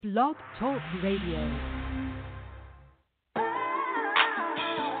Blog Talk Radio.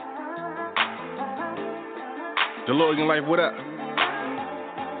 DeLorean Life, what up?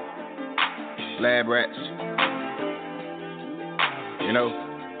 Lab rats. You know,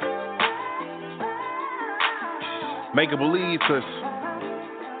 make it believe, cause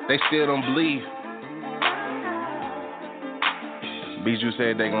they still don't believe. Bijou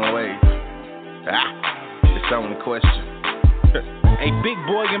said they gon' wave. It's only question. A big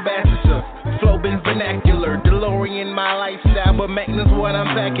boy ambassador, flow been vernacular, DeLorean my lifestyle, but Magnum's what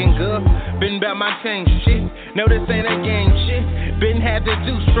I'm packing, girl. Been about my chain shit, no this ain't a game shit. Been had the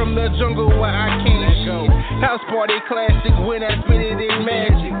juice from the jungle where I can't go. House party classic when I spit it in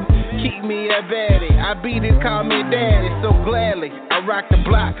magic. Keep me a baddie, I beat it, call me daddy, so gladly I rock the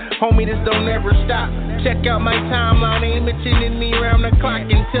block, homie this don't ever stop. Check out my timeline, ain't mentioning me around the clock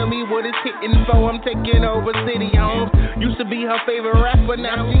and tell me what it's hitting for. I'm taking over city homes. Used to be her favorite rapper,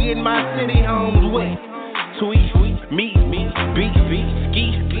 now she in my city homes. Wait, tweet, meet me, beat,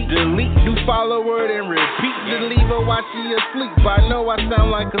 ski, delete, do follow word and repeat. Just leave her while she asleep. I know I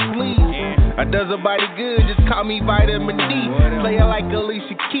sound like a sleaze. I does her body good, just call me vitamin D. Play her like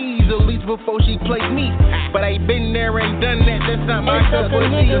Alicia Keys, at least before she played me. But I been there and done that, that's not my cup of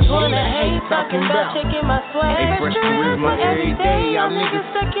tea. Niggas wanna hate, talking about checking my swag. Hey, fresh charisma every day, y'all niggas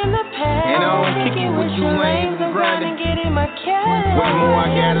stuck in the past. And I don't kick it with you lames and grinding. Getting my cash. What more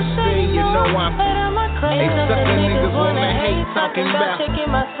I gotta say, you know I'm. Hey, sucker niggas wanna hate, talking about checking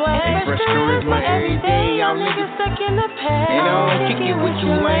my swag. Hey, fresh charisma every day, y'all niggas stuck in the past. And I don't kick it with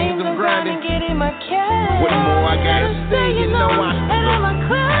you lames and grinding. Getting my cash. What more I gotta say, you know I'm.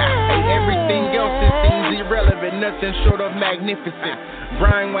 Hey, everything else it seems irrelevant, nothing short of magnificent.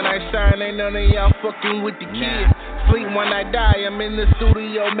 Grind when I shine, ain't none of y'all fucking with the kids. Sleep when I die, I'm in the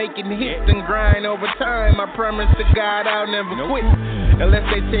studio making hits and grind over time. I promise to God I'll never quit. Unless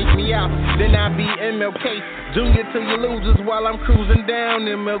they take me out, then I'll be MLK. Junior to your losers while I'm cruising down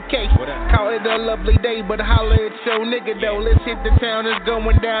MLK. Call it a lovely day, but holla at your nigga though. Let's hit the town, it's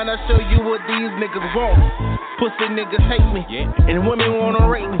going down. I'll show you what these niggas want. Pussy niggas hate me, and women wanna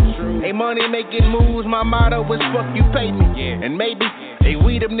rape me. Hey, money making moves, my motto is fuck you pay me. And maybe, hey,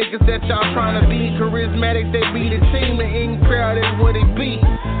 we them niggas that y'all tryna be. Charismatic, they be the team, the in crowd is what it be.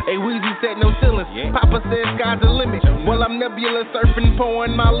 Hey, Weezy said no ceilings, Papa said sky's the limit. Well, I'm Nebula surfing,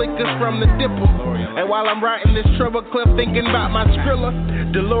 pouring my liquors from the dipple. And while I'm writing this trouble clip, thinking about my Skrilla,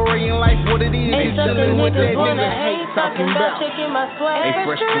 DeLorean Life, what it is, is chillin' with that nigga hate, talking about. Hey,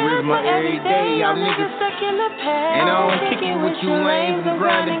 fresh charisma every day, y'all niggas stuck in the past. And I don't kick it with you lames and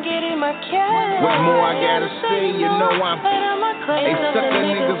grinding. What more I gotta say, you know I'm. Hey, sucker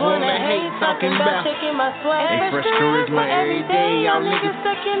niggas wanna hate, talking about. Hey, fresh charisma every day, y'all niggas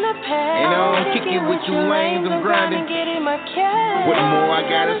stuck in the past. And I don't kick it with you lames and grinding. What more I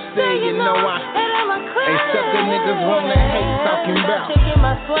gotta say, you know I'm. Hey, sucker niggas wanna hate, talking about.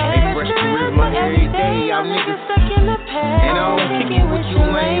 Hey, fresh charisma every day, y'all niggas stuck in the past. And I don't kick it with you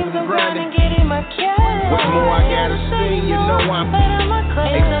lames and grinding. What more I gotta say, you know I'm.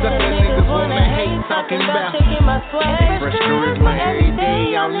 Hey, sucker niggas wanna hate, talking about. Hey, fresh charisma every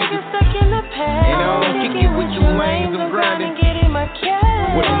day, y'all niggas stuck in the past. And I don't kick it with you lames and grinding.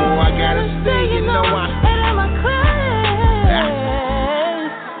 What more I gotta say, you know I'm.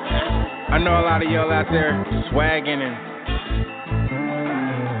 I know a lot of y'all out there swagging and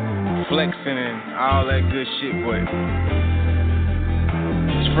flexing and all that good shit, but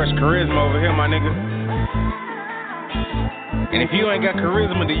it's fresh charisma over here, my nigga. And if you ain't got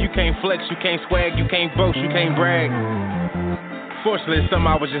charisma, then you can't flex, you can't swag, you can't boast, you can't brag. Fortunately, it's something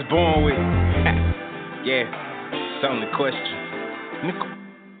I was just born with. Yeah, it's only question.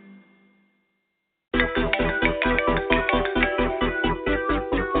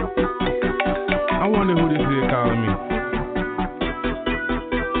 I wonder who this is calling me.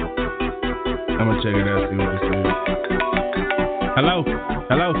 I'm gonna check it out, see what this is. Hello?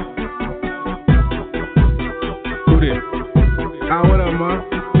 Who this? Oh, what up, man?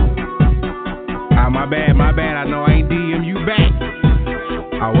 Ah, my bad. I know I ain't DM you back.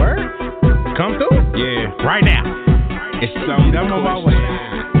 Oh, word? Come through? Yeah, right now. It's something I'm on my way.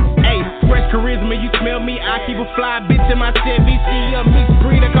 Hey, fresh charisma, you smell me? I keep a fly bitch in my Chevy. She a mixed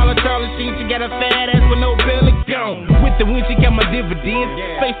breed, I call her Charlie Sheen. She got a fat ass with no belly gone. With the wind, she got my dividends.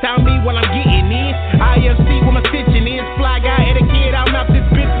 FaceTime me while I'm getting in. IFC where my stitching is. Fly guy etiquette, I'm out this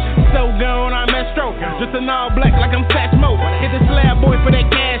bitch. So gone, I'm Astro. Just an all black like I'm Satchmo. Hit the slab boy for that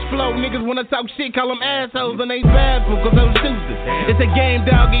cash flow. Niggas wanna talk shit, call them assholes. And they bashful cause those choosers. It's a game,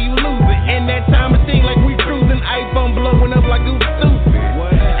 dog, and you losing. And that time machine like we cruising. iPhone blowing up like Goose Stupid.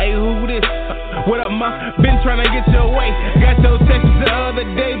 Hey, who this? What up, mama. Been trying to get your way. Got your text the other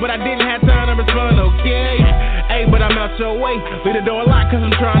day, but I didn't have time to respond, okay? Hey, but I'm out your way. Leave the door locked cause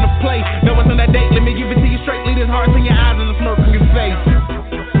I'm trying to play. No one's on that date, let me give it to you straight. Leave this heart in your eyes and the smirk on your face.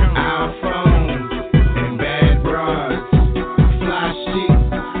 iPhones and bad bras, fly shit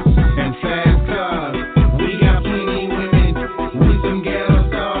and fast cars. We got plenty women, we some ghetto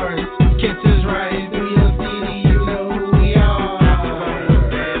stars. Catch us riding through your city, you know who we are. iPhones,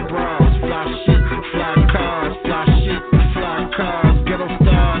 bad bras, fly shit, fly cars, fly shit, fly cars. Ghetto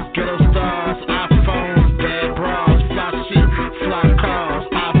stars, ghetto stars. iPhones, bad bras, fly shit, fly cars.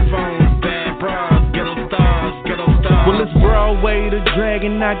 iPhones, bad bras, ghetto stars, ghetto stars. Well, it's Broadway to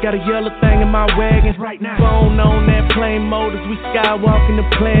Dragon. I got a yellow thing in my wagon. Right now. Phone on that plane mode as we skywalking the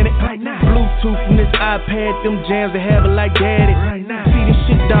planet. Right now. Bluetooth from this iPad, them jams that have it like daddy. Right now. See this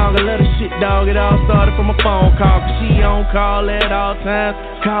shit dog, I love this shit dog. It all started from a phone call, cause she on call at all times.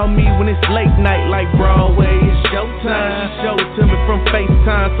 Call me when it's late night like Broadway, it's showtime. She showed it to me from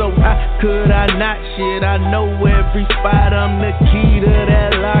FaceTime, so how could I not? Shit, I know every spot, I'm the key to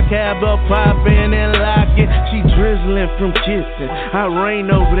that lock. Have her poppin' and lockin'. She drizzling from kissing, I rain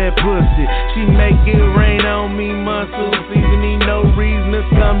over that pussy. She make it rain on me, muscle season. Need no reason to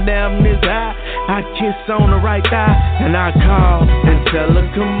come down this high. I kiss on the right thigh and I call and tell her,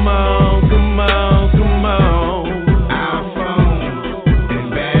 come on, come on, come on. iPhone and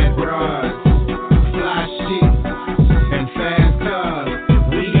bad bras, fly shit and fast cars.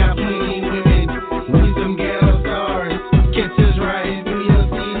 We got plenty women, we some ghetto stars. Catch us riding through your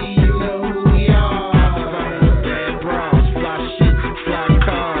city, you know who we are. iPhone, bad bras, fly shit, fly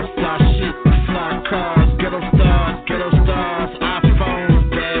cars, fly shit, fly cars. Ghetto stars, ghetto stars. iPhones,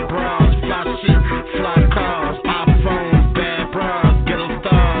 bad bras, fly shit, fly cars. iPhones, bad bras, ghetto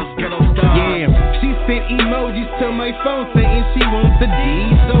stars, ghetto stars. Yeah, she sent emojis to my phone saying she wants the D,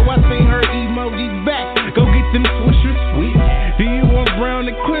 so I sent her emojis back. Go get them Swisher Sweet. Do you want brown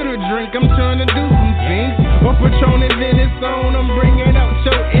and glitter drink? I'm trying to do some things. Or Patron and Venice on, I'm bringing out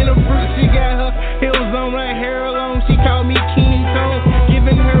your inner fruit. She got her heels on, her hair alone. She called me King Tone,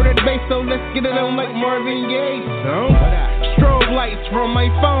 giving her that bass, so let's get it on like Marvin Gaye. Strobe lights from my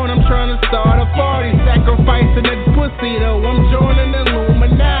phone, I'm trying to start a party. Sacrificing that pussy though, I'm joining the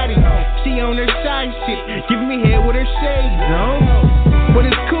Illuminati. She on her shy shit, give me head with her shades on. But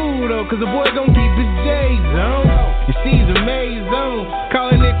it's cool though, cause the boy gon' keep his J's on. And she's a maze on,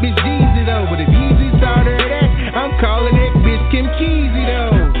 calling that bitch Jeezy though. But if Yeezy taught her that, I'm calling that bitch Kim Keezy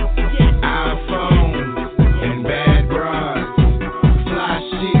though. iPhone and bad bras, fly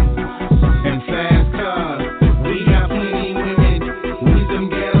shit and fast cars. We got plenty women, we some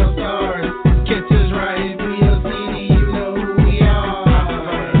ghetto stars. Catch us riding through your city, you know who we are.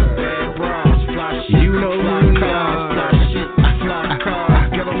 iPhone, bad bras, fly shit, you know who we are. Fly shit, fly cars,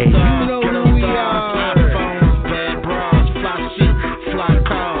 ghetto stars, you know who we are. iPhones, bad bras, fly shit, fly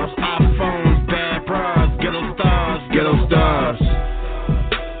cars. iPhones, bad bras, ghetto stars, ghetto stars.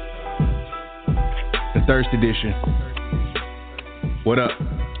 The Thirst Edition. What up?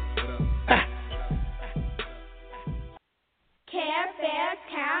 Care Bear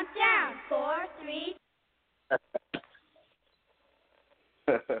Countdown. 4, 3.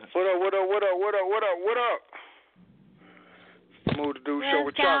 What up, what up, what up, what up, what up, what up? Smooth to do show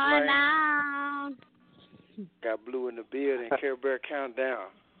with Chalk, man. On? Got Blue in the building, Care Bear Countdown.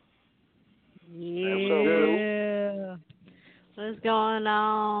 Yeah. What's going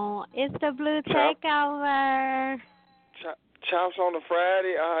on? It's the Blue Takeover. Chops on a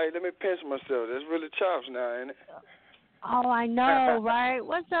Friday. All right, let me pinch myself. That's really Chops now, ain't it? Oh, I know, right?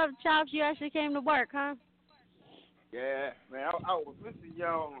 What's up, Chops? You actually came to work, huh? Yeah, man, I was listening to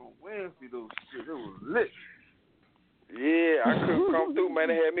y'all on Wednesday, though. Shit, it was lit. Yeah, I couldn't come through, man.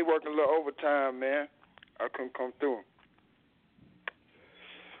 They had me working a little overtime, man. I couldn't come through.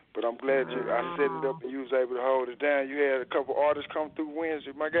 But I'm glad I set it up and you was able to hold it down. You had a couple artists come through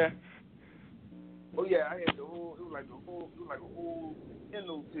Wednesday, my guy. Oh yeah, I had it was like a whole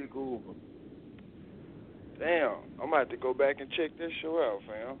Endo takeover. Damn, I'm gonna have to go back and check this show out,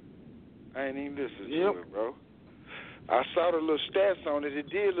 fam. I ain't even listened to it, bro. I saw the little stats on it. It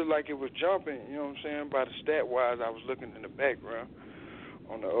did look like it was jumping, you know what I'm saying? By the stat wise, I was looking in the background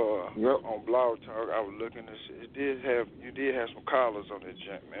on the on Blog Talk. I was looking to see. You did have some callers on that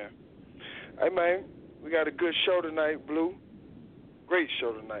junk, man. Hey man, we got a good show tonight, Blue. Great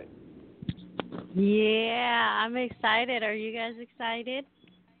show tonight. Yeah, I'm excited. Are you guys excited?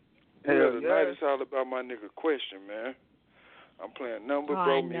 Yeah, tonight it's all about my nigga Question, man. I'm playing number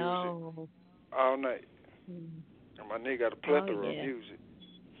bro music all night. And my nigga got a plethora of music.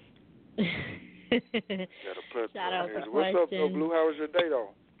 Got a plethora of music. What's up, though, Blue? How was your day, though?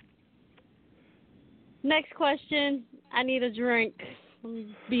 Next question. I need a drink.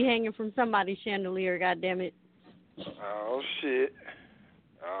 Be hanging from somebody's chandelier, goddammit. Oh, shit.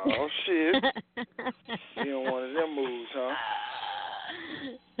 Oh, shit. You on one of them moves, huh?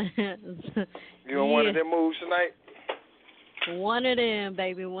 You on one of them moves tonight? One of them,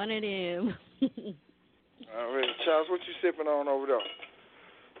 baby. One of them. All right. Charles, what you sipping on over there?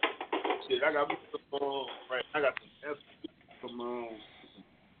 Shit, I got some, I got some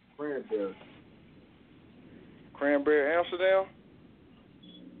cranberry. Cranberry Amsterdam?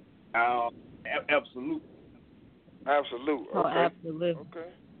 Absolute. Absolute. Okay. Oh, absolutely. Okay.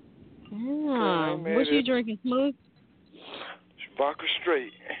 Yeah. What you drinking, Smooth? Vodka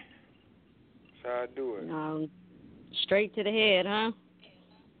straight. That's how I do it. Straight to the head, huh?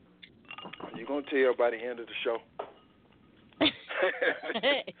 You're going to tell by the end of the show.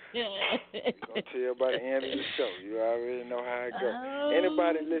 You're going to tell by the end of the show. You already know how it goes.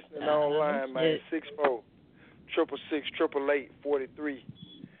 Anybody listening online, man, 646-688-43.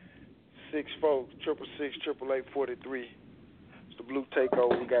 646-688-43. It's the Blue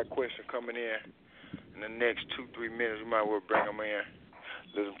Takeover. We got questions coming in the next 2-3 minutes. We might well bring them in.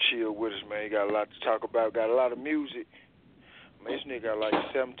 Let them chill with us, man. You got a lot to talk about. Got a lot of music. Man, this nigga got like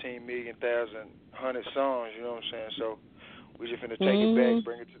 17,000,100 songs, you know what I'm saying? So we just finna take it back,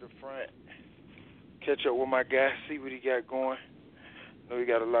 bring it to the front, catch up with my guy, see what he got going. Know he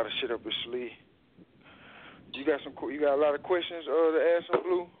got a lot of shit up his sleeve. You got a lot of questions to ask him,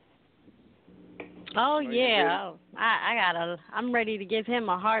 Blue? Oh yeah, I'm ready to give him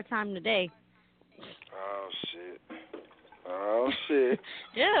a hard time today. Oh shit.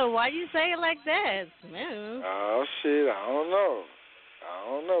 Yeah, why you say it like that? Man. Oh shit, I don't know.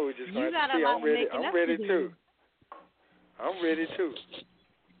 We just you got to see. A lot I'm ready. of I'm ready too. I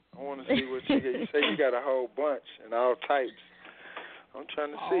want to see what you get. You say you got a whole bunch and all types. I'm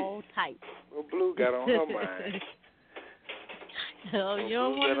trying to see. All types. What Blue got on her mind? Oh, you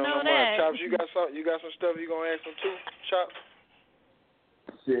don't want to know that. Chops, you got some stuff you gonna ask them too, Chops?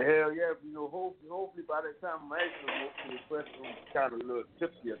 Shit, hell yeah. You know, hopefully by that time I'm asking them, the question will be kind of a little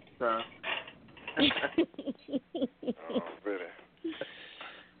tipsy at the time. Oh, really?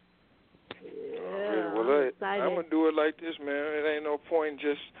 Yeah, Well, I'm gonna do it like this, man. It ain't no point in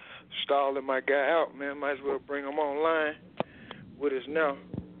just stalling my guy out, man. Might as well bring him online with us now.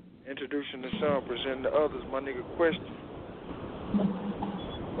 Introducing the son, presenting the others. My nigga Question.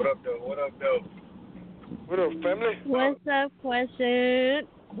 What up, though? What up, family? What's up, Question?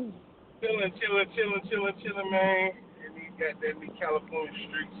 Chilling, man. And these goddamn California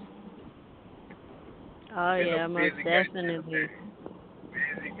streets. Oh, yeah, most definitely.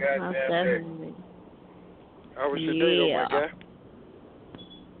 Busy goddamn day. How was your day, though, my guy?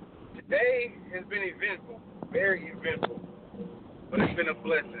 Today has been eventful. Very eventful. But it's been a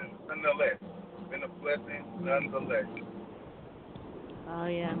blessing, nonetheless. Oh,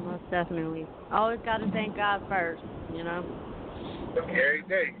 yeah, most definitely. Always got to thank God first, you know? Every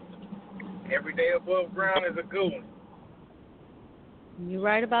day. Every day above ground is a good one. You're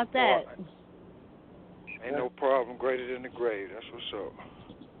right about that. Ain't no problem greater than the grave. That's what's up.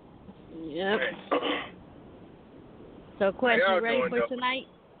 Yep. So, Quest, you ready for tonight?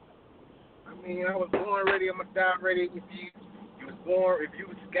 I mean, I was born ready. I'm going to die ready. If you was born, if you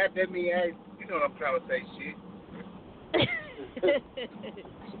was goddamn me, you know what I'm trying to say, shit. You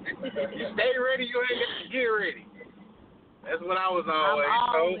stay ready, you ain't got to get ready. That's what I was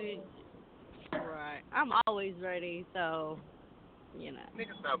always. Right. I'm always ready, so, you know.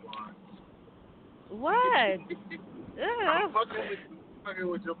 Nigga, stop lying. What? I'm fucking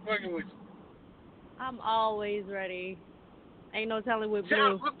with you. I'm always ready. Ain't no telling what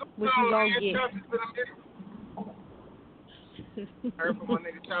Blue, what you gonna get. Heard from my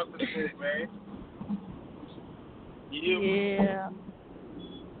nigga Chops in a minute, man. Yeah.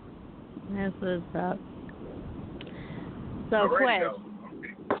 That's what's up. So, Quest.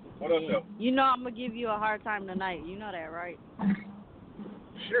 What up, though? You know I'm going to give you a hard time tonight. You know that, right?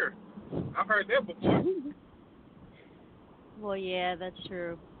 Sure. I've heard that before. Well, yeah, that's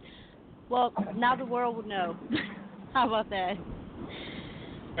true. Well, now the world will know. How about that?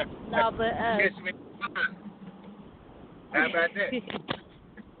 No, but, How about that?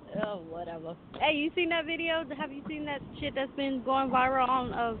 Oh, whatever. Hey, you seen that video? Have you seen that shit that's been going viral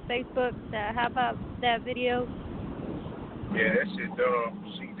on Facebook? How about that video? Yeah, that shit dumb.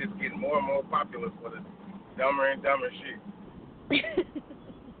 She just getting more and more popular for the dumber and dumber shit.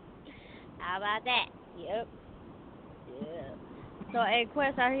 How about that? Yep. Yeah. So, hey,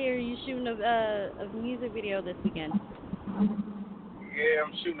 Quest, I hear you shooting a music video this weekend. Yeah,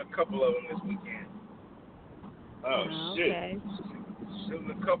 I'm shooting a couple of them this weekend. Oh, shit. Okay.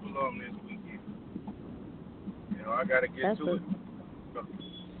 Shooting a couple of them this weekend. I gotta get That's to it.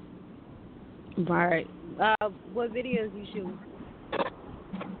 Right. What videos you shoot?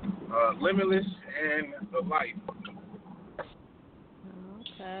 Limitless and The Life.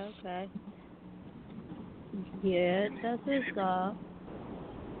 Okay. Yeah, that's his stuff.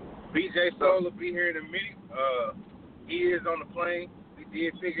 BJ Soul will be here in a minute. He is on the plane. We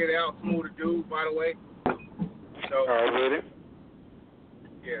did figure it out. Smoother dude, by the way. So Already?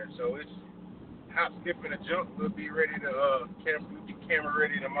 yeah, so it's hop, skip, and a jump. We'll be ready to camera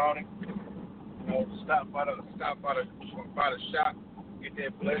ready in the morning. Stop by the shop, get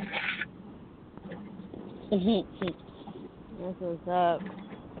that blessing. That's what's up.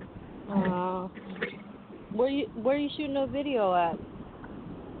 Where you shooting a video at?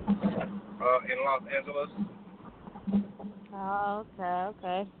 In Los Angeles. Oh,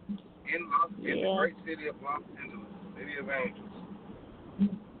 okay. In the great city of Los Angeles, city of angels.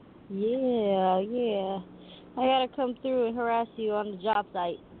 Yeah. I gotta come through and harass you on the job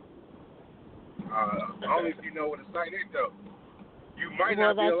site. Only if you know what the site is, though. You might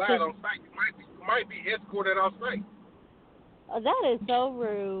Well, not be allowed that's on site. You might be escorted off site. That is so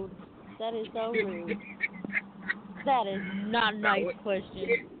rude. That is not a nice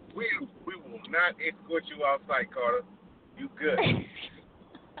question. We will not escort you off site, Carter. You good.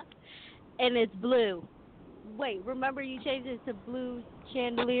 And it's blue. Wait, remember you changed it to blue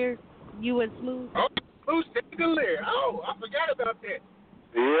chandelier? You and Smooth? Oh, blue chandelier. Oh, I forgot about that.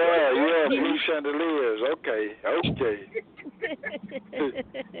 Yeah, blue chandeliers. Okay.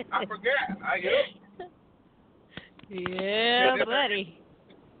 I forgot. Yeah, buddy.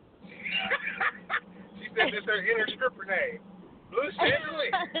 She said that's her inner stripper name. Blue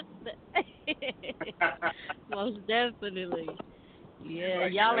chandelier. Most definitely. Yeah,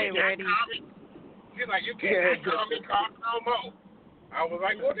 like, y'all ain't ready. She's like, you can't call me Carter no more. I was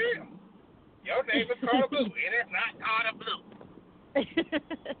like, well, damn. Your name is Carter Blue, and it's not Carter Blue.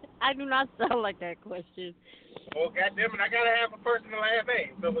 I do not sound like that question. Well, goddamn it, I gotta have a first and a last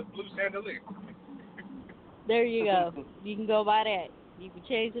name, so it's Blue Chandelier. There you go. You can go by that. You can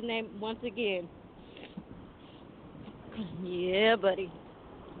change the name once again. Yeah, buddy.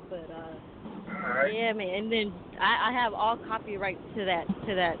 But right. Yeah, man. And then I have all copyright to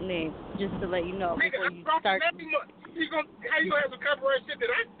that name, just to let you know before you start. How you gonna have a copyright shit that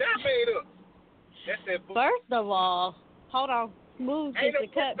I made up? That's that book. First of all, hold on. Smooth gets a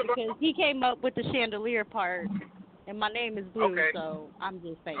cut because he came up with the chandelier part, and my name is Blue, okay. So I'm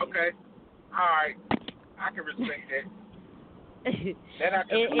just saying. Okay. All right. I can respect that.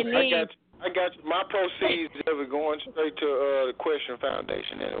 I got you. My proceeds ever going straight to the Question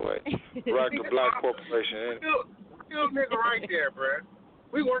Foundation anyway. Rocker Block Corporation. Still nigga right there, bruh.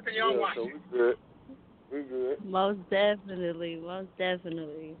 We working y'all watch. So we good. Most definitely.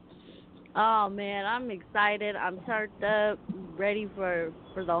 Oh man, I'm excited. I'm turned up, ready for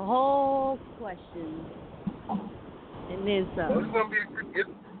the whole question. And then some. Well, it's gonna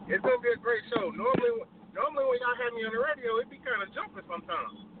be a great show. Normally when y'all have me on the radio, it be kind of jumping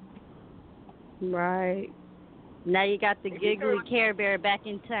sometimes. Right. Now you got the giggly Care Bear back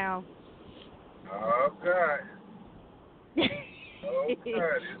in town. Oh God. It's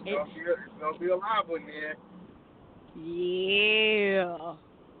gonna be a live one, man. Yeah.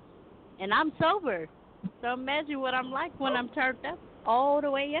 And I'm sober. So imagine what I'm like when I'm turned up all the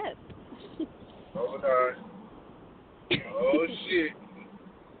way up. Hold on. Oh shit.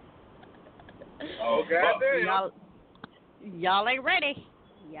 Oh goddamn. Y'all ain't ready.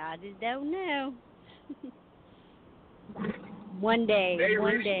 Y'all just don't know. One day. We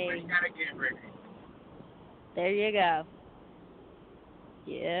gotta get ready. There you go.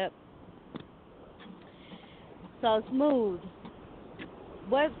 Yep. So Smooth.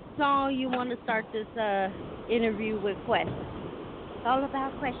 What song you want to start this interview with? Quest. It's all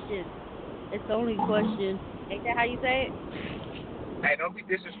about questions. It's the only question. Ain't that how you say it? Hey, don't be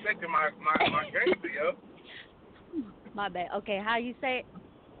disrespecting my gangster, yo. My bad. Okay, how you say it?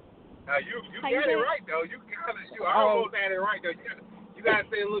 You got it right though. You almost had it right though. You gotta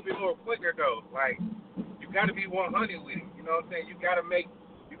say a little bit more quicker though. Like you gotta be 100 with it. You know what I'm saying? You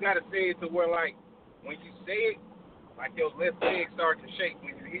gotta say it to where like when you say it, like your left leg starts to shake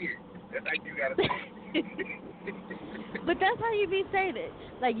when you hear it. That's like you gotta say it. But that's how you be saying it.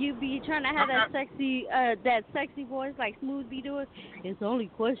 Like you be trying to have that sexy voice like Smooth be doing. It's the only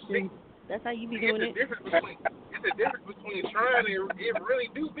question. That's how you be doing it. It's the difference between trying and it really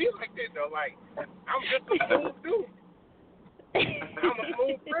do be like that though. Like I'm just a smooth dude. I'm a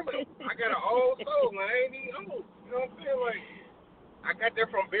smooth criminal. I got an old soul and I ain't even old. You know what I'm saying? Like I got that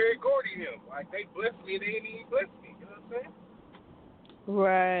from Barry Gordy him. Like they blessed me, they ain't even blessed me. You know what I'm saying?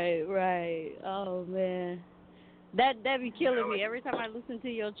 Right. Oh man. That be killing me every time I listen to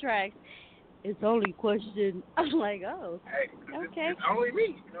your tracks. It's only question. I'm like, oh, Hey, okay. It's only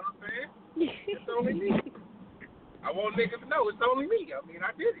me. You know what I'm saying? It's only me. I want niggas to know it's only me. I mean,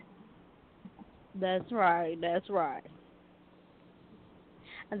 I did it. That's right. That's right.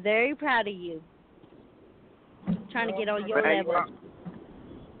 I'm very proud of you. Trying to get on your level.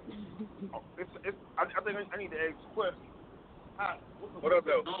 I think I need to ask a question. What up,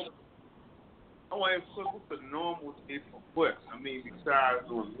 though? I want to ask a question. What's the normal day for Quest? I mean, besides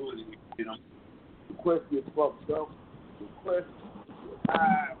doing music, you know, Quest gets fucked up. Quest,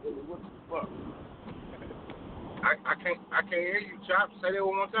 what the fuck? I can't hear you, Chop. Say that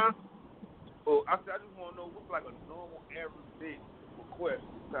one more time. Oh, I just want to know what's like a normal average day for Quest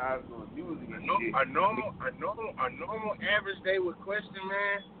besides doing music and shit. A normal average day with Question,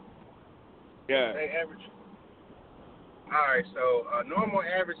 man. Yeah. They average. All right, so a normal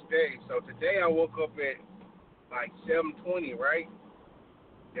average day. So today I woke up at like 7:20, right?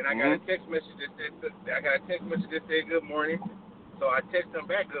 Then I got a text message that said good morning. So I texted him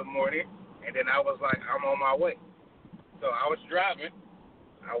back good morning, and then I was like, I'm on my way. So I was driving.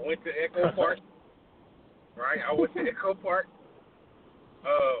 I went to Echo Park. Right? I went to Echo Park.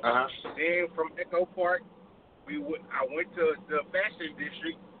 Then from Echo Park, I went to the Fashion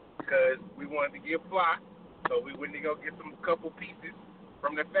District because we wanted to get fly. So we went to go get some couple pieces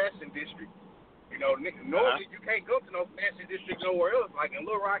from the Fashion District. You know, normally you can't go to no Fashion District nowhere else. Like in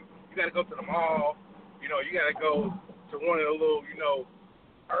Little Rock, you got to go to the mall. You know, you got to go to one of the little, you know,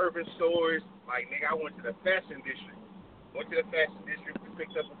 urban stores. Like, nigga, I went to the Fashion District. Went to the Fashion District. We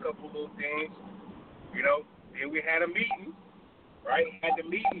picked up a couple little things. You know, then we had a meeting. Right? Had the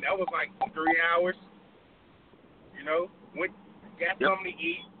meeting. That was like 3 hours. You know, got something to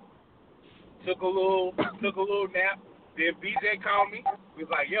eat. Took a little nap. Then BJ called me. He was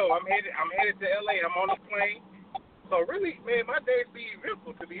like, "Yo, I'm headed to LA. I'm on a plane." So really, man, my days be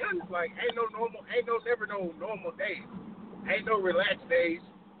eventful. To be honest, like never no normal days. Ain't no relaxed days.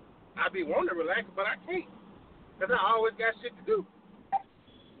 I be wanting to relax, but I can't, cause I always got shit to do.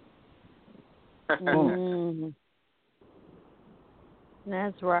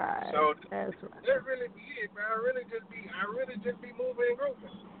 That's right. So that's right. That really be it, man. I really just be moving and grooving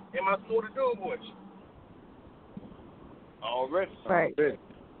in my Smooth the Dude voice. Already. Right. There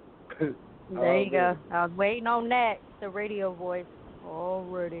you go. I was waiting on that, the radio voice.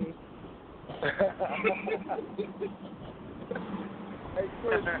 Already. Hey,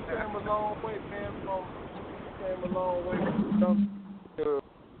 Chris, you came a long way, man. You came a long way to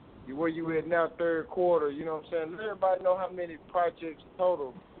where you at now, third quarter. You know what I'm saying? Let everybody know how many projects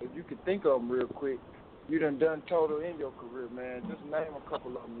total, if you could think of them real quick, you done total in your career, man. Just name a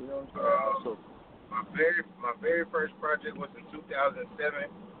couple of them. You know what I'm saying? My very first project was in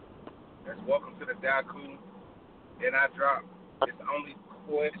 2007. That's Welcome to the Daku. Then I dropped It's Only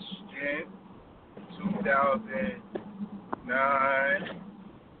Question 2009.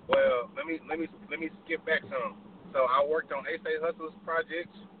 Well, let me skip back some. So I worked on Ace Hustle's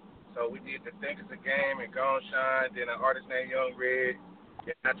projects. So we did The Think It's a Game and Gone Shine. Then an artist named Young Red.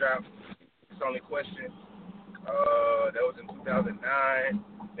 Then I dropped It's Only Question. That was in 2009.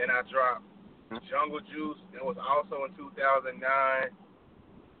 Then I dropped Jungle Juice. That was also in 2009.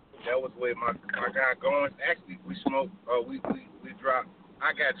 That was with my guy Goins. Actually, we smoked. We dropped.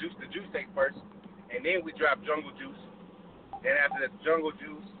 I got Juice the Juice Tape first, and then we dropped Jungle Juice. Then after the Jungle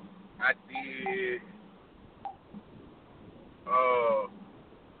Juice, I did.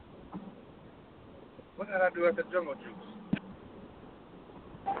 What did I do after Jungle Juice?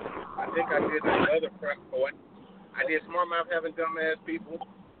 I think I did another project. I did Smart Mouth Having Dumbass People.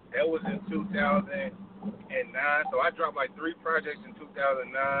 That was in 2009. So I dropped like 3 projects in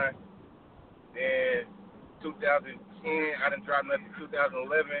 2009. Then 2010, I didn't drop nothing.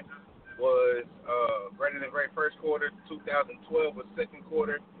 2011 was Greater Than Great first quarter. 2012 was second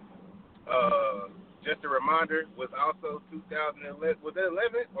quarter. Just a Reminder was also 2011. Was it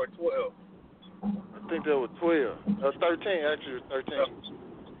 11 or 12? I think that was 12. 13, actually, it was 13.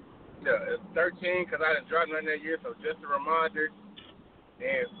 Yeah, it's 13 because I didn't drop nothing that year, so Just a Reminder.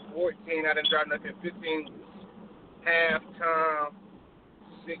 And 14, I didn't drop nothing. 15, Halftime.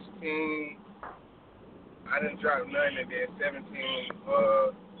 16, I didn't drop nothing. And then 17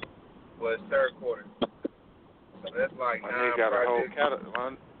 was third quarter. So that's like 9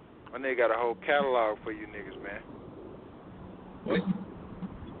 projects. My nigga got a whole catalog for you niggas, man. What?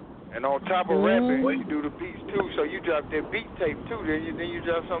 And on top of rapping, you do the beats too. So you drop that beat tape too. Then you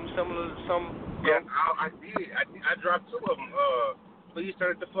drop something similar to some. Yeah, I did. I dropped 2 of them. Please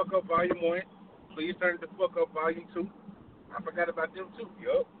Turn It the Fuck Up Volume 1. Please Turn It the Fuck Up Volume 2. I forgot about them too.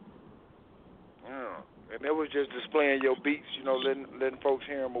 Yup. Yeah, And that was just displaying your beats, you know, letting folks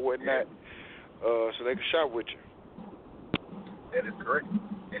hear them or whatnot, so they can shop with you. That is correct.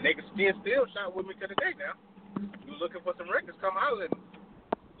 And they can still shop with me to the day now. You looking for some records, come holler at me.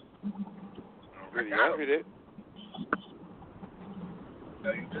 I'm really happy that.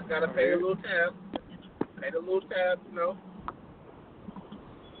 So you just gotta pay a little tab. Pay the little tab, you know.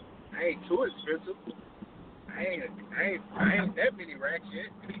 I ain't too expensive. I ain't that many racks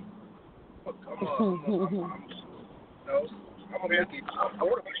yet. But come on, I'm gonna make it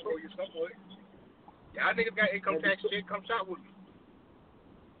affordable for you some point. Y'all niggas got income tax shit, come shop with me.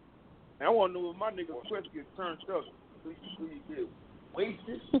 I want to know if my nigga Quest gets turned up. Do you get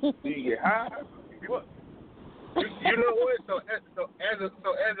wasted? Do you get high? What? You know what? So as of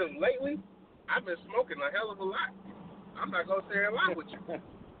lately, I've been smoking a hell of a lot. I'm not gonna say a lot with you.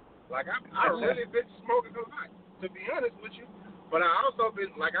 Like I really been smoking a lot, to be honest with you. But I also I've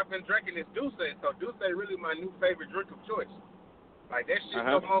been drinking this Douce. So Douce really my new favorite drink of choice. Like that shit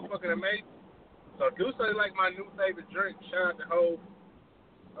so motherfucking amazing. So Douce like my new favorite drink. Shout out to Hov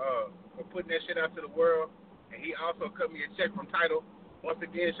for putting that shit out to the world. And he also cut me a check from Tidal. Once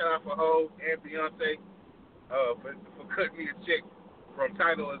again, shout out for Hov and Beyonce for cutting me a check from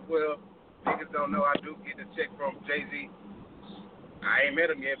Tidal as well. Niggas don't know I do get a check from Jay-Z. I ain't met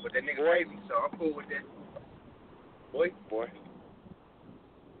him yet, but that nigga paid me, so I'm cool with that. Boy.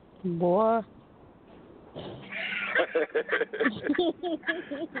 Boy.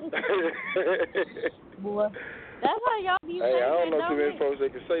 That's how y'all be saying. Hey, I don't know too many folks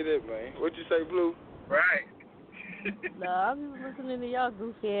that can say that, man. What'd you say, Blue? Right. No, I'm just listening to y'all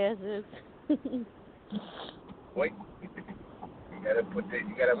goofy asses. Wait. You gotta put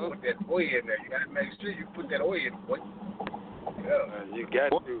that oil in there. You gotta make sure you put that oil in, boy. Yeah. You got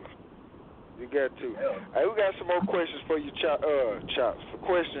to. Yeah. Hey, we got some more questions for you, Chops. For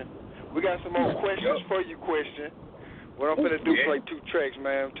question, we got some more questions for you. Question. What I'm finna do, play 2 tracks,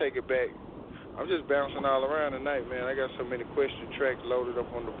 man. Take it back. I'm just bouncing all around tonight, man. I got so many question tracks loaded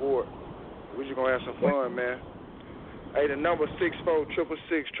up on the board. We just gonna have some fun, man. Hey, the number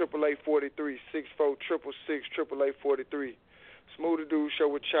 646668843. 646668843. Smoothie Dude Show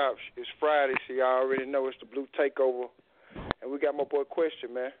with Chops. It's Friday, so y'all already know it's the Blue Takeover. And we got my boy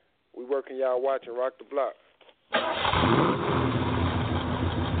Question, man. We working, y'all watching. Rock the block.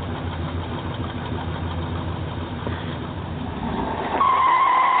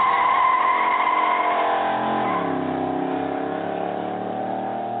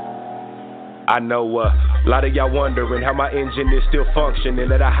 I know a lot of y'all wondering how my engine is still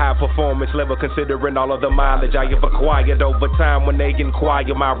functioning at a high performance level, considering all of the mileage I have acquired over time. When they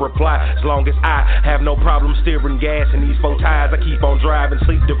inquire my reply, as long as I have no problem steering gas in these 4 tires, I keep on driving,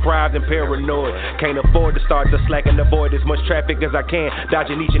 sleep deprived and paranoid. Can't afford to start to slack and avoid as much traffic as I can,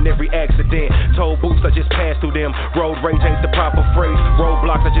 dodging each and every accident. Toll booths, I just pass through them. Road rage ain't the proper phrase.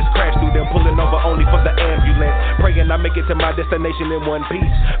 Roadblocks, I just crash through them, pulling over only for the ambulance. Praying I make it to my destination in one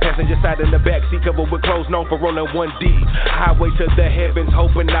piece. Passenger side in the back seat covered with clothes known for rolling 1D. Highway to the heavens,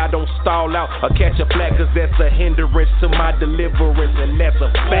 hoping I don't stall out or catch a flat, cause that's a hindrance to my deliverance, and that's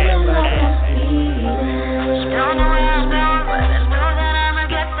a fact. Don't know where I'm going, but I know that I'ma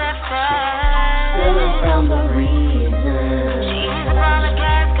get that fast. Feeling from the reason. She's upon the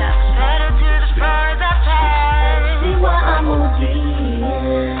gas, got me pedal to the floor as I pass. See what I'm moving.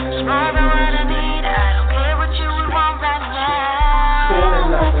 Small than what I need, I don't care what you would want right now.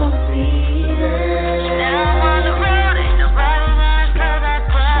 Feeling like I'm free. Now I'm on the road, ain't nobody gonna slow that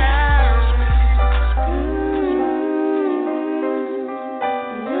down.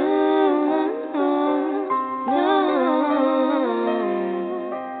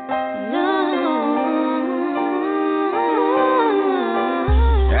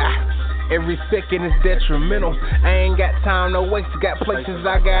 Every second is detrimental. I ain't got time to waste. Got places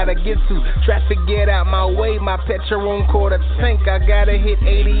I gotta get to. Traffic get out my way. My petrol on quarter tank. I gotta hit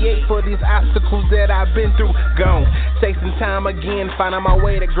 88 for these obstacles that I've been through. Gone. Chasing time again. Finding my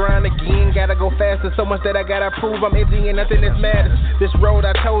way to grind again. Gotta go faster. So much that I gotta prove. I'm empty and nothing that matters. This road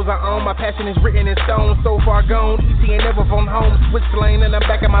I chose I own. My passion is written in stone. So far gone. ET ain't never from home. Switch lane and I'm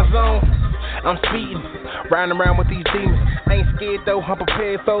back in my zone. I'm speeding, riding around with these demons. I ain't scared though, I'm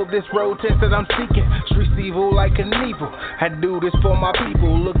prepared for this road test that I'm seeking. Streets evil like an evil. I do this for my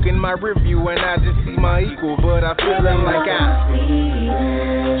people. Look in my review and I just see my equal, but I feeling like I'm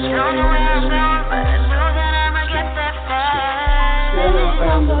Don't know where I'm going, but I know that I'ma get that fast. Feeling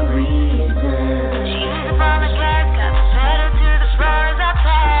from the reason. She's upon the gas, got me pedal to the floor as I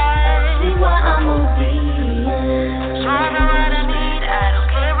pass. See what I'm moving. Small than what I need, I don't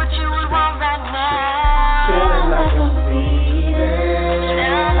care what you would want right now. Feeling like I'm breathing.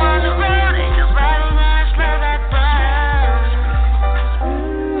 Now I'm on the road, ain't nobody gonna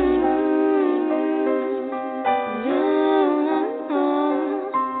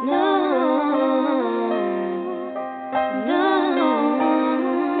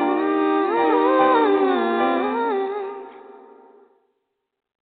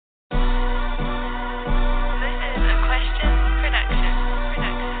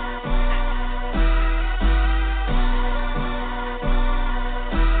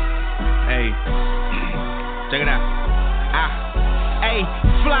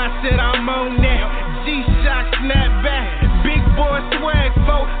fly shit, I'm on that. G-Shock snapback, big boy swag,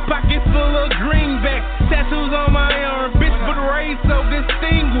 folk, pocket full of greenbacks. Tattoos on my arm, bitch, but raised so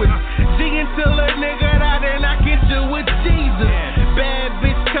distinguished. G until a nigga out and I get you with Jesus. Bad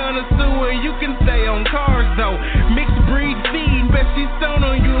bitch connoisseur, you can stay on cars though. Mixed breed feed, bet she stone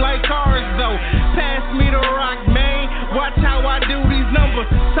on you like cars though. Pass me the rock, man. Watch how I do these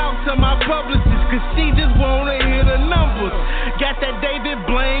numbers. Talk to my publicist, cause she just wanna hear the numbers. Got that David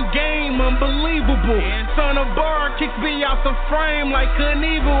Blaine game, unbelievable. Son of Bar kicks me off the frame like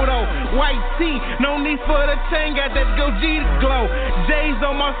Knievel though. White tee, no need for the chain, got that Gogeta glow. J's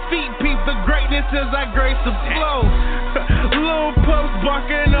on my feet, peep the greatness as I grace the flow. Little pups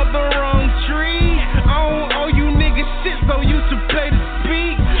barking up the wrong tree. I don't owe you niggas shit, so you should pay to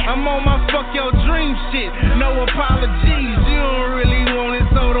speak. I'm on my fuck your dream shit, no apologies. You don't really want it,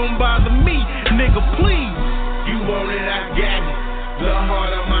 so don't bother me, nigga, please. You want it, I got it. The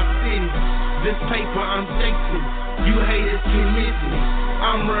heart of my city. This paper I'm chasing. You haters can miss me.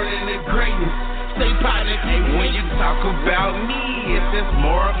 I'm running the greatness. Stay positive when you talk about me. It's just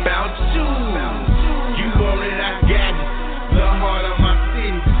more about you. You want it, I got it. The heart of my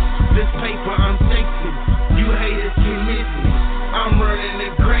city. This paper I'm chasing. You haters can miss me. I'm running the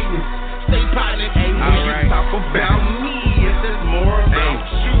greatness. Stay positive when you talk about me. It's just more about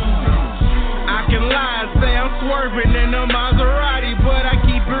you. I can lie and say I'm swerving in a Maserati, but I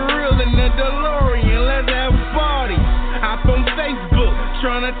keep it real in the DeLorean. Let's have a party. Hop on Facebook,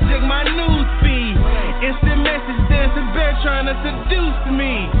 tryna check my news feed. Instant message dancing bear trying to seduce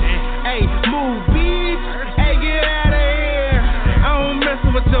me. Hey, move, bitch. Hey, get out of here. I don't mess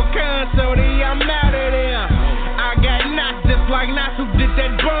with your consorty, I'm out of there. I got knocked just like Knots who did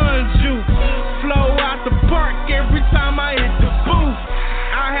that bun juke. Flow out the park every time I hit the booth.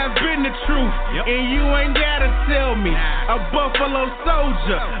 I have been the truth, and you ain't gotta tell me. A Buffalo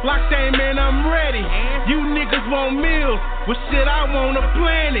Soldier, locked aim and I'm ready. You niggas want meals, well shit I want a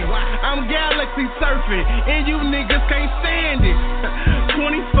planet. I'm galaxy surfing, and you niggas can't stand it.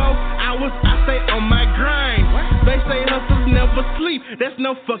 24 hours I stay on my grind. They say hustlers never sleep, that's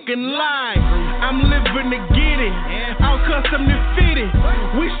no fucking lie. I'm living to get it, all custom and fitted.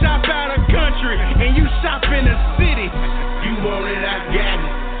 We shop out of country, and you shop in the city. You want it, I got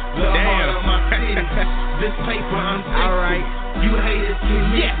it. The heart of my city. This paper I'm taking. Alright. You haters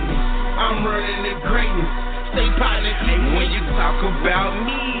can miss me. I'm running the greatness. Stay positive when you talk about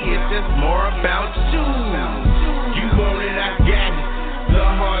me. It's just more about you. You want it, I got it. The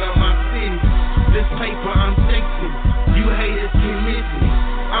heart of my city. This paper I'm taking. You haters can miss me.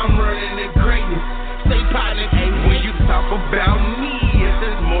 I'm running the greatness. Stay positive when you talk about me. It's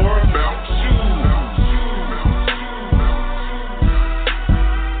just more about you.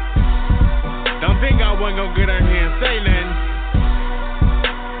 Don't think I wasn't gonna get out here and say nothing.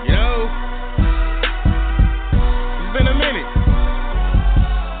 Yo, it's been a minute.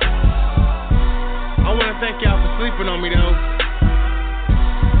 I wanna thank y'all for sleeping on me though.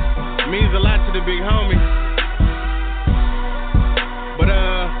 It means a lot to the big homie. But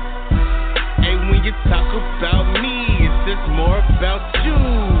hey, when you talk about me, it's just more about you.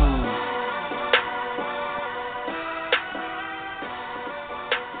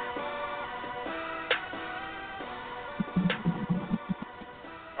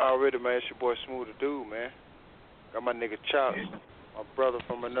 Already, man, it's your boy Smooth the Dude, man. Got my nigga Chops, my brother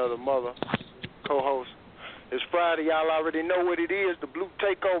from another mother, co-host. It's Friday, y'all already know what it is, the Blue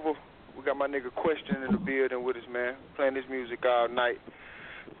Takeover. We got my nigga Question in the building with us, man. Playing his music all night.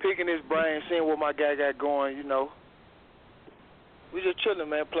 Picking his brain, seeing what my guy got going, you know. We just chilling,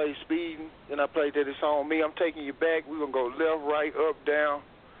 man, play Speeding. Then I played that it's on me. I'm taking you back. We gonna go left, right, up, down,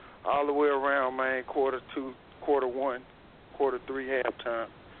 all the way around, man. Quarter 2, quarter 1, quarter 3, halftime.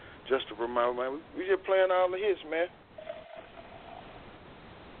 Just to remind, man, we just playing all the hits, man.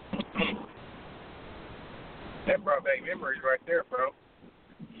 That brought back memories right there, bro.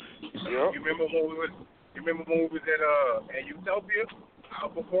 Yep. You remember when we was at Utopia? I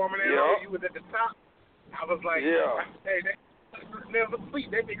was performing there. Yep. You was at the top. I was like, yeah. Hey, they never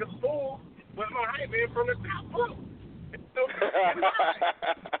sleep. That nigga's full, but my hype man from the top up.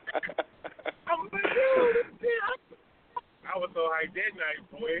 I was like, I was so hyped that night,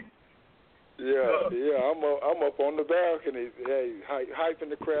 boy. Yeah, I'm up on the balcony. Hey, hyping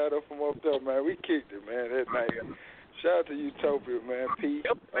the crowd up from up there, man. We kicked it, man, that night. Shout out to Utopia, man. Pete,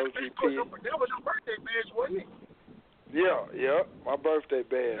 OGP. That was your birthday bash, wasn't it? Yeah, my birthday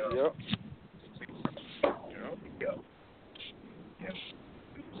bash, yep.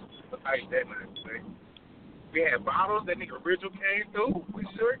 Hyped that night, boy. We had bottles. That nigga Ritual came through. We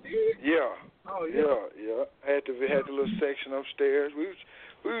sure did. Yeah. Oh yeah. Yeah. Had the little section upstairs. We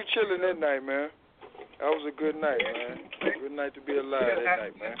were chilling that night, man. That was a good night, man. Good night to be alive that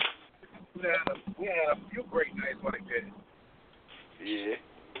night, man. We had a few great nights like that. Yeah.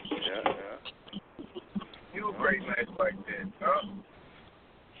 Few great nights like that.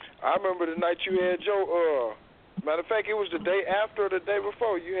 I remember the night you had your matter of fact, it was the day after or the day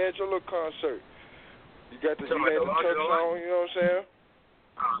before you had your little concert. You had the tux on, you know what I'm saying?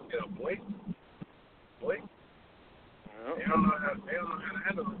 Yeah, boy. Yeah. They don't know how to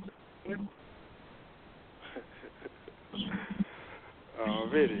handle it.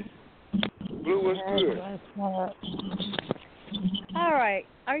 Really? Blue was good. All right.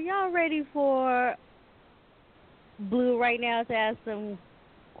 Are y'all ready for Blue right now to ask some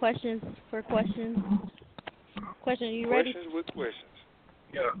questions for questions? Question, are you ready? Questions with questions.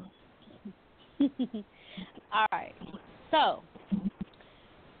 Yeah. All right. So,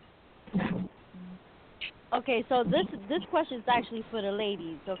 okay, so this question is actually for the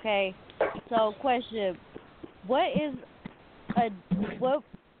ladies, okay? So, question, what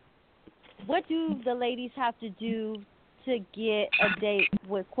do the ladies have to do to get a date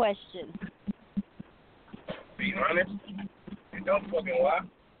with questions? Be honest and don't fucking lie.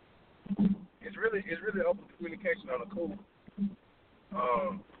 It's really open communication on the cool.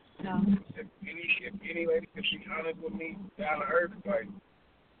 If any lady can be honest with me, down to earth, like,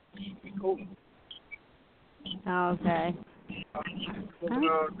 be cool. Okay.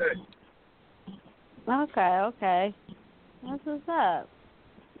 All day. Okay. That's what's up.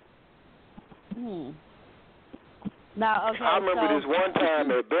 Now, okay. I remember this one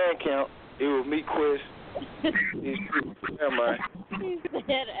time at band camp. It was me, Quest. Never mind. He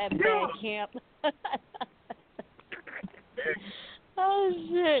said at band camp. Oh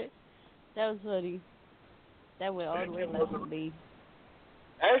shit, that was funny. That went all the way left with me.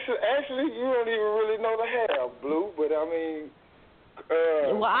 Actually, you don't even really know the half, Blue. But I mean,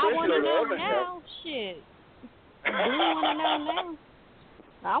 well, I want to know now. Shit, Blue want to know now.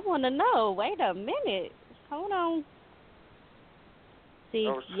 I want to know. Wait a minute. Hold on. See,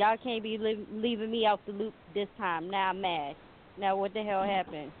 y'all can't be leaving me out the loop this time. Now I'm mad. Now what the hell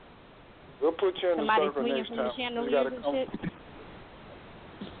happened? We'll put you in Somebody the circle next from time. The chandeliers and shit?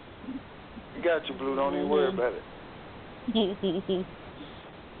 You got you, Blue. Don't even worry about it.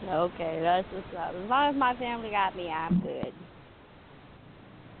 Okay, that's what's up. As long as my family got me, I'm good.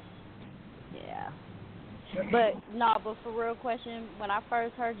 Yeah. But for real question, when I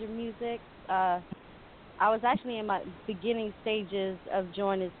first heard your music, I was actually in my beginning stages of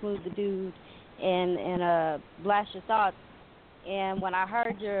joining Smooth the Dude and Blast Your Thoughts. And when I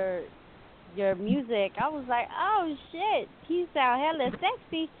heard your music, I was like, oh shit, he sound hella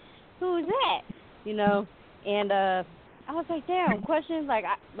sexy. Who's that? You know? And I was like, damn, questions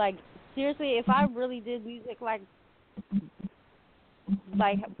like seriously, if I really did music like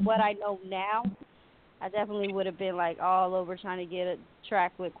what I know now, I definitely would have been like all over trying to get a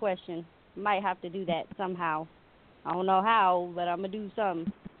track with questions. Might have to do that somehow. I don't know how, but I'm gonna do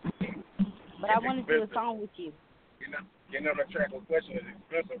something. But I want to do a song with you. Getting on a track with questions is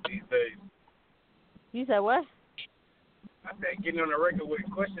expensive these days. You said what? I said getting on a record with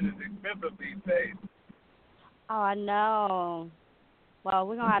questions is expensive these days. Oh, I know. Well,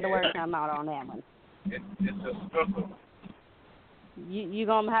 we're gonna have to work something out on that one. It's expensive. You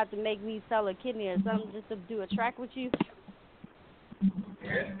gonna have to make me sell a kidney or something just to do a track with you?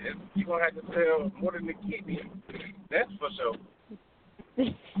 Yeah, you're going to have to sell more than the kidney. That's for sure.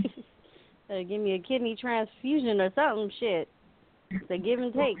 Give me a kidney transfusion or something, shit. It's a give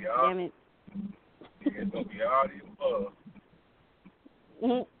and take, damn it. It's going to be all the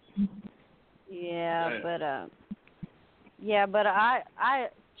above. Yeah, but I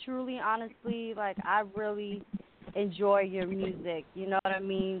truly, honestly, like, I really enjoy your music. You know what I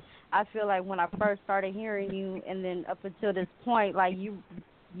mean? I feel like when I first started hearing you, and then up until this point, like you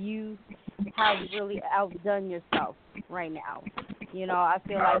have really outdone yourself right now. You know, I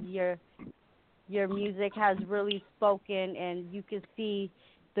feel like your music has really spoken, and you can see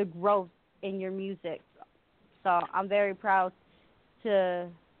the growth in your music. So I'm very proud to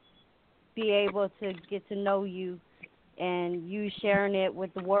be able to get to know you and you sharing it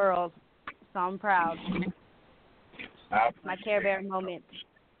with the world. So I'm proud. My Care Bear moment.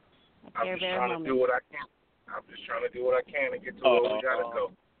 I'm just trying to do what I can. I'm just trying to do what I can and get to where we gotta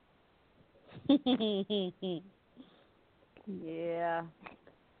go. Yeah.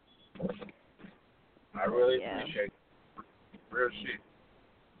 I really appreciate it. Real shit.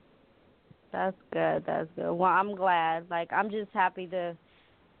 That's good. Well, I'm glad. Like, I'm just happy to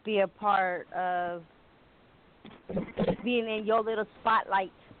be a part of being in your little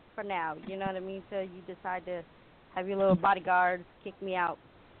spotlight for now. You know what I mean? Till you decide to have your little bodyguards kick me out.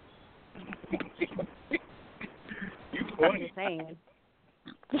 You I'm funny. just saying.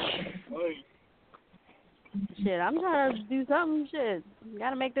 Funny. Shit, I'm trying to do something. Shit,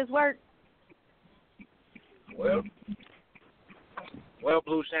 gotta make this work. Well,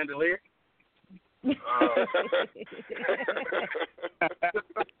 Blue Chandelier. We gonna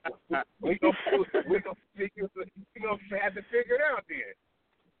have to figure it out then.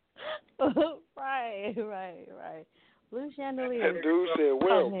 Right. Blue Chandelier. That dude said,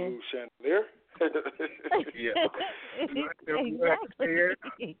 well, Blue Chandelier. Yeah.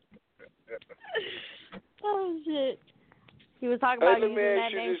 Exactly. Oh, shit. He was talking about using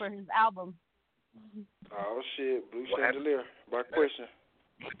that name for his album. Oh, shit. Blue Chandelier. My question.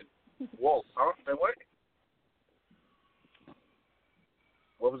 Whoa. Huh? Say what?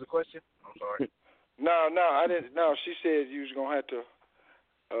 What was the question? I'm sorry. No, I didn't. No, she said you was going to have to,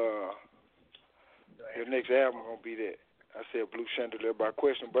 your next album going to be that. I said Blue Chandelier by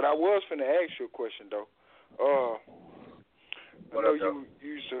question. But I was finna ask you a question, though. I know you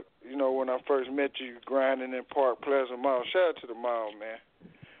used to, when I first met you, grinding in Park Plaza Mall. Shout out to the mall, man,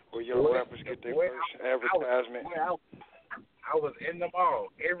 where young rappers get their first advertisement. I was in the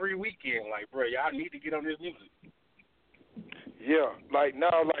mall every weekend. Like, bro, y'all need to get on this music. Yeah, like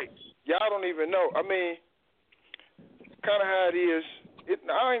now, y'all don't even know. I mean, kind of how it is.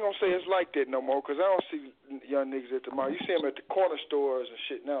 I ain't gonna say it's like that no more, cause I don't see young niggas at the mall. You see them at the corner stores and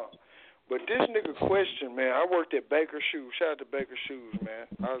shit now. But this nigga Question, man, I worked at Baker Shoes. Shout out to Baker Shoes, man.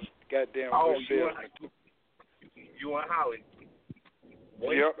 I was goddamn good salesman. You and Holly.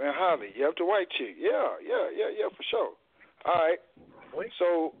 Yep, and Holly. Yep, the white chick. Yeah, for sure. All right.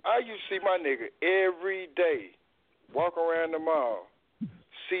 So I used to see my nigga every day walk around the mall,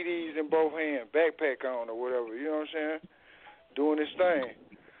 CDs in both hands, backpack on or whatever, you know what I'm saying? Doing his thing.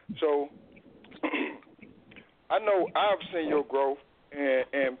 So I know I've seen your growth,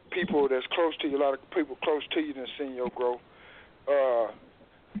 and people that's close to you, a lot of people close to you that seen your growth.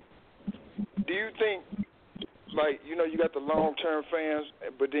 Do you think, like, you got the long-term fans,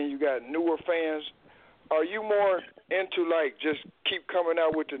 but then you got newer fans? Are you more into, like, just keep coming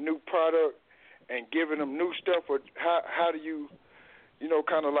out with the new product and giving them new stuff, or how do you,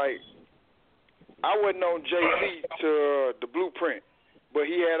 kind of like, I wasn't on Jay-Z to the Blueprint, but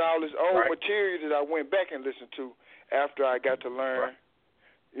he had all his old material that I went back and listened to after I got to learn,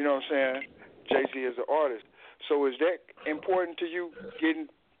 you know what I'm saying, Jay-Z as an artist. So is that important to you, getting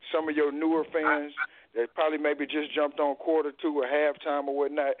some of your newer fans that probably maybe just jumped on quarter two or halftime or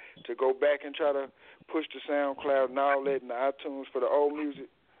whatnot to go back and try to push the SoundCloud and all that and the iTunes for the old music?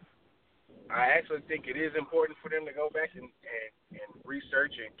 I actually think it is important for them to go back and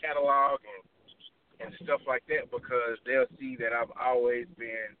research and catalog and stuff like that, because they'll see that I've always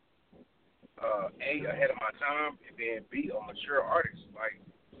been A, ahead of my time, and then B, a mature artist, like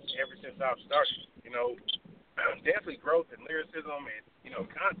ever since I've started. Definitely growth in lyricism and,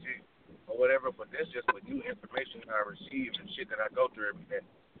 content or whatever, but that's just with new information I receive and shit that I go through every day.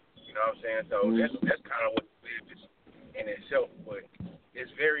 You know what I'm saying? So that's kind of what it is in itself, but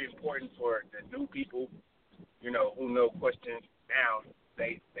it's very important for the new people, who know Question now.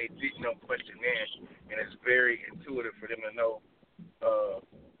 They didn't know Question then, and it's very intuitive for them to know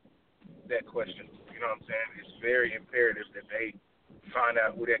that Question. You know what I'm saying? It's very imperative that they find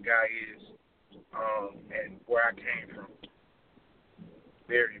out who that guy is and where I came from.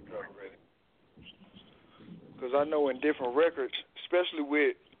 Very important, really. Because I know in different records,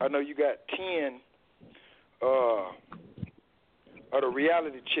 especially I know you got 10 of the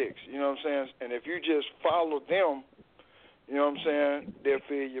reality chicks, you know what I'm saying? And if you just follow them, you know what I'm saying, they'll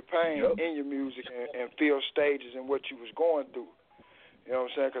feel your pain in your music and feel stages and what you was going through. You know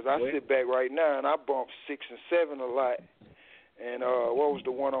what I'm saying? Because I sit back right now and I bump 6 and 7 a lot. And what was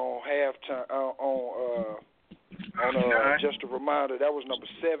the one on halftime on Just a Reminder? That was number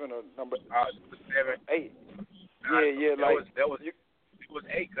 7 or number 7, 8. It was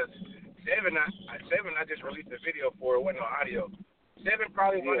 8 because 7 I just released a video for. It wasn't no audio. 7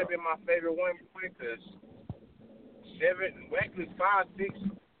 probably would have been my favorite one because 7, well, actually 5, 6,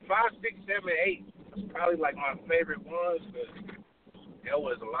 7, 8 was probably like my favorite ones because there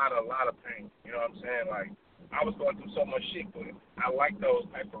was a lot of pain. You know what I'm saying? Like, I was going through so much shit, but I like those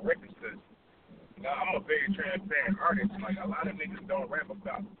type of records because I'm a very transparent artist. Like, a lot of niggas don't rap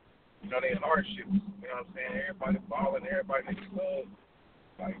about, their hardships. You know what I'm saying? Everybody balling, everybody niggas love.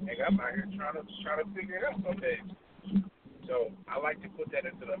 Like, nigga, I'm out here trying to figure it out some days. So I like to put that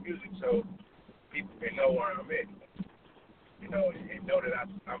into the music so people can know where I'm at. And know that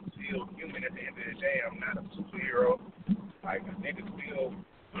I'm still human at the end of the day. I'm not a superhero. Like, niggas feel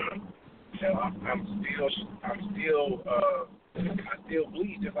You know, I still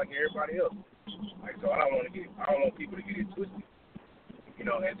bleed just like everybody else. Like, so I don't want people to get it twisted. You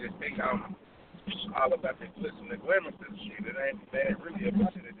know, and just think I'm all about the glitz and the glamour and shit. That ain't really a shit at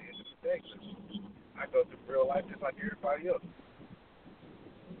the end of the day. I go through real life just like everybody else.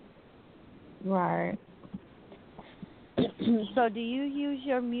 Right. So do you use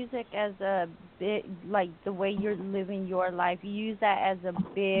your music as a big, like the way you're living your life, you use that as a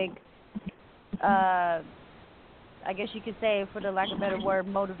big, I guess you could say, for the lack of a better word,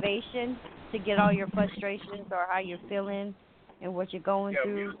 motivation to get all your frustrations or how you're feeling and what you're going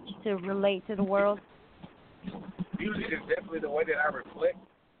through to relate to the world? Music is definitely the way that I reflect.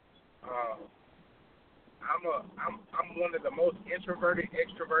 I'm one of the most introverted,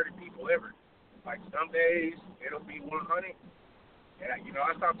 extroverted people ever. Like, some days it'll be 100, and you know,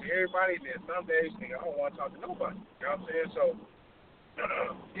 I talk to everybody, and then some days, nigga, I don't want to talk to nobody. You know what I'm saying? So,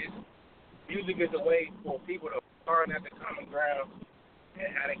 music is a way for people to find out the common ground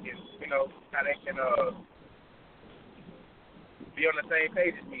and how they can, you know, be on the same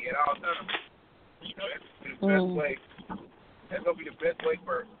page as me at all times. You know, that's the best way. That's gonna be the best way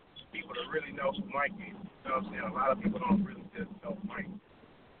for people to really know who Mike is. You know what I'm saying? A lot of people don't really just know Mike.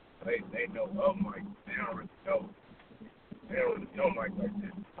 They know of Mike. They don't really know. They don't really know Mike like that. You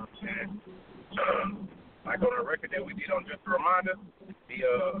know what I'm saying? Like on the record that we did on Just a Reminder,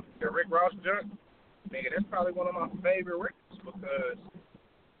 the Rick Ross junk, nigga, that's probably one of my favorite records because,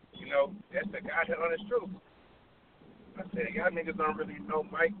 you know, that's the guy that honest truth. I said, y'all niggas don't really know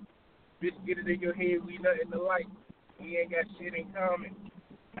Mike. Bitch, get it in your head, we nothing alike. We ain't got shit in common.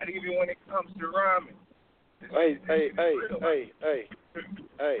 Not even when it comes to rhyming. Hey.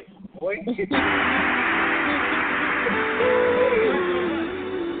 Boy.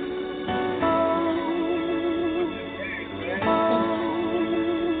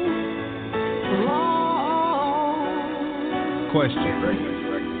 Question.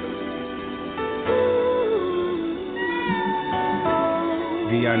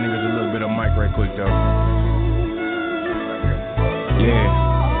 Give y'all niggas a little bit of mic right quick though. Yeah.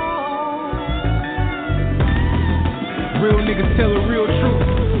 Real niggas tell the real truth.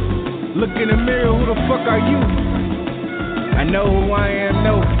 Look in the mirror, who the fuck are you? I know who I am,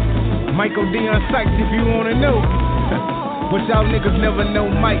 no. Michael Dion Sykes if you wanna know. But y'all niggas never know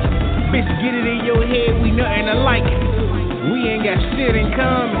Mike. Bitch, get it in your head, we nothing alike. We ain't got shit in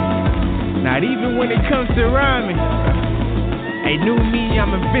common. Not even when it comes to rhyming. Hey, new me,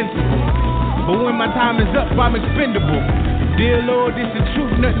 I'm invincible. But when my time is up, I'm expendable. Dear Lord, this the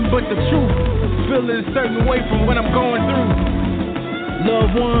truth, nothing but the truth. Feeling a certain way from what I'm going through.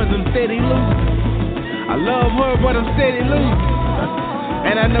 Loved ones, I'm steady losing. I love her, but I'm steady losing.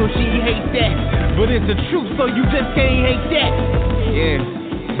 And I know she hates that, but it's the truth, so you just can't hate that. Yeah,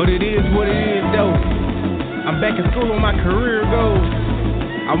 but it is what it is, though. I'm back in school on my career goals.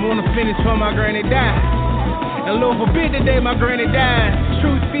 I wanna finish before my granny died. And Lord forbid the day my granny dies.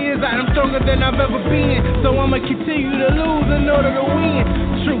 Truth is, I am stronger than I've ever been. So I'ma continue to lose in order to win.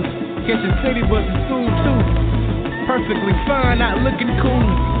 Truth, catching city bus in school too. Perfectly fine, not looking cool.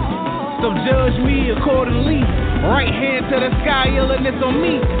 So judge me accordingly. Right hand to the sky, yelling it's on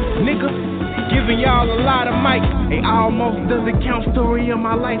me, nigga. Giving y'all a lot of mic. A almost doesn't count story of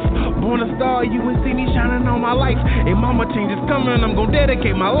my life. Born a star, you ain't see me shining on my life. A mama change is coming, I'm gonna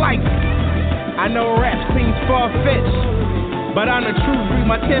dedicate my life. I know rap seems far-fetched, but I'm the truth, read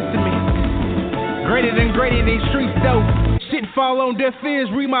my testament. Greater than these streets though. Shit fall on deaf ears,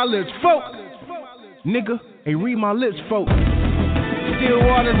 read my lips, folk. Nigga, hey, read my lips, folk. Still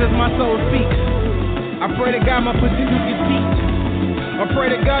waters as my soul speaks. I pray to God my potential gets teach. I pray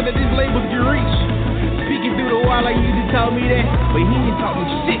to God that these labels get reach. Speaking through the wall, like you just told me that, but he ain't taught me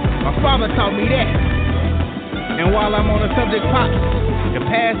shit. My father taught me that. And while I'm on the subject, pop, the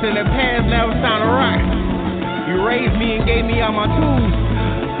past and the past now it's time to rock. You raised me and gave me all my tools.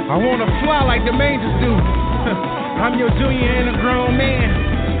 I wanna fly like the angels do. I'm your junior and a grown man,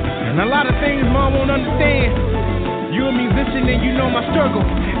 and a lot of things mom won't understand. You a musician and you know my struggle.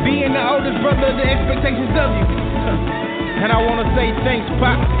 Being the oldest brother, the expectations of you. And I wanna say thanks,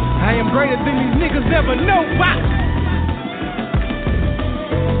 Pop. I am greater than these niggas ever know, Pop.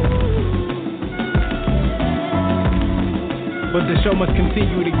 But the show must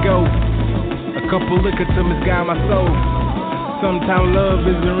continue to go. A couple liquor to misguide my soul. Sometimes love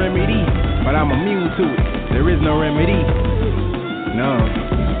is a remedy, but I'm immune to it. There is no remedy. No.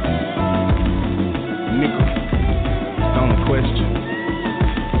 Nickel. Only question.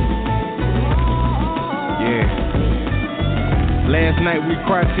 Yeah. Last night we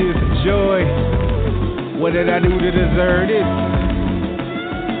cried tears of joy. What did I do to deserve this?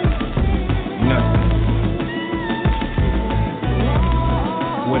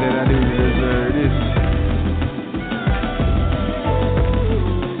 did I do to deserve this?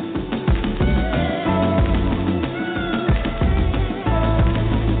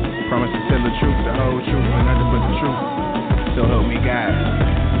 Promise to tell the truth, the whole truth, and nothing but the truth. So help me God.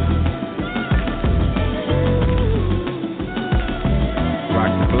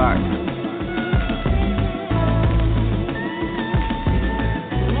 Rock the block.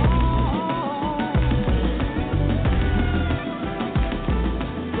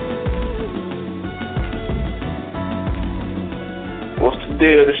 What's the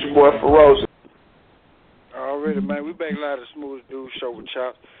deal? This your boy Feroz. Already, man. We back live at the Smooth Dude Show with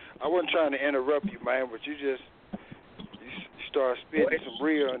Chops. I wasn't trying to interrupt you, man, but you started spitting some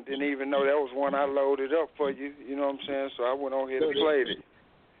real and didn't even know that was one I loaded up for you. You know what I'm saying? So I went on here to play it.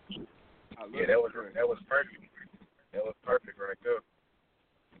 Yeah, that was perfect. That was perfect right there.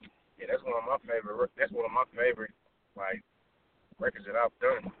 Yeah, that's one of my favorite. That's one of my favorite like records that I've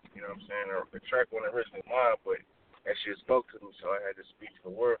done. You know what I'm saying? The track wasn't originally mine, but that shit spoke to me, so I had to speak to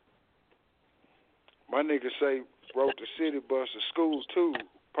the world. My nigga say wrote the city bus to school too.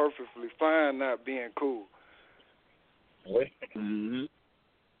 Perfectly fine not being cool. Mm-hmm.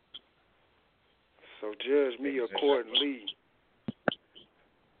 So judge me accordingly.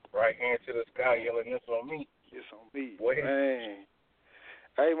 Right hand to the sky yelling, "It's on me." It's on me. Man.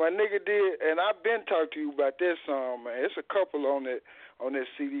 Hey, my nigga did, and I've been talking to you about that song, man. It's a couple on that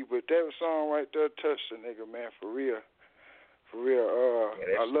CD, but that song right there touched the nigga, man, for real. For real.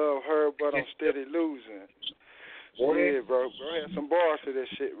 I love her, but I'm steady losing. Yeah, bro. Bro had some bars to that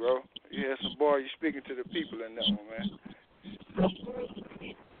shit, bro. You had some bars. You speaking to the people in that one, man.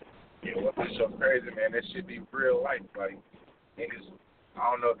 Yeah, well, that's so crazy, man. That shit be real life. Like, niggas,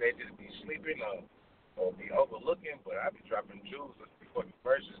 I don't know if they just be sleeping or be overlooking, but I be dropping jewels before the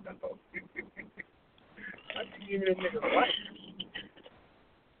verses. I be giving them niggas life.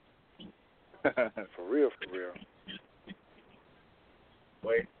 For real, for real.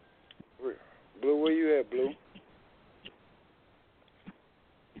 Wait. Blue, where you at, Blue?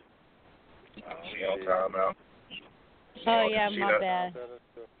 She on time out. Oh, yeah, my bad.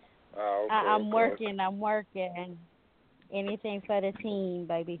 Oh, okay, I'm working. Anything for the team,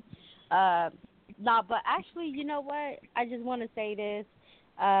 baby. No, but actually, you know what? I just want to say this.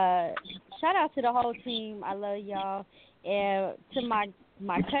 Shout out to the whole team. I love y'all. And to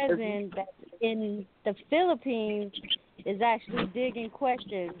my cousin that's in the Philippines is actually digging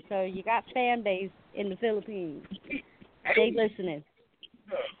questions. So you got fan base in the Philippines. They listening.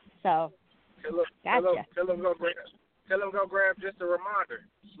 So, gotcha. Tell them go grab just a reminder.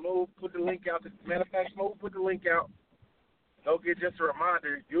 Smooth put the link out. Matter of fact, Smooth put the link out. Go get just a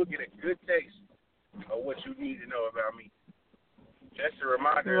reminder. You'll get a good taste of what you need to know about me. Just a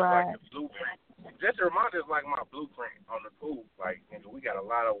reminder is like the blueprint. Just a reminder is like my blueprint on the pool. Like, nigga, we got a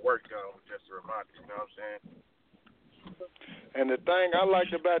lot of work done with just a reminder. You know what I'm saying? And the thing I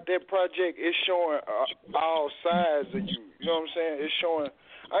liked about that project is showing all sides of you. You know what I'm saying? It's showing,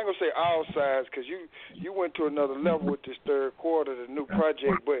 I ain't going to say all sides because you went to another level with this third quarter, the new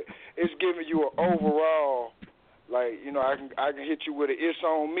project, but it's giving you an overall, like, you know, I can hit you with an "It's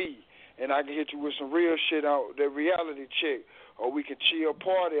on Me," and I can hit you with some real shit on the reality check, or we can chill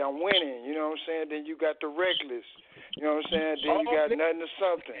party, I'm winning, you know what I'm saying? Then you got the reckless, you know what I'm saying? Then you got nothing to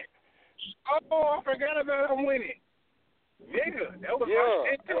something. Oh, I forgot about I'm winning. Nigga, that was my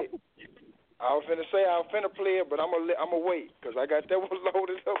shit too. I was finna say I was finna play it, but I'm gonna wait because I got that one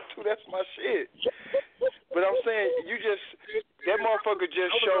loaded up too. That's my shit. But I'm saying that motherfucker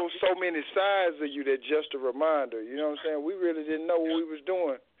just shows so many sides of you that just a reminder. You know what I'm saying? We really didn't know what we was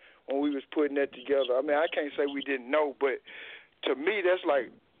doing when we was putting that together. I mean, I can't say we didn't know, but to me that's like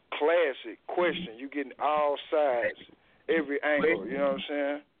classic question. You getting all sides, every angle. You know what I'm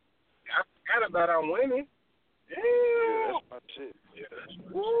saying? I forgot about I'm winning. Yeah, that's my shit.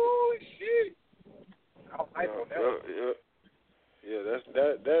 Ooh, shit. I like that. Yeah,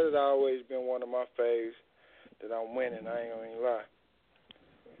 that has always been one of my faves that I'm winning. I ain't gonna even lie.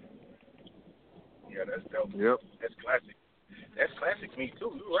 Yeah, that's dope. Yep. That's classic. That's classic me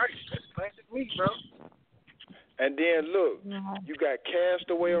too. You're right. That's classic me, bro. And then look, you got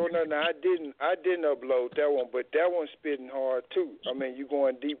Castaway on there. Now I didn't upload that one, but that one's spitting hard too. I mean, you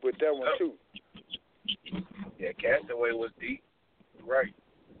going deep with that one too. Yeah, Castaway was deep. Right.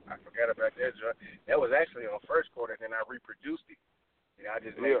 I forgot about that. That was actually on first quarter, then I reproduced it. Yeah, I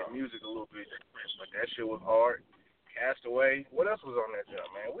just made the music a little bit different, but that shit was hard. Castaway. What else was on that job,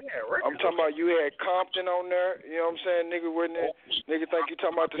 man? We had records. I'm talking about you had Compton on there. You know what I'm saying? Nigga wasn't there. Nigga think you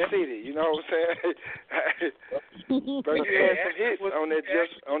talking about the city. You know what I'm saying? But you had some hits on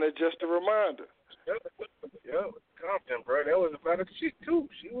that just a reminder. Yep. Compton, bro. That was about a chick too.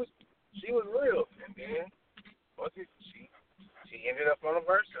 She was real, and then she ended up on a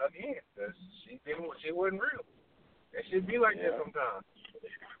verse again because she wasn't real. That should be like that sometimes.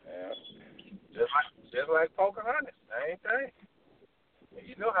 Yeah. Just like Pocahontas, same thing. And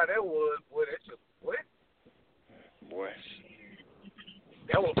you know how that was, boy. That just what? Boy.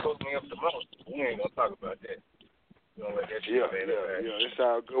 That one fucked me up the most. We ain't gonna talk about that. Yeah. It's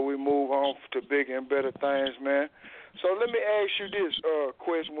all good. We move on to bigger and better things, man. So let me ask you this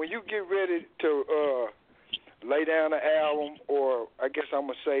question: when you get ready to lay down an album, or I guess I'm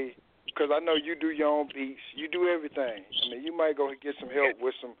gonna say, because I know you do your own beats, you do everything. I mean, you might go get some help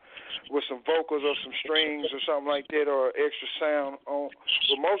with some vocals or some strings or something like that, or extra sound on.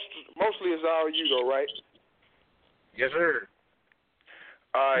 But mostly it's all you, though, right? Yes, sir.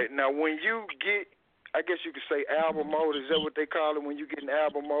 All right. Now, when you get, I guess you could say album mode. Is that what they call it when you get in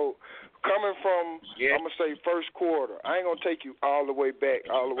album mode? Coming from, I'm going to say first quarter. I ain't going to take you all the way back,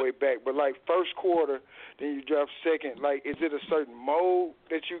 but like first quarter, then you drop second. Like, is it a certain mode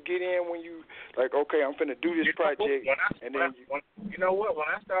that you get in when you, like, okay, I'm finna do this project? You know what? When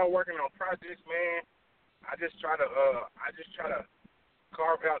I start working on projects, man, I just try to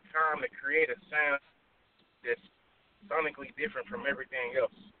carve out time to create a sound that's sonically different from everything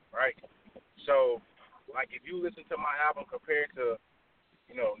else, right? So, like, if you listen to my album compared to,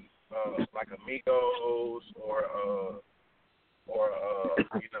 like Amigos or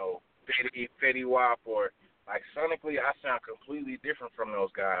Fetty Wap, or like sonically, I sound completely different from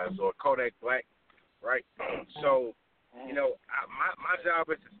those guys, or Kodak Black, right? So, my job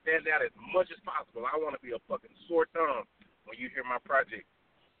is to stand out as much as possible. I want to be a fucking sore thumb when you hear my project.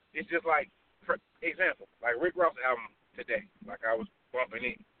 It's just like, for example, like Rick Ross album today, like I was bumping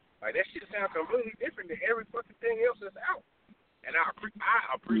in. Like, that shit sounds completely different than every fucking thing else that's out. And I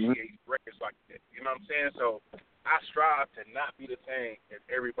appreciate records like that. You know what I'm saying? So I strive to not be the same as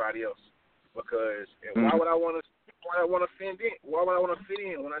everybody else. Because why would I want to fit in? Why would I want to fit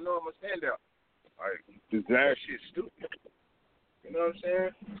in when I know I'm a standout? Like, that shit's stupid. You know what I'm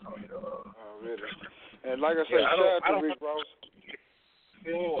saying? Really. And like I said, shout out to Rick Ross.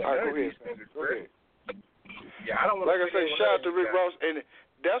 Go ahead. Yeah, I don't want like I say, shout out to Rick Ross, and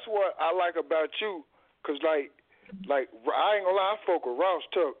that's what I like about you, cause like I ain't gonna lie, I fuck with Ross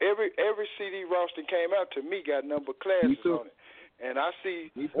tough. Every CD Ross that came out to me got number classes on it, and I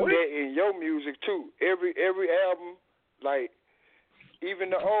see that in your music too. Every album, like even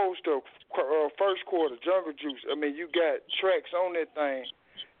the old stuff, first quarter, Jungle Juice. I mean, you got tracks on that thing.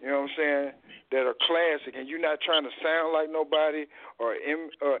 You know what I'm saying? That are classic, and you're not trying to sound like nobody or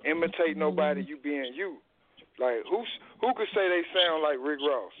imitate nobody. You being you. Like who could say they sound like Rick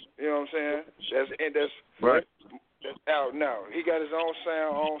Ross? You know what I'm saying? That's right. That's out now. He got his own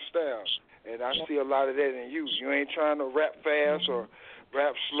sound, own style, and I see a lot of that in you. You ain't trying to rap fast or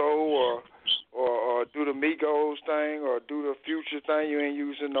rap slow or do the Migos thing or do the Future thing. You ain't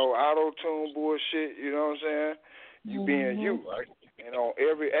using no auto tune bullshit. You know what I'm saying? You being you. And on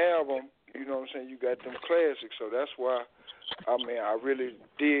every album, you know what I'm saying, you got them classics. So that's why, I mean, I really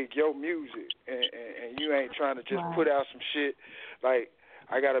dig your music. And you ain't trying to just put out some shit like,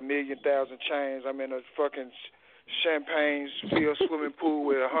 I got 1,000,000 chains. I'm in a fucking champagne-filled swimming pool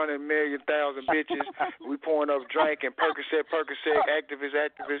with 100,000,000 bitches. We pouring up drink and Percocet,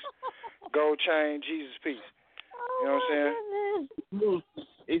 activist, gold chain, Jesus peace. You know what I'm saying?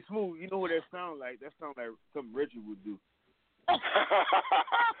 It's smooth. You know what that sound like? That sound like something Richard would do.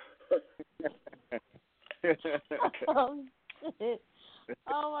 Oh, shit.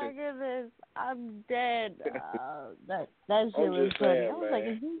 Oh my goodness, I'm dead. That shit was funny. I was like,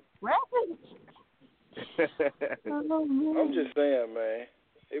 is he rapping? I'm just saying, man.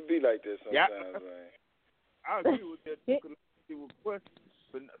 It be like this sometimes, man. I agree with that with Quest,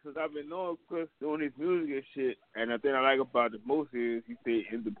 but since I've been knowing Quest doing his music and shit, and the thing I like about it most is he stay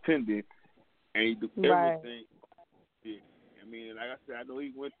independent and he do everything. Yeah. I mean, like I said, I know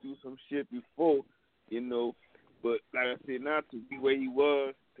he went through some shit before, you know, but like I said, not to be where he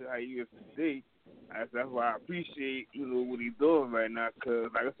was to how he is today. That's why I appreciate, you know, what he's doing right now.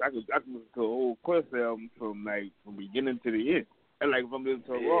 Cause like I said, I can listen to a whole Quest album from beginning to the end. And like if I'm listening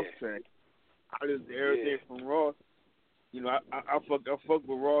to a Ross track, I listen to everything from Ross. You know, I fuck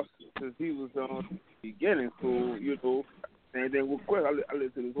with Ross since he was on the beginning. So you know, same thing with Quest. I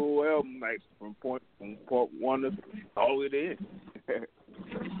listen to the whole album like from part one to all the way to the end.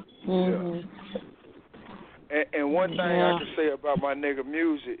 Mm-hmm. And one thing I can say about my nigga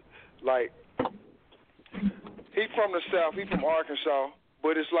music, like, he from the South, he from Arkansas,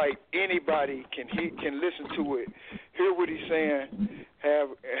 but it's like anybody can listen to it, hear what he's saying,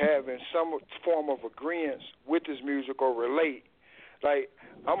 having some form of agreement with this music or relate. Like,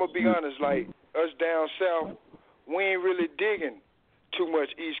 I'm gonna be honest, like us down south, we ain't really digging too much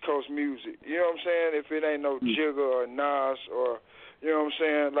East Coast music. You know what I'm saying? If it ain't no Jigga or Nas or, you know what I'm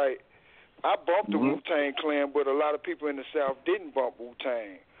saying? Like, I bumped the Wu-Tang Clan, but a lot of people in the South didn't bump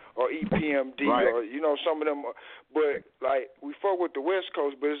Wu-Tang or EPMD or, you know, some of them. But, like, we fuck with the West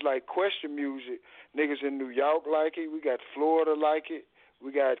Coast, but it's like Question music. Niggas in New York like it. We got Florida like it.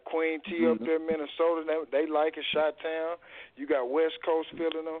 We got Queen T up there, Minnesota. They like it. Chi-Town. You got West Coast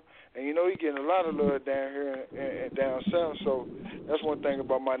feeling them. And, you know, you getting a lot of love down here and down south. So that's one thing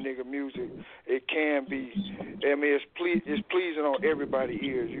about my nigga music. It can be, I mean, it's pleasing on everybody's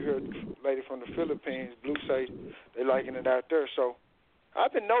ears. You heard the lady from the Philippines, Blue, say they liking it out there. So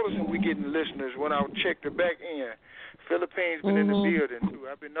I've been noticing we getting listeners when I check the back end. Philippines been in the building, too.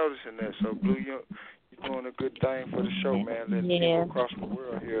 I've been noticing that. So, Blue, you're doing a good thing for the show, man. Letting people across the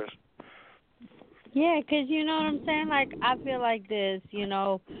world hear us. Yeah, 'cause you know what I'm saying? Like, I feel like this, you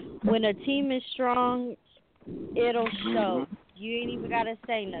know, when a team is strong, it'll show. You ain't even got to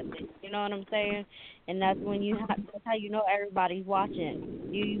say nothing. You know what I'm saying? And that's when that's how you know everybody's watching.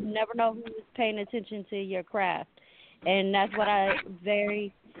 You never know who's paying attention to your craft. And that's what I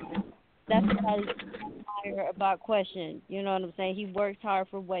admire about Question. You know what I'm saying? He works hard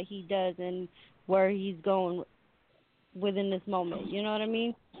for what he does and where he's going within this moment. You know what I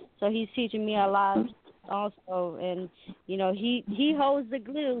mean? So he's teaching me a lot also, and you know he holds the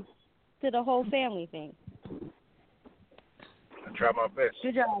glue to the whole family thing. I try my best.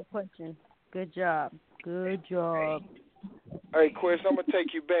 Good job, Question. Good job. Good job. Hey, Quest, I'm gonna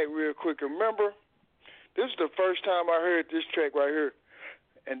take you back real quick. Remember, this is the first time I heard this track right here,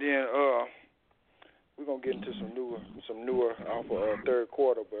 and then we're gonna get into some newer off of third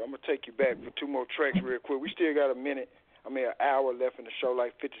quarter. But I'm gonna take you back for two more tracks real quick. We still got an hour left in the show,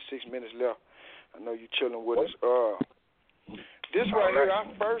 like 56 minutes left. I know you chilling with us. This right here, I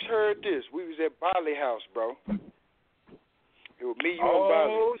first heard this. We was at Bali House, bro. It was me, you, and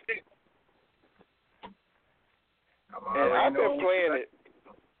Bali. Shit. And I've been playing it.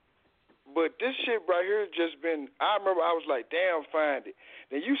 But this shit right here just been, I remember I was like, damn, find it.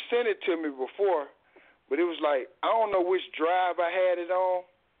 Then you sent it to me before, but it was like, I don't know which drive I had it on,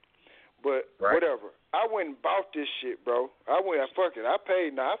 but whatever. I went and bought this shit, bro. Fuck it. I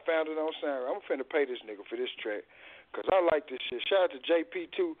paid. Now, I found it on SoundCloud. I'm finna pay this nigga for this track because I like this shit. Shout out to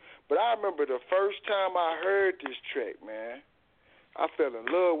JP, too. But I remember the first time I heard this track, man, I fell in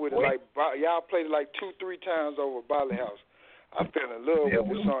love with it. Like, y'all played it like 2-3 times over Bali House. I fell in love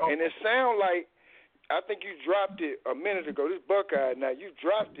with the song. And it sound like, I think you dropped it a minute ago. This Buckeye, now, you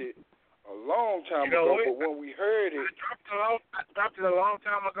dropped it a long time ago, but when we heard it. I dropped it a long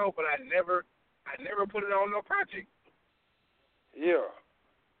time ago, but I never put it on no project. Yeah.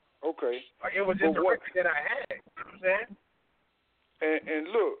 Okay. Like, it was just a record that I had. You know what I'm saying? And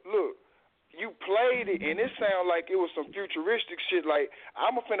look, you played it, and it sounded like it was some futuristic shit. Like,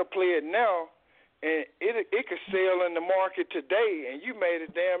 I'm finna play it now, and it could sell in the market today, and you made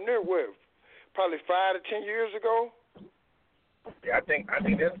it damn near, what, probably 5 to 10 years ago? Yeah, I think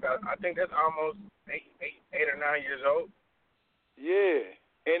that's almost 8 or 9 years old. Yeah,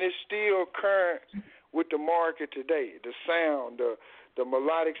 and it's still current with the market today. The sound, the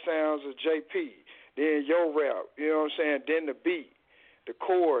melodic sounds of JP, then your rap, you know what I'm saying? Then the beat, the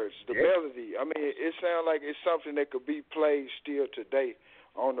chords, the melody. I mean, it sounds like it's something that could be played still today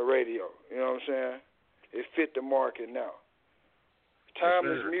on the radio. You know what I'm saying? It fit the market now.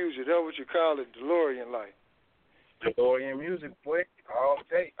 Timeless music, that's what you call it, DeLorean like. DeLorean music, boy, all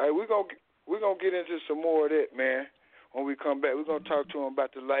day. Hey, we're gonna get into some more of that, man. When we come back, we're gonna talk to him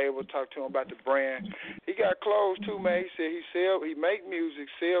about the label, talk to him about the brand. He got clothes too, man. He said he make music,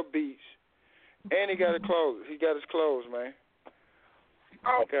 sell beats, and he got his clothes. He got his clothes, man.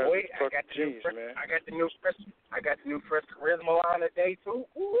 Oh boy, I got the new fresh charisma line today too.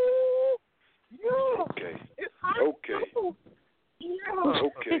 Ooh, yeah. Okay. It's hot. Okay. Too. Yeah.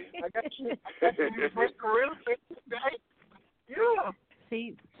 Okay. I got the new fresh charisma today. Yeah.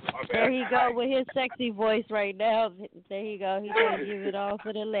 See, there he go with his sexy voice right now. There he go. He's gonna give it all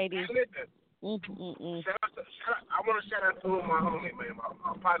for the ladies. I want to shout out to my homie, man,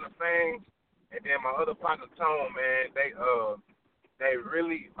 my partner Fang, and then my other partner Tone, man. They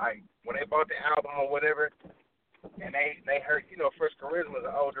really, like, when they bought the album or whatever, and they heard, Fresh Charisma is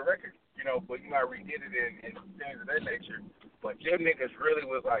an older record, but I redid it and things of that nature. But them niggas really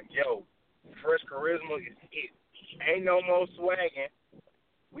was like, yo, Fresh Charisma is it. Ain't no more swagging.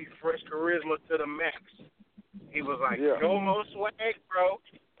 We Fresh Charisma to the max. He was like, no more swag, bro.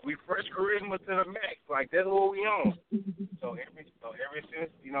 We Fresh Charisma to the max. Like, that's what we on. So every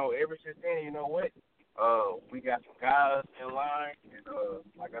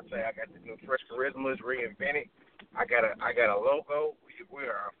Like I say, I got the new Fresh Charismas reinvented. I got a logo. We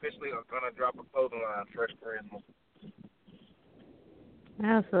are officially gonna drop a clothing line, Fresh Charisma.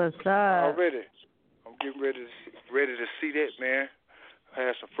 That's what's up. Already. I'm getting ready to see that, man. I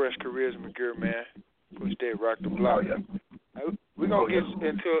have some Fresh Charisma gear, man. Push that, rock the block. We're going to get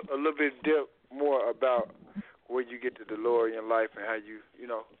into a little bit depth more about where you get the DeLorean life and how you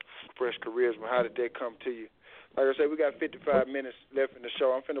Fresh Charisma, how did that come to you? Like I said, we got 55 minutes left in the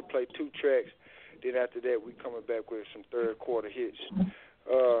show. I'm finna play 2 tracks. Then after that, we coming back with some third quarter hits.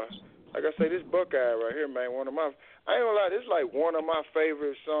 Like I say, this Buckeye right here, man, I ain't gonna lie, this is like one of my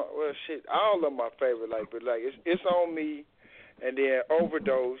favorite songs. Well, shit, all of my favorite, but it's On Me, and then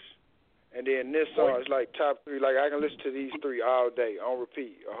Overdose, and then this song is like top 3. Like, I can listen to these 3 all day on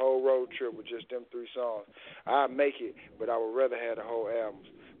repeat, a whole road trip with just them 3 songs. I'd make it, but I would rather have the whole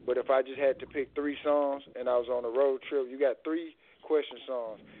albums. But if I just had to pick 3 songs and I was on a road trip, you got 3 question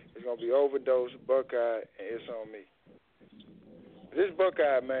songs. It's gonna be Overdose, Buckeye, and It's On Me. This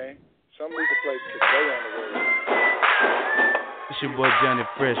Buckeye, man. Some need to play today on the road. It's your boy Johnny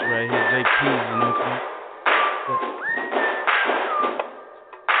Fresh right here, JP, you know what I'm saying?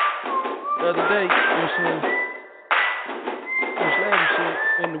 The other day, you know what I'm saying? Some slavey shit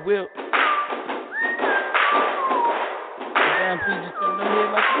in the whip. The damn piece just came in the head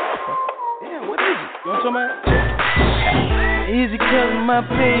like a motherfucker. Damn, what is it? You know what I'm talking about? Easy cause my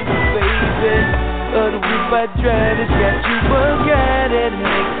paper, baby. The whip I drive, it's got you bug-eyed at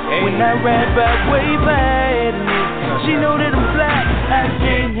me. When I ride by, wave by at me. She know that I'm fly, I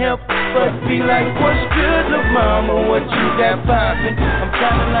can't help but be like, what's good, look mama, what you got poppin'? I'm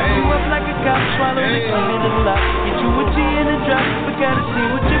trying to lock you up like a cop, swallow the key in the lock. Get you a G in the drop, but gotta see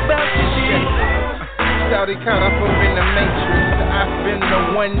what you about to do. Shawty caught up in the matrix. I've been the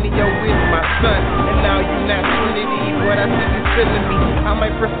one Neo with my son, and now you not Trinity. What I see you feeling me. I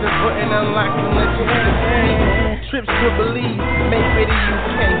might press the button, unlock and let you hit me. Trips to Belize, maybe the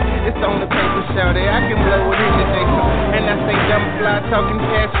UK. It's on the paper, shawty. I can blow it in the day. And I say dumb fly, talking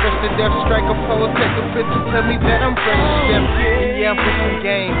cash, fresh to death. Strike a pose, take a picture, tell me that I'm fresh to death. And yeah, I'm for some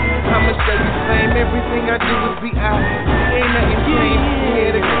game. I'ma show you fame. Everything I do is be out. Ain't nothing clean.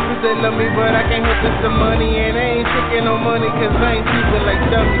 Yeah, the groupies they love me, but I can't help it. The money, and I ain't taking no money, cause I ain't people like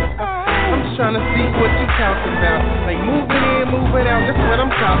dummies. I'm just trying to see what you talking about. Like moving in, moving out, that's what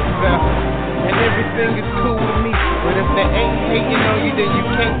I'm talking about. And everything is cool with me. But if they ain't hating on you, then you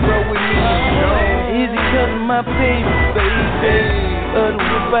can't grow with me. Easy cause my paper, baby. The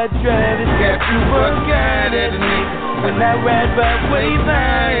whip I drive, it's got you bug-eyed at a nigga. When I ride by, wave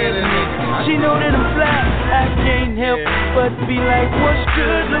by at a nigga. She know that I'm fly, I can't help but be like, what's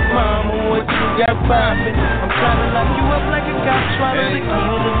good, look mama, what you got poppin'? I'm trying to lock you up like a cop, swallow the key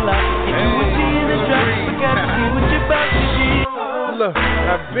to the lock. Get you a G in the drop, but gotta see what you about to do. Look,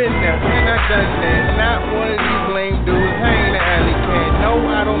 I've been there and I've done that. Not one of these lame dudes, I ain't an alley cat. No,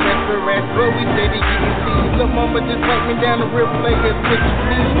 I don't mess with rats, but we steady getting teased. Look, mama just wipe me down the real players, what you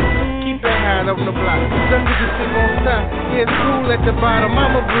need. Keep that high on the block. Some niggas sit on top. Yeah, it's cool at the bottom.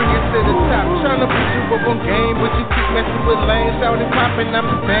 I'ma bring it to the top. Tryna put you up on game, but you keep messing with lanes. Shouting, popping, I'm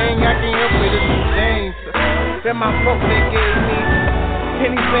bang. I can't help it, it's the James. That my folk that gave me.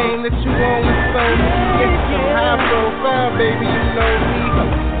 Anything that you want is so me. It's some high profile, baby, you know me.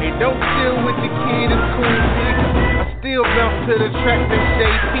 Hey, don't chill with the kid, it's cool, see. I still bounce to the track that's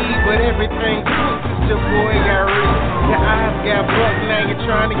JP, but everything switch. It's your boy got rich. Your eyes got buck, now you're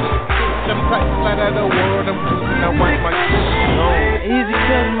trying to get kicked. I'm tight flat out of the world, I'm cruising, I wipe my shit on. Easy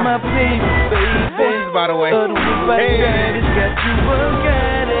cause my paper, baby. Voices, by the way. The whip I drive, it's got you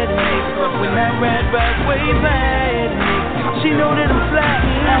bug-eyed at me. When I ride by, wave by at me. She know that I'm fly,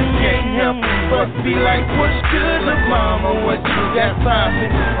 I can't help but be like, what's good, look mama, what you got poppin'?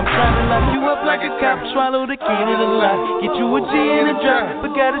 I'm trying to lock you up like a cop, swallow the key to the lock. Get you a G in the drop,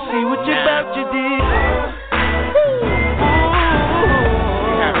 but gotta see what you about to do.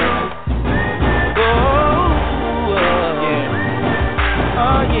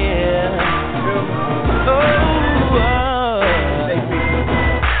 Oh yeah. Oh yeah.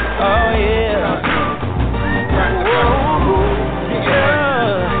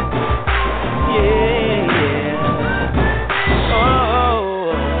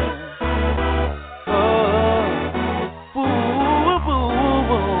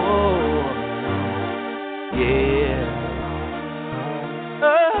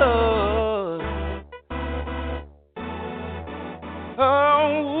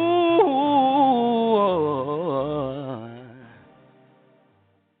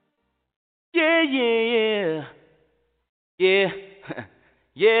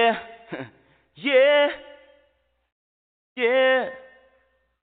 Yeah. Yeah. Yeah.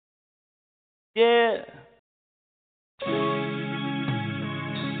 Yeah. Hey.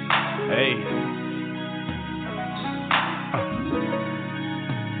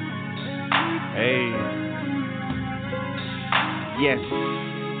 Hey. Yes.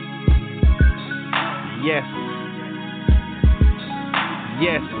 Yes.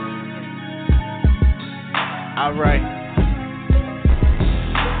 Yes. All right.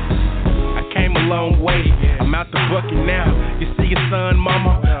 I came a long way. I'm out the bucket now. You see your son,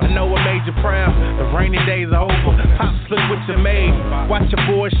 mama. I know what made you proud. The rainy days are over. Pop slip with your maid. Watch your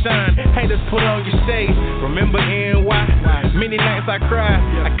boy shine. Haters put on your shade. Remember NY? Many nights I cried.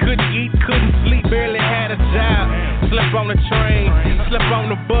 I couldn't eat, couldn't sleep, barely had a job. Slept on the train, slept on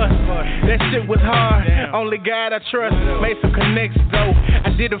the bus. That shit was hard. Only God I trust. Made some connects though.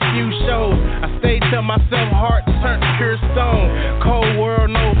 I did a few shows. I stayed till myself heart turned pure stone. Cold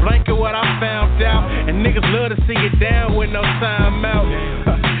world, no blanket, what I found out. And niggas love to see it down with no time out.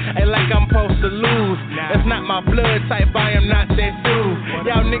 Ain't like I'm supposed to lose. That's not my blood type, I am not that dude.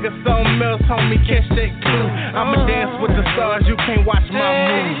 Y'all niggas something else, homie, catch that clue. I'ma dance with the stars, you can't watch my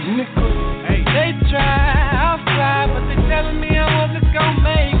moves. Hey. They try, I'll fly, but they telling me I wasn't gonna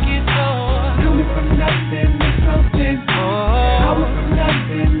make it, so coming from nothing to something. I went from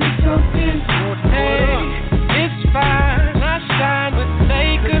nothing to something. Hey, it's fine, I shine, but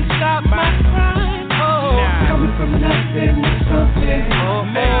they couldn't stop my grind. Coming from nothing to something.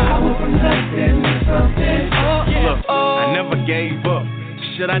 I went from nothing to something. Look, I never gave up.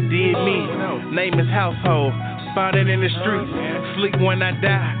 Shit, I did me. Name is Household. Found it in the streets. Sleep when I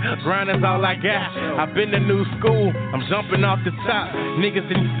die. Grind is all I got. I've been to new school. I'm jumping off the top.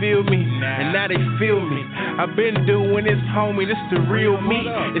 Niggas didn't feel me, and now they feel me. I've been doing this, homie. This the real me.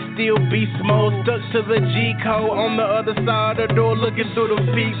 It still beast mode. Stuck to the G code. On the other side of the door, looking through the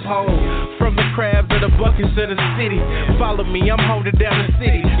peephole. From the crabs to the buckets to the city. Follow me, I'm holding down the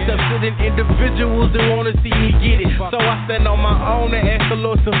city. Subsiding individuals that wanna see me get it. So I stand on my own and ask the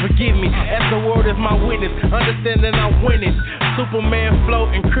Lord to forgive me. As the word is my witness. Understanding I'm winning. Superman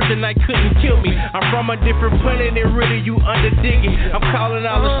float and kryptonite couldn't kill me. I'm from a different planet and really you under digging. I'm calling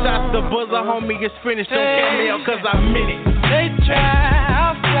all the shots, the buzzer homie is finished. Don't count me out cause I meant it. They try,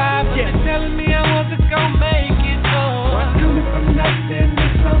 I'll fly, but they're telling me I wasn't gonna make it, so I'm coming from nothing to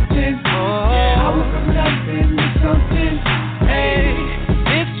something. I went from nothing to something. Hey,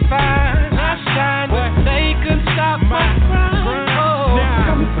 it's fine, I shine, but they couldn't stop my grind.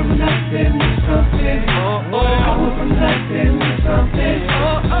 Coming from nothing to something. I went from nothing to something.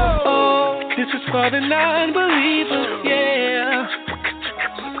 This is for the non-believers, yeah,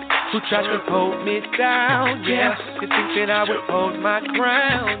 who tried to hold me down, yeah, to think that I would hold my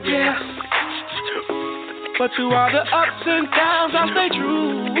ground, yeah. But through all the ups and downs, I stay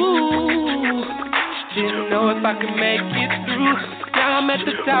true. Didn't know if I could make it through. Now I'm at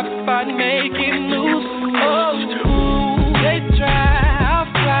the top, spot making moves. Oh, they try, I'll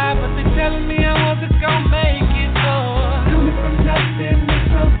fly, but they telling me I wasn't gonna make it. So coming from nothing to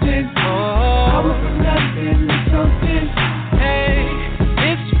something. I went from nothing to something. Hey,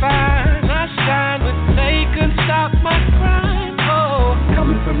 it's fine, I shine, but they couldn't stop my grind. Oh,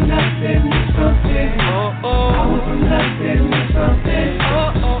 coming from nothing to something. I went from nothing to something.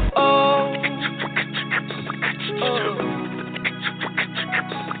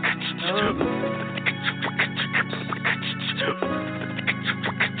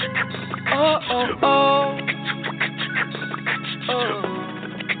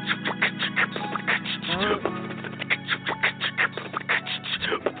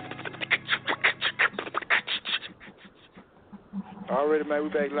 Already, man, we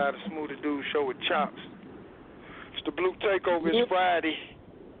back live, the Smooth Dude Show with Chops. It's the Blue Takeover. It's Friday.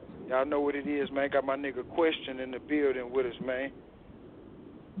 Y'all know what it is, man. Got my nigga Question in the building with us, man.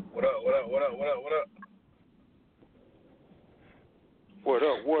 What up, what up, what up, what up, what up? What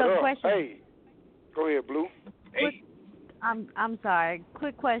up, what So up? question. Hey, go ahead, Blue. Hey. I'm sorry.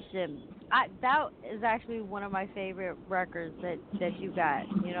 Quick question. That is actually one of my favorite records that you got.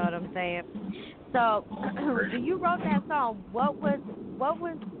 You know what I'm saying? So when you wrote that song, what was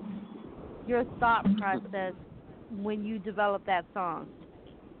your thought process when you developed that song?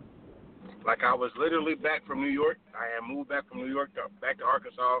 Like I was literally back from New York. I had moved back from New York back to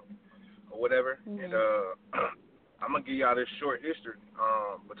Arkansas or whatever. Mm-hmm. And I'm gonna give y'all this short history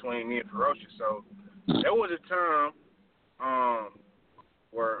between me and Ferocious. So there was a time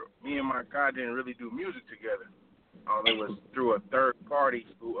where me and my guy didn't really do music together. It was through a third party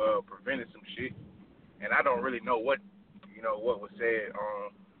who prevented some shit, and I don't really know what was said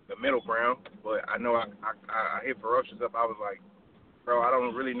on the middle ground, but I know I hit Ferocious up. I was like, bro, I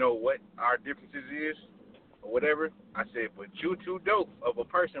don't really know what our differences is, or whatever. I said, but you too dope of a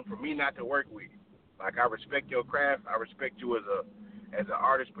person for me not to work with. Like, I respect your craft. I respect you as an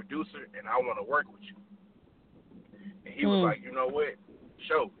artist producer, and I want to work with you. And he was like, you know what?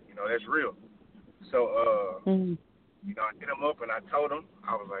 Show, that's real. So, I hit him up and I told him,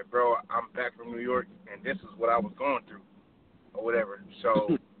 I was like, bro, I'm back from New York, and this is what I was going through, or whatever.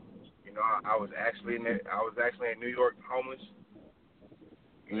 So, I was actually in New York, homeless.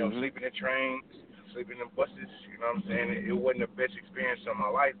 Sleeping in trains, sleeping in buses. You know what I'm saying? It wasn't the best experience of my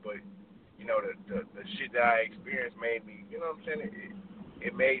life, but the shit that I experienced made me, you know what I'm saying?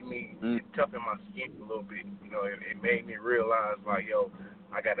 It made me toughen my skin a little bit. It made me realize, like, yo,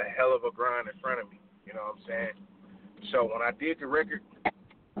 I got a hell of a grind in front of me. You know what I'm saying? So when I did the record,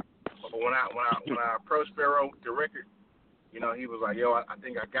 when I approached Pharaoh with the record, he was like, yo, I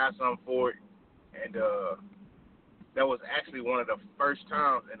think I got something for it. And that was actually one of the first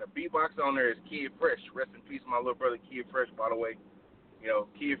times. And the beatbox on there is Kid Fresh. Rest in peace, my little brother Kid Fresh, by the way.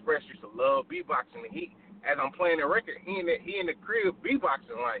 Kid Fresh used to love beatboxing. And as I'm playing the record, he in the crib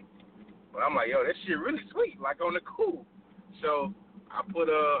beatboxing, like. But I'm like, yo, that shit really sweet, like on the cool. So I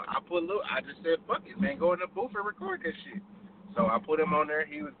just said, fuck it, man, go in the booth and record this shit. So I put him on there.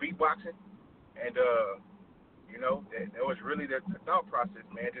 He was beatboxing, and that was really the thought process,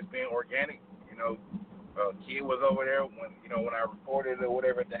 man, just being organic. Kid was over there when I recorded or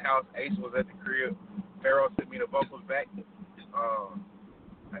whatever at the house. Ace was at the crib. Pharaoh sent me the vocals back. It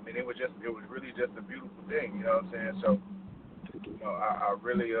was really just a beautiful thing, you know what I'm saying? So, I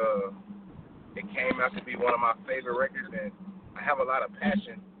really, it came out to be one of my favorite records, and I have a lot of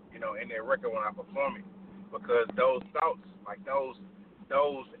passion, in that record when I perform it, because those thoughts, like those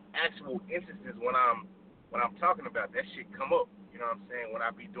actual instances when I'm talking about, that shit come up, you know what I'm saying, when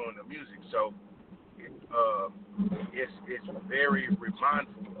I be doing the music. So, it's very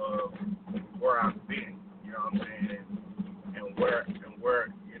mindful of where I've been, you know what I'm saying, and where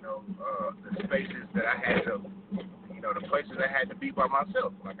the spaces that I had to, the places I had to be by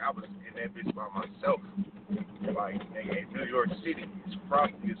myself. Like, I was in that bitch by myself. Like, in New York City, it's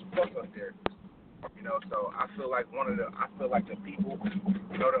frosty as fuck up there. So I feel like the people,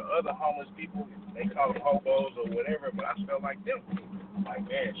 the other homeless people, they call them hobos or whatever, but I felt like them. Like,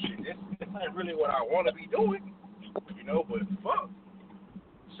 man, shit, this ain't really what I want to be doing, but fuck.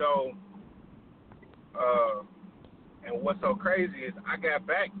 So, and what's so crazy is I got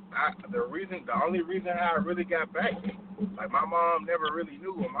back. The only reason how I really got back, like, my mom never really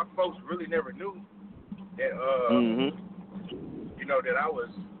knew, and my folks really never knew that that I was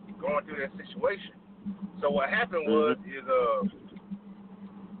going through that situation. So what happened was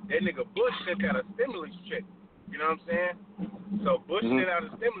that nigga Bush sent out a stimulus check. You know what I'm saying? So Bush sent out a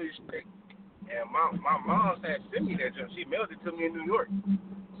stimulus check, and my mom had sent me that check. She mailed it to me in New York.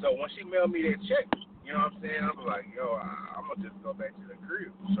 So when she mailed me that check, you know what I'm saying, I was like, yo, I'm going to just go back to the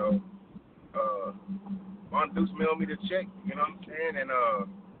crib. So Mon Deuce mailed me the check, you know what I'm saying, and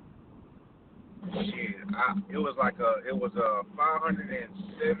it was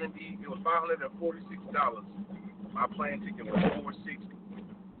 $546. My plane ticket was $460.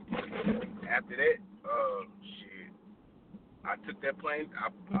 After that, I took that plane. I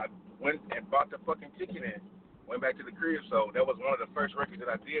went and bought the fucking ticket and went back to the crib. So that was one of the first records that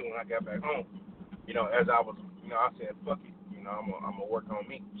I did when I got back home. As I was, I said, fuck it. I'm gonna work on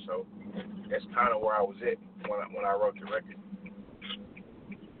me. So that's kind of where I was at when I wrote the record.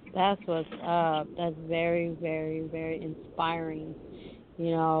 That's what's up. That's very, very, very inspiring.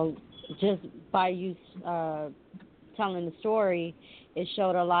 Just by you telling the story, it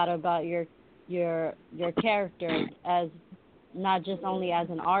showed a lot about your character, as not just only as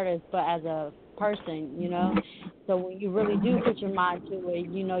an artist, but as a person. So when you really do put your mind to it,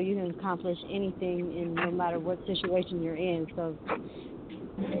 you can accomplish anything, in no matter what situation you're in. So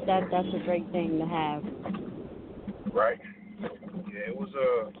that's a great thing to have. Right. Yeah, it was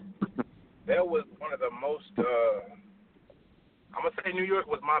that was one of the most. I'm gonna say New York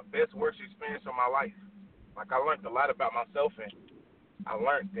was my best, worst experience of my life. Like, I learned a lot about myself, and I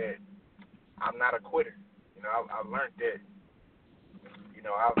learned that I'm not a quitter. I learned that.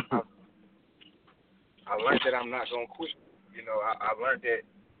 I learned that I'm not gonna quit. I learned that,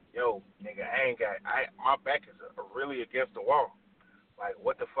 yo, nigga, my back is really against the wall. Like,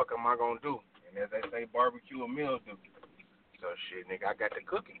 what the fuck am I gonna do? And as they say, barbecue and meals do. So shit, nigga, I got the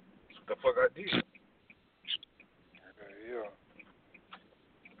cooking. That's what the fuck I did. Yeah.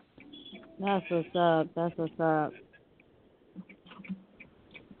 That's what's up.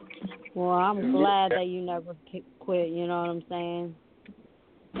 Well, I'm glad that you never quit, you know what I'm saying?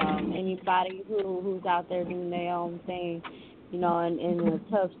 Anybody who's out there doing their own thing, in a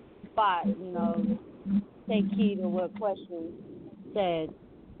tough spot, take heed of what Question said.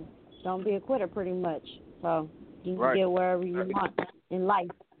 Don't be a quitter, pretty much. So you can get wherever you want in life.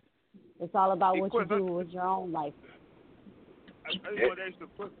 It's all about what you do with your own life. I just want to ask you a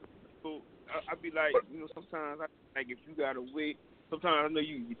question. So I be like, sometimes like if you gotta wait. Sometimes I know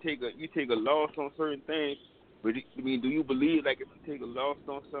you take a loss on certain things, but I mean, do you believe like if you take a loss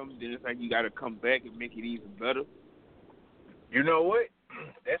on something, then it's like you gotta come back and make it even better? You know what?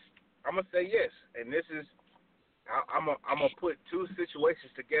 I'm gonna say yes, and this is I'm gonna put two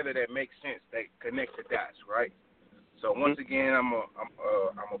situations together that make sense. They connect the dots, right? So once again, I'm a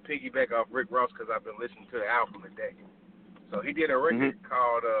piggyback off Rick Ross because I've been listening to the album today. So he did a record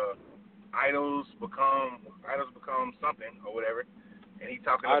called Idols Become Something or whatever, and he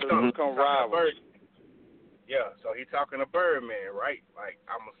talking to Idols Become Rivals. Yeah, so he talking to Birdman, right? Like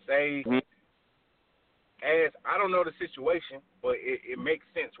I'm gonna say, as I don't know the situation, but it makes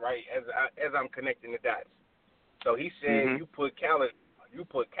sense, right? As I'm connecting the dots. So he said you put Khaled in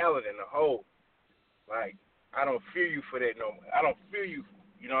the hole. Like I don't fear you for that no more. I don't fear you.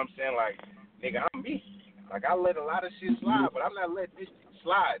 You know what I'm saying? Like nigga, I'm me. Like I let a lot of shit slide, but I'm not letting this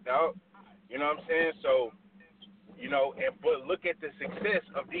slide, dog. You know what I'm saying? So, but look at the success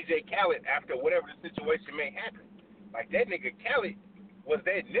of DJ Khaled after whatever the situation may happen. Like that nigga Khaled was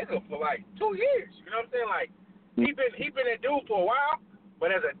that nigga for like 2 years. You know what I'm saying? Like he been that dude for a while,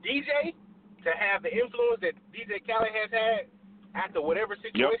 but as a DJ, to have the influence that DJ Khaled has had after whatever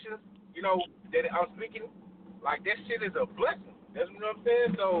situations, that I'm speaking, like that shit is a blessing. That's what I'm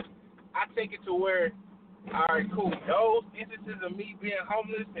saying. So I take it to where, all right, cool. Those instances of me being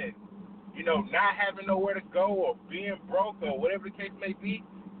homeless and not having nowhere to go or being broke or whatever the case may be,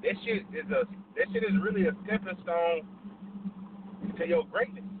 that shit is really a stepping stone to your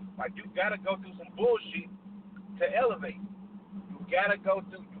greatness. Like you gotta go through some bullshit to elevate. You gotta go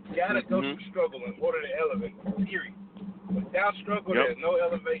through struggle in order to elevate. Period. Without struggle, there's no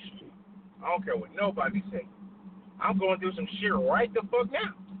elevation. I don't care what nobody say. I'm going through some shit right the fuck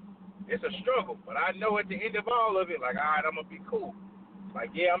now. It's a struggle, but I know at the end of all of it, like, all right, I'm gonna be cool. Like,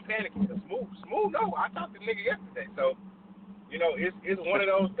 yeah, I'm panicking. Smooth. No, I talked to the nigga yesterday, so it's one of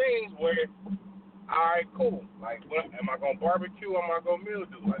those things where, all right, cool. Like, what am I gonna barbecue? Or am I gonna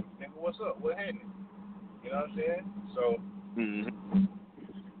mildew? Like, nigga, what's up? What happened? You know what I'm saying? So,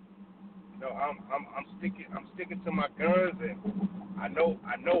 I'm sticking to my guns, and I know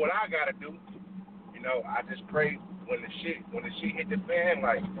what I gotta do. I just pray when the shit hit the fan,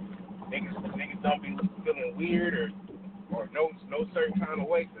 like niggas don't be feeling weird or no certain kind of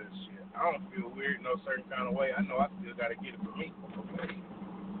way, cause shit, I don't feel weird no certain kind of way. I know I still gotta get it for me.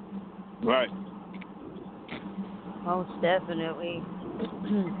 Right. Most definitely.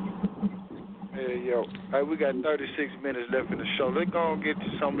 Hey, yo. Hey, we got 36 minutes left in the show. Let's go and get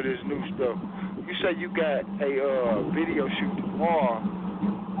to some of this new stuff. You said you got a video shoot tomorrow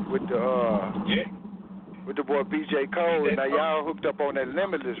with the boy BJ Cole. Now y'all hooked up on that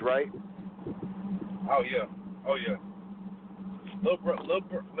Limitless, right? Oh yeah. Lil bro,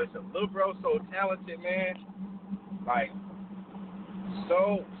 so talented, man. Like,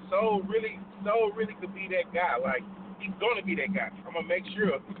 so really could be that guy. Like, he's gonna be that guy. I'm gonna make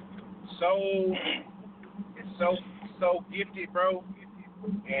sure. So gifted, bro,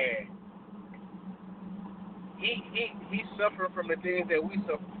 and he's suffering from the things that we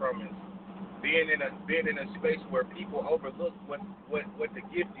suffer from, is being in a space where people overlook what the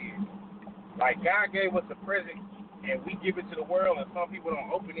gift is. Like, God gave us a present, and we give it to the world, and some people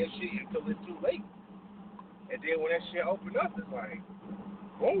don't open that shit until it's too late. And then when that shit open up, it's like,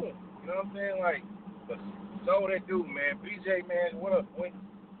 boom. You know what I'm saying? Like, but so that dude, man, BJ, man, what up?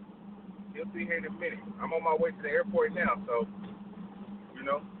 He'll be here in a minute. I'm on my way to the airport now, so,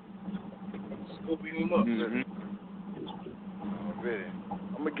 scooping him up. Already.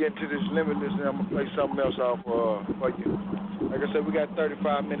 I'm going to get into this Limitless, and I'm going to play something else off for you. Like I said, we got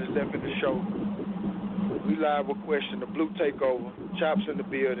 35 minutes left in the show. We live with Question, the Blue Takeover. Chops in the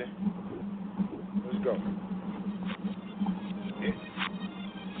building. Let's go.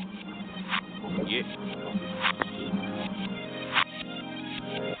 Yeah.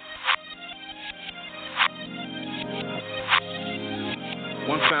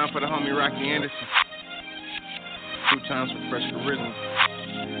 One time for the homie Rocky Anderson. 2 times for Fresh Charisma.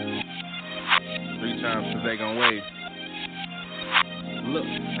 3 times for They Gon' Wave. Look,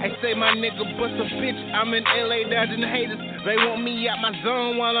 I say my nigga bust a bitch. I'm in LA dodging the haters. They want me out my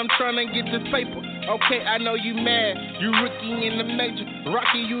zone while I'm trying to get this paper. Okay, I know you mad. You rookie in the major.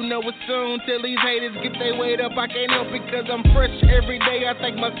 Rocky, you know it soon. Till these haters get their weight up. I can't help it cause I'm fresh every day. I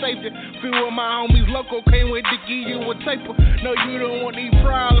thank my safety. Few of my homies local can't wait to give you a taper. No, you don't want these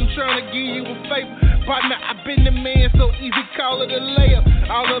problems. Trying to give you a favor. Partner, I've been the man, so easy, call it a layup.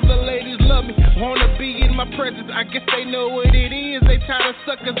 All of the ladies love me, wanna be in my presence. I guess they know what it is. They tired of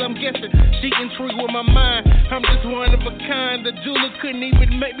suckers, I'm guessing. She intrigued with my mind. I'm just one of a kind. The jeweler couldn't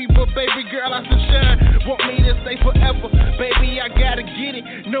even make me, but baby girl, I should shine. Want me to stay forever, baby, I gotta get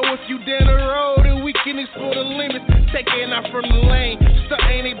it. Know if you down the road and we can explore the limits. Taking out from the lane, stuff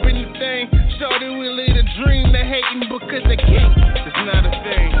ain't been the thing. Shorty, we live a dream. They hating because they can't. It's not a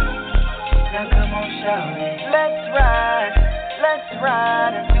thing. Now come on, shawty, let's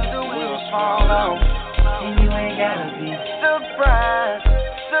ride until the wheels fall off. And you ain't gotta be surprised,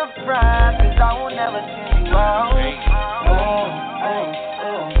 cause I will never send you out.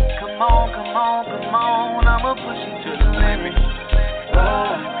 Come on, I'ma push you to the limit.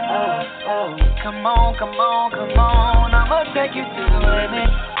 Come on, I'ma take you to the limit.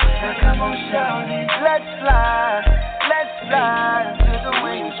 Now come on, shawty, let's slide until the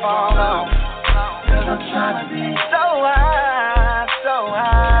wings fall off. Cause I'm tryna be so high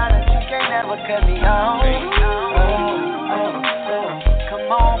that you can't ever cut me off. Come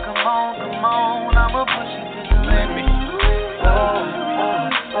on, I'ma push you to the limit.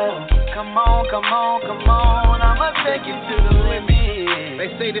 Come on, I'ma take you to the limit. They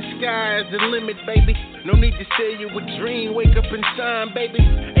say the sky is the limit, baby. No need to sell you a dream, wake up and shine, baby.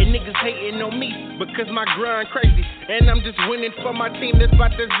 And niggas hating on me because my grind crazy. And I'm just winning for my team that's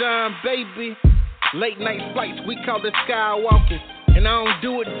about to shine, baby. Late night flights, we call it skywalking. And I don't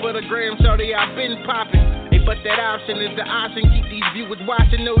do it for the gram, shorty, I've been popping. Hey, but that option is the option. Keep these viewers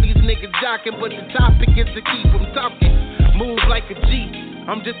watching, know these niggas jocking. But the topic is to keep them talking. Move like a G,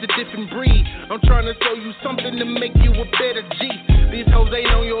 I'm just a different breed. I'm trying to show you something to make you a better G. These hoes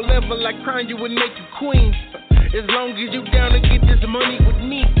ain't on your level, like crying you would make you queen. As long as you down to get this money with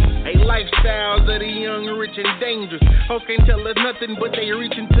me. Hey, lifestyles of the young, rich, and dangerous. Hoes can't tell us nothing, but they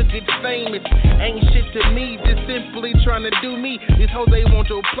reaching to get famous. Ain't shit to me, just simply trying to do me. These hoes, they want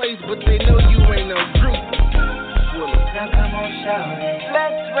your place, but they know you ain't no group. Now come on, shawty,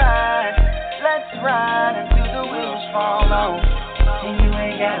 let's ride until the wheels fall off. And you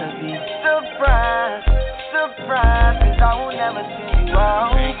ain't gotta be surprised, cause I will never send you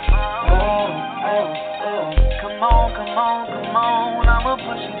out. Come on, I'ma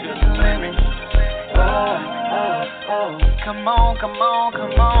push you to the limit. Come on,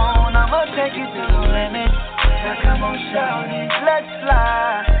 I'ma take you to the limit. Now come on, shawty, let's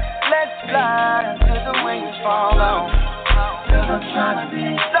slide until the wings fall off. Cause I'm tryna be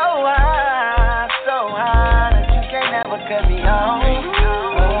so high that you can't ever cut me off.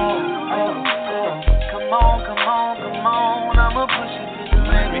 Come on, I'ma push you to the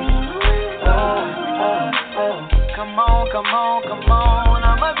limit. Come on,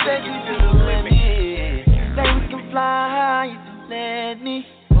 I'ma take you to the limit. Say we can fly high, you can let me.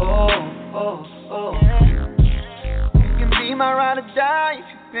 You can be my ride or die if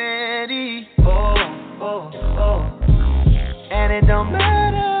you're ready. And it don't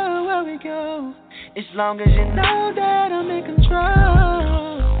matter where we go, as long as you know that I'm in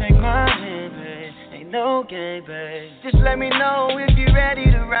control. Take my hand, babe, ain't no game, babe. Just let me know if you're ready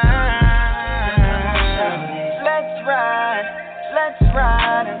to ride. Let's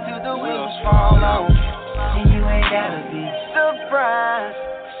ride until the wheels fall off. And you ain't gotta be surprised,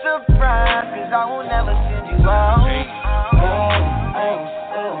 cause I will never send you out.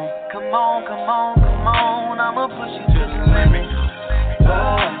 Come on, I'ma push you to the limit.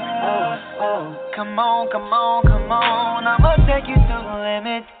 Come on, I'ma take you to the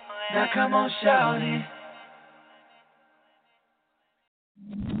limit. Now come on, shawty.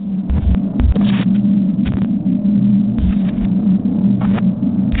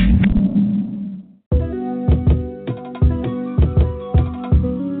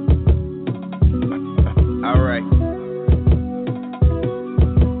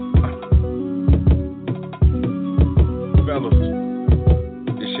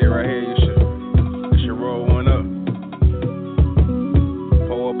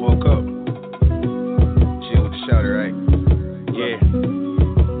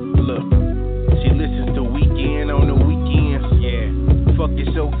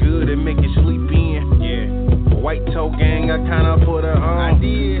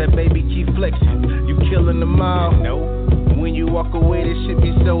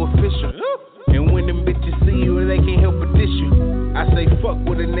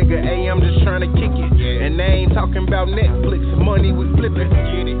 I ain't talking about Netflix, money we flipping.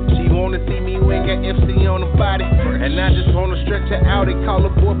 She wanna see me when got FC on the body. And I just wanna stretch her out and call her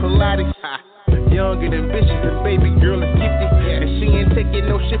boy Pilates. Young and ambitious, and baby girl is gifted. And she ain't taking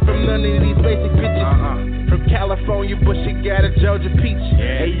no shit from none of these basic bitches. From California, but she got a Georgia peach.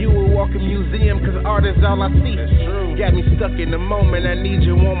 Hey, you a walking museum, cause art is all I see. Got me stuck in the moment, I need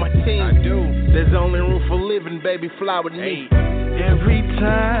you on my team. I do. There's only room for living, baby, fly with me. Every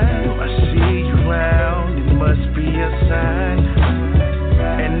time I see you around, it must be a sign.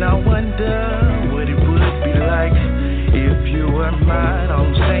 And I wonder what it would be like if you were mine. All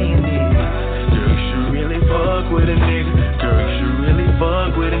I'm saying is, girl, you should really fuck with a nigga. Girl, you should really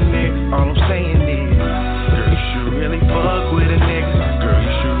fuck with a nigga. All I'm saying is, girl, you should really fuck with a nigga. Girl,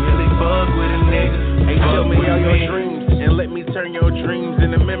 you should really fuck with a nigga. Hey, tell me all your dreams and let me turn your dreams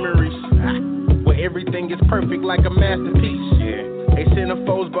into memories. Where everything is perfect like a masterpiece. They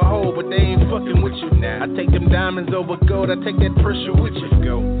centerfolds behold, but they ain't fucking with you. I take them diamonds over gold, I take that pressure with you.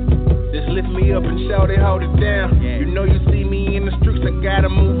 Go. Just lift me up and shout it, hold it down. You know you see me in the streets, I gotta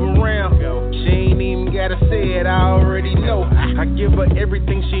move around. She ain't even gotta say it, I already know. I give her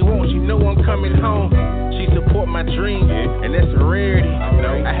everything she wants, you know I'm coming home. She support my dream, and that's a rarity.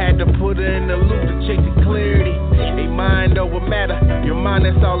 I had to put her in the loop to check the clarity. They mind over matter, your mind,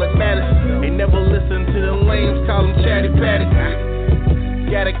 that's all that matters. They never listen to the lames, call them chatty patty.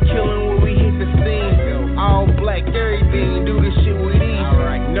 Gotta kill him when we hit the scene. All black, everything, do this shit with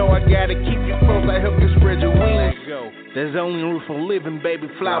ease. Know I gotta keep you close, I help you spread your wings. There's only room for living, baby,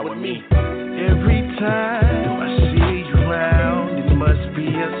 fly with me. Every time I see you around, it must be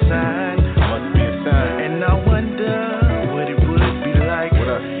a sign. And I wonder what it would be like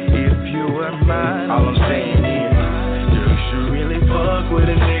if you were mine. All I'm saying is, girl, you should really fuck with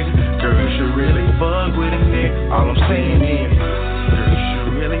a nigga. Girl, you should really fuck with a nigga. All I'm saying is, girl, you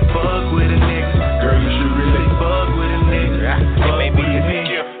should really fuck with a nigga. Girl, you should really fuck with a nigga. And maybe it's a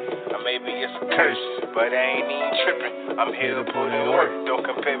gift, or maybe it's a curse, but I ain't even tripping. I'm here to put in work. Don't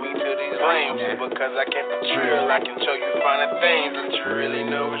compare me to these lames, because I can't be real. I can show you finer things that you really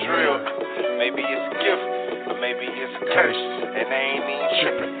know is real. Maybe it's a gift, or maybe it's a curse, and I ain't even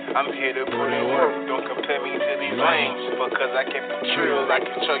tripping. I'm here to put in work. Don't compare me to these lames, because I can't be real. I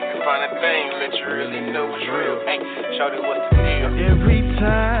can show you finer things that you really know is real. Hey, show me what's the deal. Every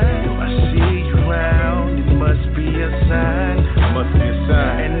time I see you around, it must be a sign.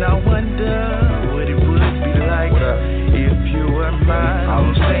 And I wonder what it would be like if you were mine. All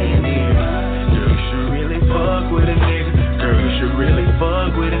I'm saying is, girl, you should really fuck with a nigga. Girl, you should really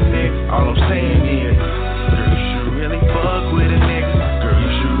fuck with a nigga. All I'm saying is, girl, you should really fuck with a nigga. Girl,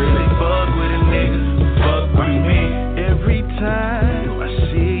 you should really fuck with a nigga. Fuck with me. Every time I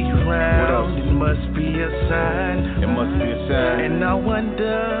see you around, it must be a sign. It must be a sign. And I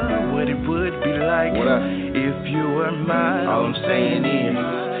wonder what it would be like if you were mine. All I'm saying is,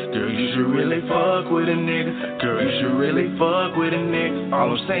 girl, you should really fuck with a nigga. Girl, you should really fuck with a nigga.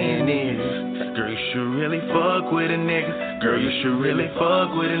 All I'm saying is, girl, you should really fuck with a nigga. Girl, you should really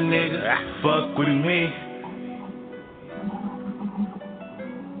fuck with a nigga. Fuck with me.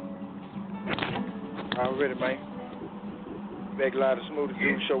 Already, man. Back live the Smoothie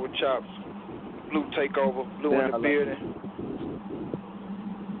Dude Show with Chops. Blue Takeover, Blue in the building.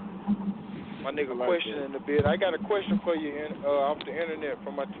 My nigga question in the building. I got a question for you off the internet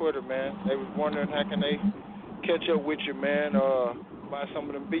from my Twitter, man. They was wondering how can they catch up with you, man, buy some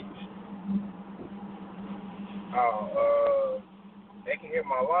of them beats. They can hit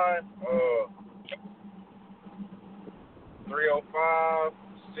my line,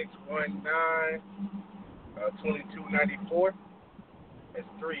 305-619-2294. It's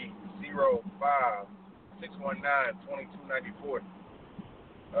 305-619-2294.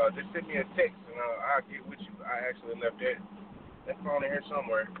 Just send me a text and I'll get with you. I actually left that phone in here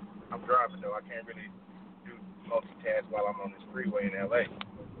somewhere. I'm driving though. I can't really do multitask while I'm on this freeway in LA,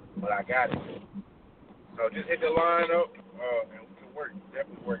 but I got it. So just hit the line up and we can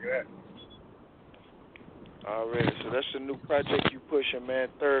definitely work it out. Already. So that's the new project you pushing, man.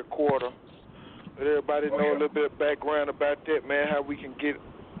 Third quarter. Let everybody know a little bit of background about that, man. How we can get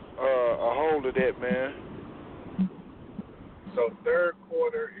a hold of that, man. So third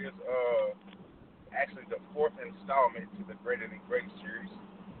quarter is actually the fourth installment to the Greater Than Great series.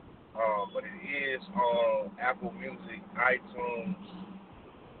 But it is on Apple Music, iTunes,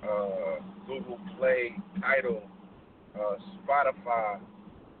 Google Play, Tidal, Spotify,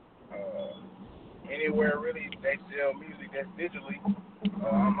 anywhere really they sell music that's digitally.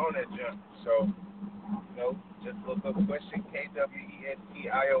 I'm on that jump. So, just look up Question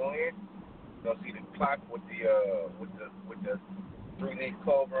KWESTION. You'll see the clock with the 3-inch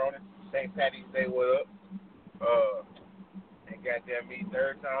clover on it. St. Patty's Day, what up? And goddamn me,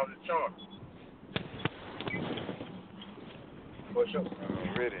 third time's the charm. For sure.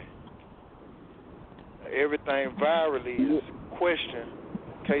 Already. Everything virally is question.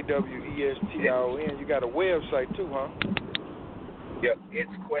 KWESTION. You got a website too, huh? Yep,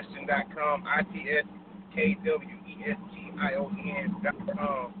 it's question.com.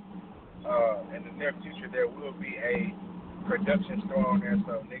 ITSKWESTION.com. In the near future, there will be a production store on there,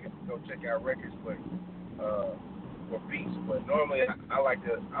 so niggas can go check out records, but for beats. But normally, I like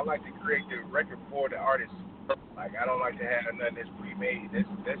to create the record for the artist. Like I don't like to have nothing that's pre-made. That's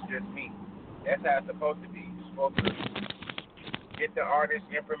just me. That's how it's supposed to be. You're supposed to get the artist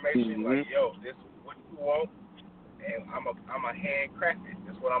information, like, yo, this is what you want, and I'm a handcraft it.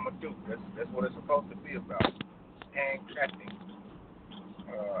 That's what I'm gonna do. That's what it's supposed to be about. Handcrafting.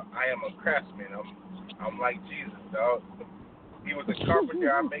 I am a craftsman. I'm like Jesus, dog. He was a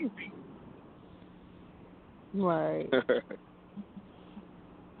carpenter. I make beats. Right.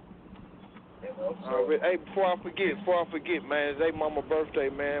 Hey, before I forget, man, it's their mama birthday,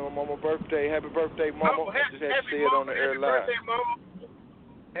 man. My mama birthday. Happy birthday, mama. I just had to say it on the air live.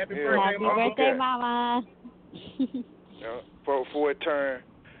 Happy birthday, mama. Before it turn,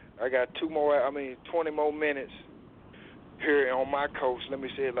 I got 20 more minutes here on my coast. Let me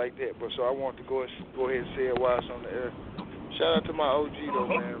say it like that. But so I want to go ahead and say it while it's on the air. Shout out to my OG though,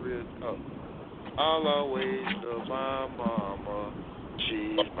 man. Real talk. I'll always love my mama.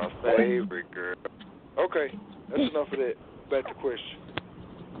 She's my favorite girl. Okay, that's enough of that. Back to question.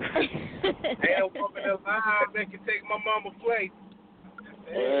 Ain't no woman alive that can take my mama's place.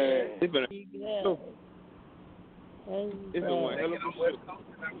 It's been one hell of a show.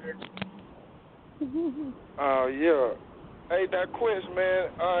 Yeah. Hey, that Quest, man.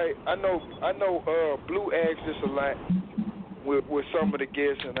 All right, I know. Blue asked this a lot with some of the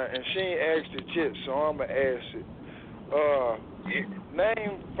guests, and she ain't asked it yet, so I'm gonna ask it.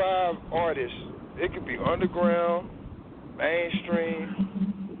 Name 5 artists. It could be underground, mainstream,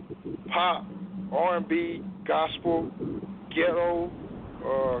 pop, R&B, gospel, ghetto,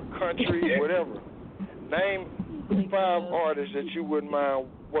 country, whatever. Name 5 artists that you wouldn't mind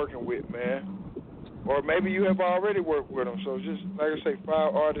working with, man. Or maybe you have already worked with them. So just like I say,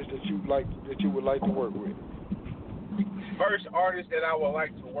 5 artists that you would like to work with. First artist that I would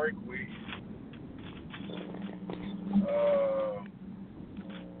like to work with.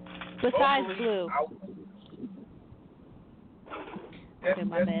 Besides Blue. That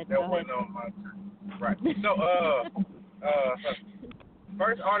wasn't on my turn. Right. So,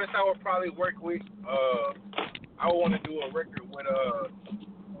 first artist I would probably work with, I would want to do a record with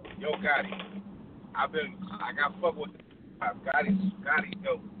Yo Gotti. I got fucked with Gotti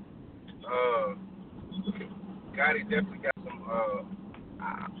dope. Gotti definitely got some. I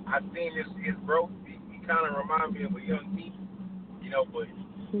seen his growth. He kind of remind me of a young T, but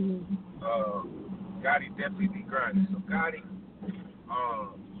Gotti definitely be grinding. So Gotti.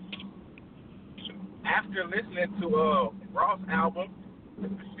 After listening to Ross album,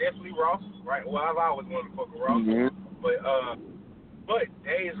 definitely Ross, right? Well, I've always wanted to fuck with Ross, but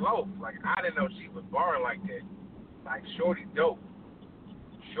Days Low, like I didn't know she was barring like that. Like Shorty dope.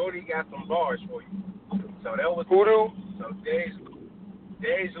 Shorty got some bars for you. So that was Voodoo. So Days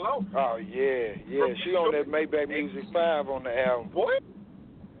Low. Oh yeah. She on that Maybach Music 5 on the album. What?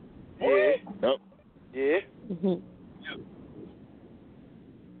 Yeah. Yep. Yeah.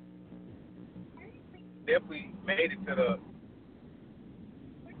 Definitely made it to the.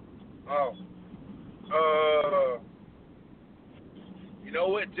 You know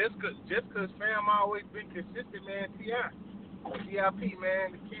what? Just cause fam always been consistent, man. TIP,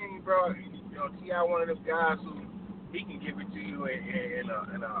 man, the king, bro. T.I. one of them guys who he can give it to you, and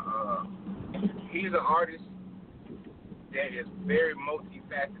he's an artist that is very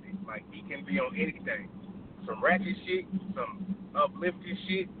multifaceted. Like he can be on anything, some ratchet shit, some uplifting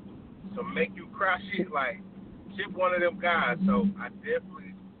shit, some make you cry shit. Like Chip, one of them guys. So I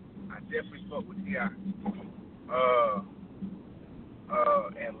definitely fuck with T.I.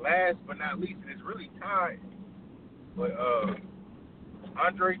 And last but not least, and it's really tied, but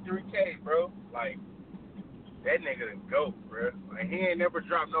Andre 3K, bro, like that nigga the GOAT, bro. Like he ain't never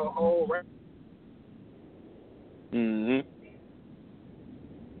dropped no whole rap.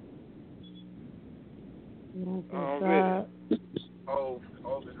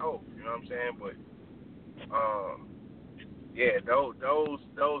 Hope, you know what I'm saying? But yeah,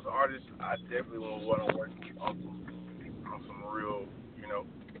 those artists I definitely want to work on some real,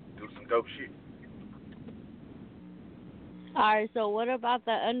 do some dope shit. All right, so what about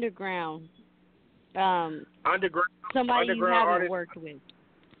the underground? Underground. Somebody underground you haven't artist, worked with.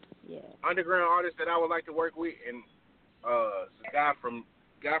 underground artist that I would like to work with, and it's a guy from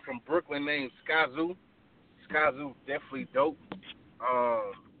Brooklyn named Skyzoo. Skyzoo definitely dope.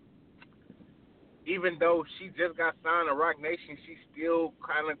 Even though she just got signed to Rock Nation, she still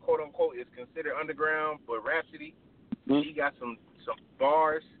kind of quote unquote is considered underground. But Rhapsody, she got some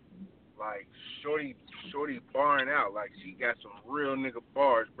bars, like shorty barring out. Like she got some real nigga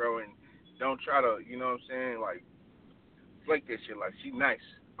bars, bro. And don't try to, you know what I'm saying, like flake that shit. Like she nice.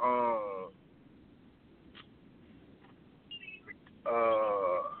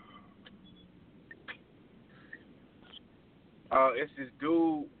 It's this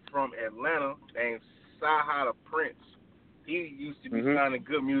dude from Atlanta named Saha the Prince. He used to be signing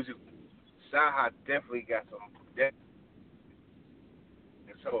good music. Saha definitely got some. It's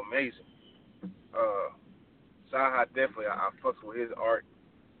so amazing. Saha definitely, I fucks with his art.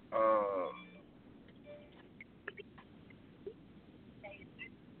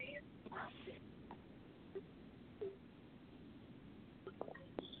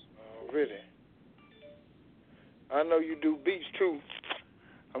 Really? I know you do beats too.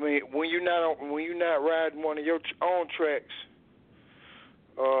 I mean, when you're not riding one of your own tracks,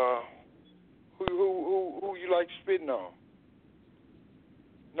 who you like spitting on?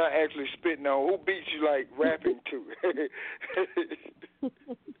 Not actually spitting on. Who beats you like rapping to?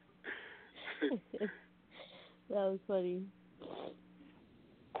 That was funny.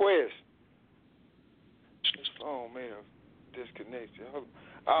 Quest. Oh man, disconnected.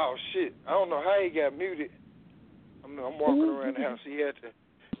 Oh shit! I don't know how he got muted. I'm walking around the house. He had to.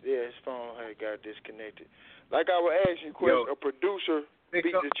 Yeah, his phone had got disconnected. Like I was asking you, Quest, a producer beat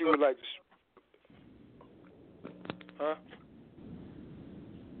that you would like to. Huh?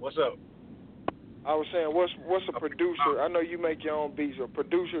 What's up? I was saying, what's a producer? I know you make your own beats. A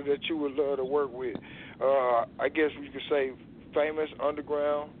producer that you would love to work with. I guess we could say famous,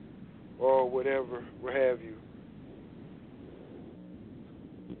 underground, or whatever, what have you.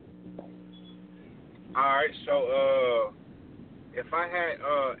 All right, so if I had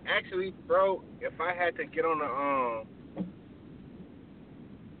actually, bro, if I had to get on a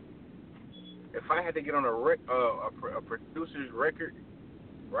producer's record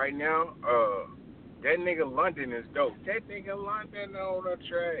right now, that nigga London is dope. That nigga London on the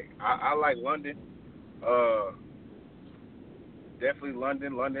track. I like London. Definitely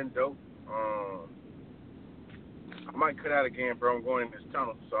London dope. I might cut out again, bro. I'm going in this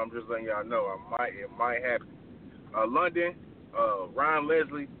tunnel, so I'm just letting y'all know. It might happen. London, Ryan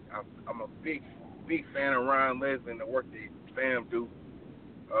Leslie. I'm a big fan of Ryan Leslie and the work that fam do.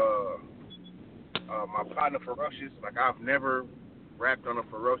 My partner Ferocious. Like I've never rapped on a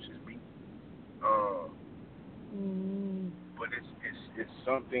Ferocious beat. But it's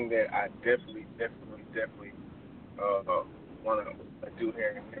something that I definitely want to do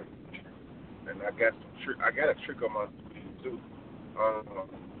here and there. And I got a trick on my sleeve too.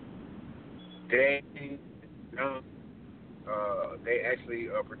 They actually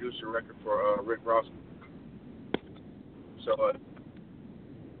produced a record for Rick Ross. So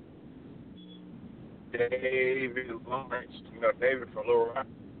David Lawrence, David from Little Rock.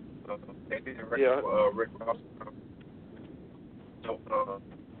 They did a record for Rick Ross. So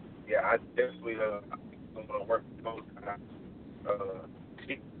I definitely want to work with those guys.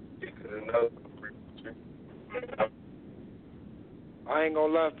 I ain't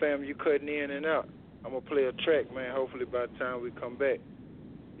gonna lie, fam, you cutting in and out. I'm gonna play a track, man. Hopefully by the time we come back,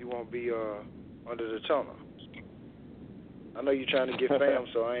 you won't be under the tunnel. I know you're trying to get fam,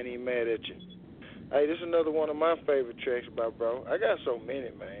 so I ain't even mad at you. Hey, this is another one of my favorite tracks by bro. I got so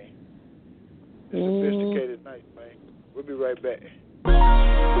many, man. It's Sophisticated Night, man. We'll be right back.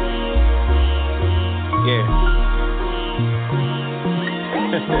 Yeah.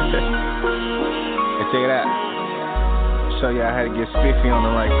 Hey, check it out. Show y'all how to get spiffy on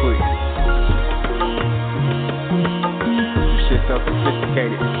the right quick. This shit so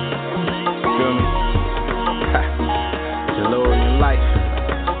sophisticated. You feel me? The Lord in life.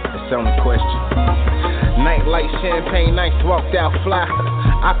 That's the only question. Night light, champagne nights, walked out fly.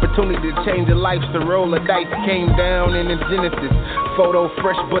 Opportunity to change your life, the roll of dice came down in the Genesis. Photo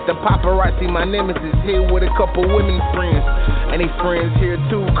fresh, but the paparazzi my nemesis. Here with a couple women friends, and they friends here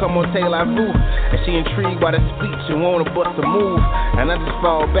too. Come on, Taylor Vu, and she intrigued by the speech and wanna bust a move. And I just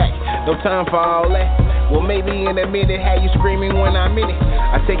fall back, no time for all that. Well, maybe in a minute, have you screaming when I'm in it.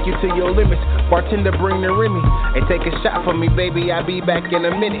 I take take you to your limits. Bartender, bring the Remy. Hey, take a shot for me, baby, I'll be back in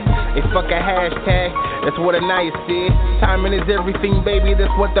a minute. Hey, fuck a hashtag, that's what Anaya said. Timing is everything, baby,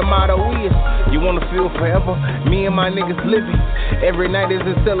 that's what the motto is. You wanna feel forever? Me and my niggas living. Every night is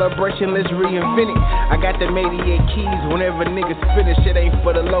a celebration, let's reinvent it. I got them 88 keys whenever niggas finish. It ain't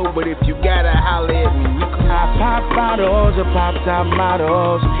for the low, but if you gotta holler at me, you can. I pop bottles or pop top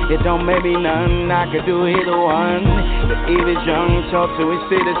models. It don't make me none, I could do either one. The Eve is young, talk to his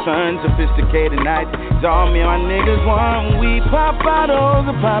citizens. Sophisticated nights, it's all me and my niggas one. We pop bottles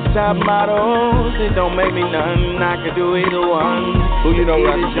or pop top models. It don't make me none, I could do either one. Who you know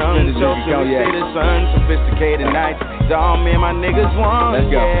the Eve is young, talk to his citizens. Sophisticated nights, it's all me and my niggas one. Let's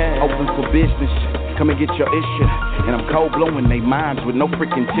go. Yeah. Open for business. Come and get your issue. And I'm cold blowing they minds with no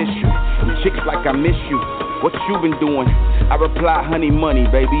freaking tissue. And chicks like I miss you. What you been doing? I reply, honey, money,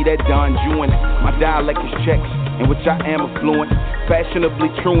 baby, that Don Juan. My dialect is checks, in which I am affluent.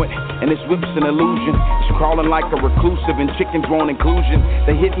 Fashionably truant, and this whip's an illusion. It's crawling like a reclusive, and chickens want inclusion.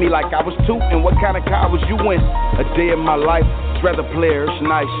 They hit me like I was two, and what kind of car was you in? A day of my life, it's rather player, it's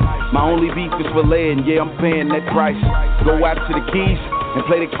nice. My only beef is filet, and yeah, I'm paying that price. Go out to the keys and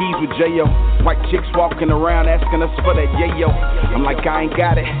play the keys with J.O. White chicks walking around asking us for that yayo. I'm like, I ain't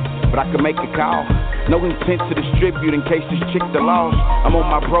got it, but I can make a call. No intent to distribute in case this chick the lost. I'm on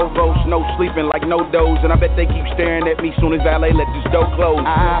my provost, no sleeping like no doze. And I bet they keep staring at me soon as valet let this door close.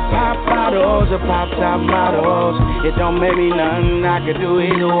 I pop bottles or pop top models. It don't make me none, I could do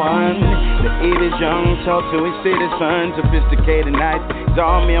either one. The Eve is young, talk to his citizens. Sophisticated nights, it's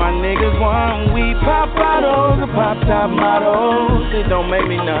all me and my niggas one. We pop bottles or pop top models. It don't make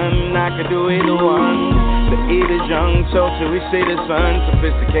me none, I could do either one. The Eve is young, talk to his citizens.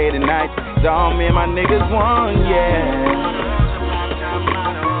 Sophisticated nights, it's all me and my niggas one, yeah.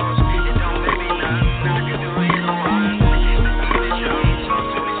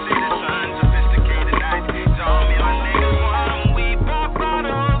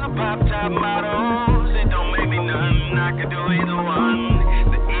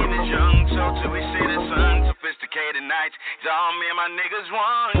 It's all me and my niggas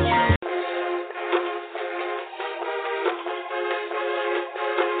one, yeah.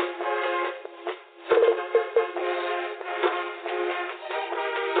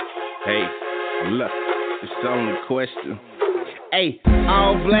 Hey, look, it's the only question. Hey,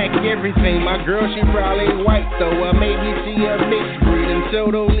 all black everything. My girl, she probably white though. Or maybe she a mixed breed and so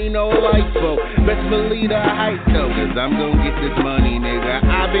don't need no light for. Best believe the height though, cause I'm gon' get this money, nigga.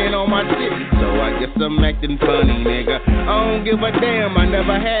 I been on my shit, so I guess I'm acting funny, nigga. I don't give a damn, I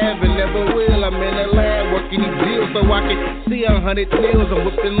never have and never will. I'm in the lab working these deals so I can see 100 meals.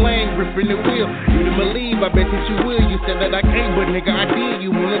 I'm whipping lane, gripping the wheel. You didn't believe, I bet that you will. You said that I can't, but nigga, I did.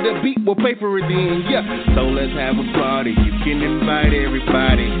 You wanted the beat, we'll pay for it then, yeah. So let's have a party. You can invite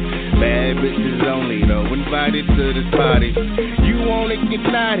everybody. Bad bitches only though, invited to this party. You wanna get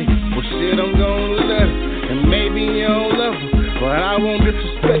naughty? Well shit, I'm gonna love her. And maybe you don't love her, but I won't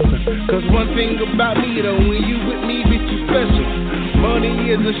disrespect her. Cause one thing about me though, when you with me, bitch, you special.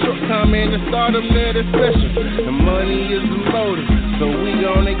 Money is a shortcome and the stardom that is special. And money is the motive, so we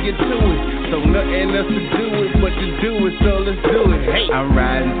gonna get to it. So nothing else to do it but to do it, so let's do it. Hey, I'm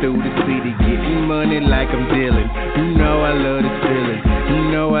riding through the city, getting money like I'm dealing. You know I love this feeling.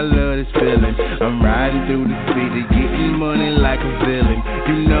 You know I love this feeling. I'm riding through the city, getting money like I'm feeling.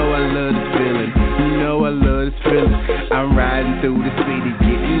 You know I love this feeling. You know I love this feeling. I'm riding through the city,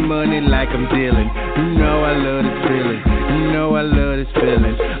 getting money like I'm dealing. You know I love this feeling. You know I love this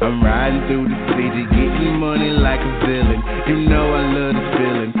feeling. I'm riding through the city, getting money like I'm feeling. You know I love this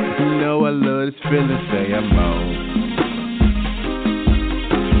feeling. You know I love this feeling. Say I'm on.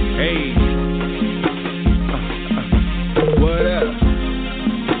 Hey, what up?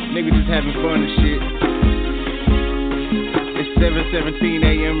 Nigga just having fun and shit. It's 7:17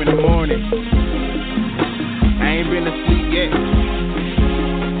 a.m. in the morning. I ain't been asleep yet.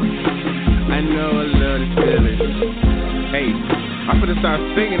 I know I love this feeling. Hey, I'm finna start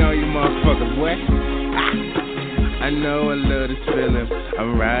singing on you motherfuckers, boy. I know I love this feeling.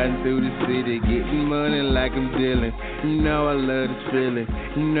 I'm riding through the city, getting money like I'm dealing. You know I love this feeling.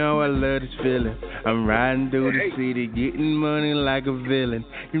 You know I love this feeling. I'm riding through the city, getting money like a villain.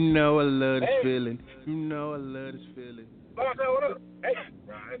 You know I love this feeling. You know I love this feeling. What up? Hey,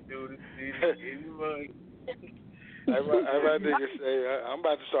 riding through the city, getting money. I nigga say, I'm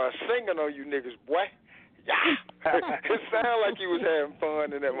about to start singing on you niggas, boy. Yeah. It sounded like you was having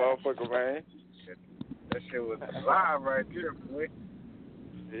fun in that motherfucker, man. That shit was live right there, boy.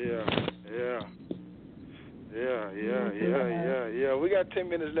 Yeah. We got 10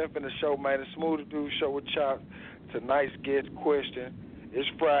 minutes left in the show, man. The Smooth Dude Show with Chop. Tonight's guest question It's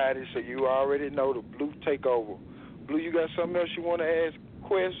Friday, so you already know the Blue Takeover. Blue, you got something else you want to ask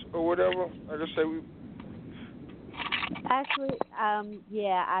Quest or whatever? Like I say, we. Actually,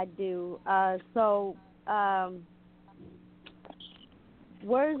 yeah, I do. So,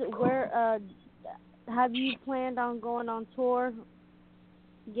 where have you planned on going on tour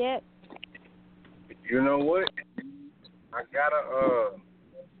yet? You know what? I got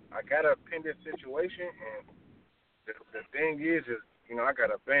a pending situation, and the thing is, you know, I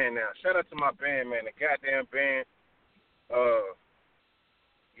got a band now. Shout out to my band, man. The goddamn band.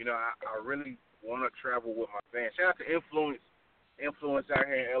 You know, I really want to travel with my band. Shout out to Influence out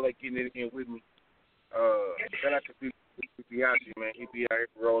here in LA getting it in with me. Shout out to Biaggi, man. He be out here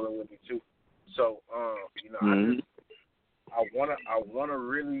rolling with me too. So, you know, I wanna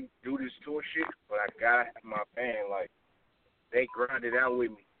really do this tour shit, but I gotta have my band, like, they grind it out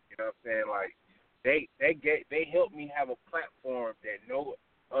with me. You know what I'm saying? Like, they helped me have a platform that no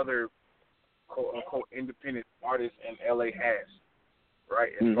other quote unquote independent artist in LA has,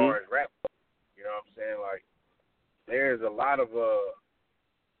 right? As far as rap, you know what I'm saying? Like, there's a lot of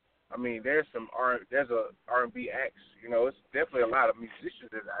there's a R&B acts. You know, it's definitely a lot of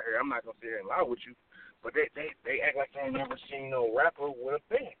musicians that's out here. I'm not gonna sit here and lie with you, but they act like they ain't never seen no rapper with a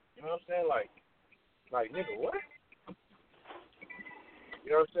band. You know what I'm saying? Like nigga, what?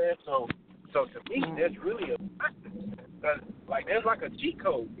 You know what I'm saying? So to me, there's really there's like a cheat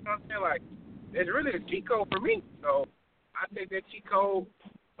code. You know what I'm saying? Like, there's really a cheat code for me. So I take that cheat code,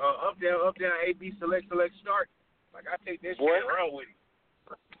 up down, A B select start. Like, I take that shit and run with it.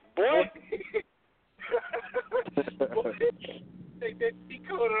 Boy. Take that cheat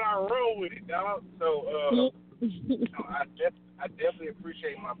code and I run with it, dog. So I definitely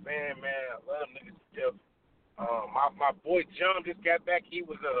appreciate my band, man. I love niggas to death. My boy John just got back. He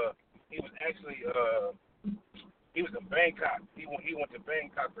was actually he was in Bangkok. He went to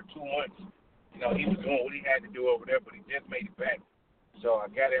Bangkok for 2 months. You know, he was doing what he had to do over there, but he just made it back. So I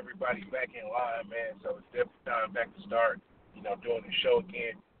got everybody back in line, man. So it's definitely time back to start, you know, doing the show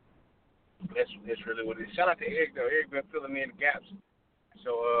again. That's really what it is. Shout out to Eric though. Eric been filling in the gaps.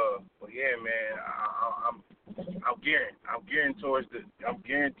 So but yeah, man, I'm gearing towards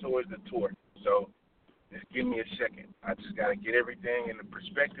the tour. So just give me a second. I just gotta get everything in the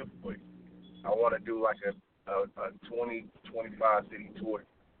perspective, but I want to do like a 20-25 city tour,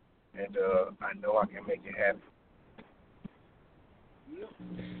 and I know I can make it happen.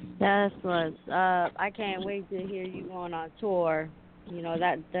 That's what. I can't wait to hear you going on tour. You know,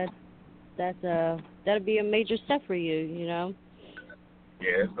 that'll be a major step for you. You know.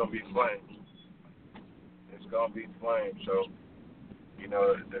 Yeah, it's gonna be fun. It's gonna be fun. So, you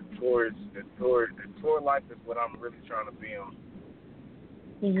know, the tour life is what I'm really trying to be on.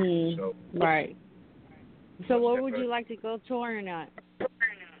 So, right. So, where would you like to go touring at?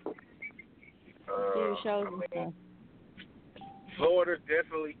 Do shows and stuff. Florida,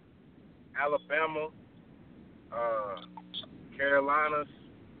 definitely. Alabama, Carolinas,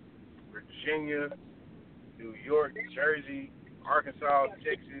 Virginia, New York, Jersey, Arkansas,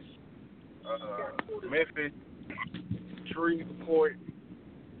 Texas, Memphis, Shreveport,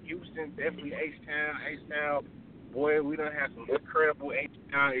 Houston, definitely H-Town. Boy, we done have some incredible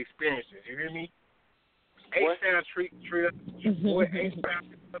H-Town experiences. You hear me? H-Town treat us. Boy, H-Town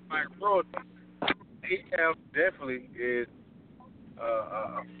is like road. H-Town definitely is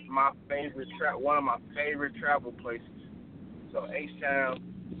my favorite one of my favorite travel places. So H-Town,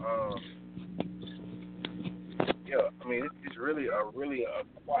 yeah, I mean it's really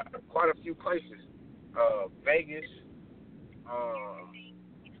quite a few places. Vegas,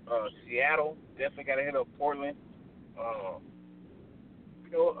 Seattle, definitely gotta hit up Portland.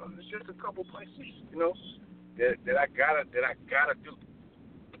 You know, it's just a couple places, you know, that I gotta do.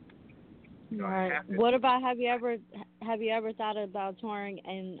 Right. What about have you ever thought about touring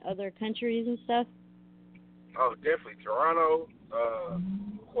in other countries and stuff? Oh, definitely Toronto,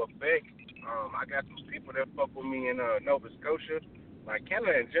 Quebec. I got some people that fuck with me in Nova Scotia, like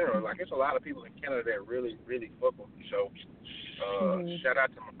Canada in general. Like, there's a lot of people in Canada that really fuck with me. So shout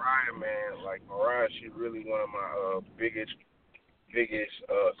out to Mariah, man. Like, Mariah, she really one of my biggest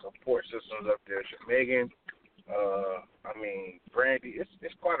support systems up there. Megan. I mean, Brandy,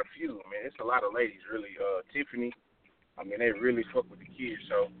 it's quite a few. I mean, it's a lot of ladies, really. Tiffany, I mean, they really fuck with the kids,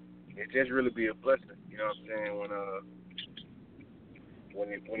 so it just really be a blessing, you know what I'm saying,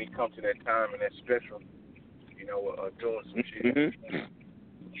 when it comes to that time and that special, you know, doing some shit.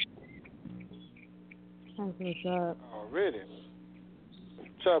 That's what's up. Already.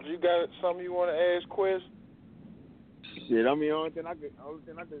 Chops, you got something you want to ask Quest? Shit, I mean, only thing I could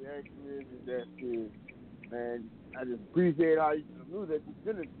ask you is that, man, I just appreciate all the music you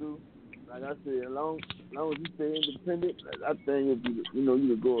send it through. Like I said, as long as you stay independent, I think if you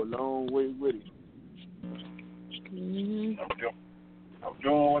can go a long way with it. Mm-hmm. I'm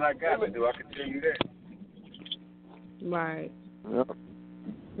doing what I got to do. I can tell you that. Right. Yep.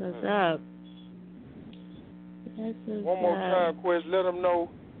 What's up? One more time, Quest. Let them know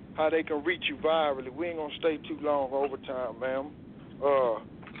how they can reach you virally. We ain't gonna stay too long overtime, ma'am.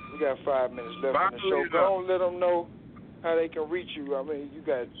 We got 5 minutes left in the show. Go on, let them know how they can reach you. I mean, you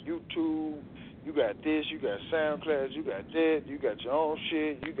got YouTube, you got this, you got SoundCloud, you got that, you got your own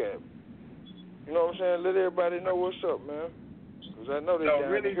shit, you got, you know what I'm saying? Let everybody know what's up, man. Because I know they're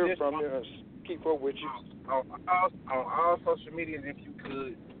down to hear from you and keep up with you. On all social medias, if you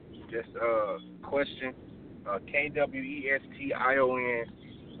could, just question KWESTION.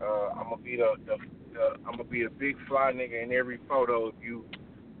 I'm gonna be I'm gonna be the big fly nigga in every photo if you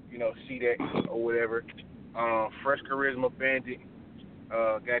see that or whatever. Fresh Charisma Bandit,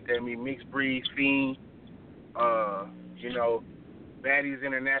 got that me Mixed Breed Fiend, Baddies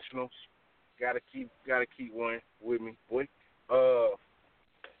International, gotta keep one with me, boy.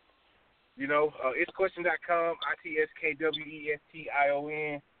 Itsquestion.com,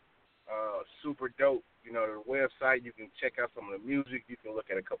 ITSKWESTION, super dope. The website, you can check out some of the music, you can look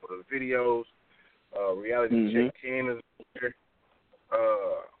at a couple of the videos. Reality Check 10 is there.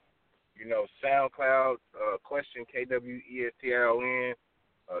 SoundCloud, Question, KWESTION,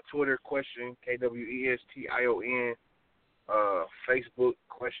 Twitter, Question, KWESTION, Facebook,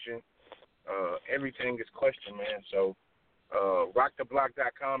 Question, everything is Question, man. So,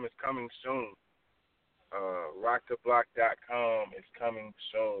 RockTheBlock.com is coming soon. RockTheBlock.com is coming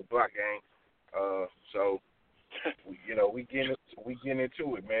soon. Block Gang. So, we getting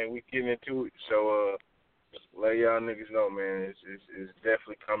into it, man. We getting into it. So, let y'all niggas know, man. It's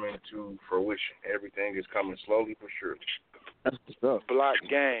definitely coming to fruition. Everything is coming slowly but surely. That's the stuff. Block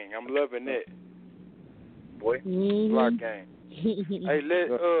Gang. I'm loving it. Boy. Mm-hmm. Block Gang. Hey,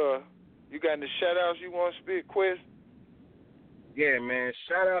 you got any shout outs you want to speak, Quest? Yeah, man.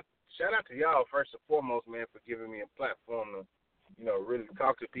 Shout out to y'all first and foremost, man, for giving me a platform to, really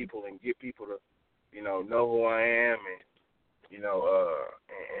talk to people and get people to, know who I am and,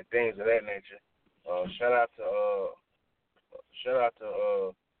 and things of that nature. Shout out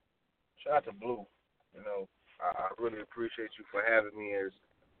to Blue. I really appreciate you for having me as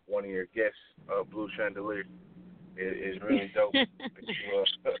one of your guests. Blue Chandelier is really dope that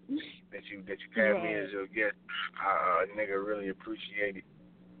you have me as your guest. I nigga really appreciate it.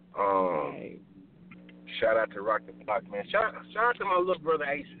 Shout out to Rock the Block, man. Shout out to my little brother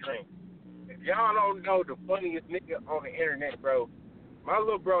Ace Dream. If y'all don't know the funniest nigga on the internet, bro, my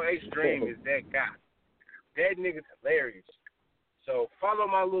little bro Ace Dream is that guy. That nigga's hilarious. So follow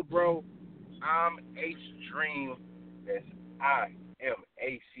my little bro. I'm Ace Dream. That's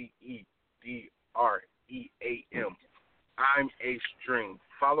IMACEDREAM. I'm Ace Dream.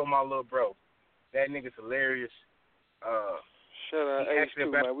 Follow my little bro. That nigga's hilarious. Shout out Ace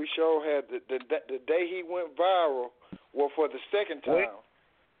too, man. We sure had the day he went viral. Well, for the second time.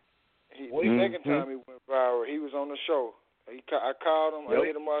 Second time he went viral. He was on the show. I called him. I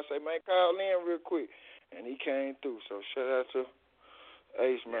hit him up. I said, man, call in real quick. And he came through. So shout out to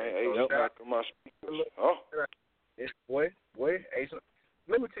Ace, man. Ace knocking my speakers. Boy, Ace.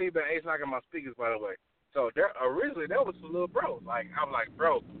 Let me tell you about Ace knocking my speakers, by the way. So originally that was some little bro. Like I'm like,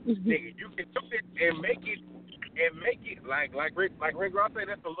 bro, nigga, you can do it and make it like Rick Ross said,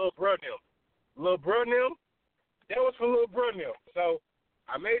 that's a little bro them. Little bro them, that was for little bro them. So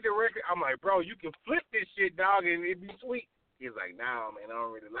I made the record. I'm like, bro, you can flip this shit, dog, and it'd be sweet. He's like, nah, man, I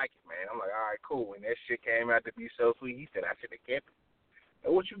don't really like it, man. I'm like, all right, cool. And that shit came out to be so sweet. He said, I should have kept it.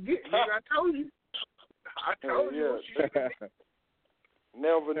 And what you get, nigga, I told you. I told you what you get.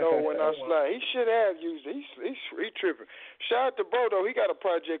 Never know when I slide. He should have used it. He tripping. Shout out to Bo, though. He got a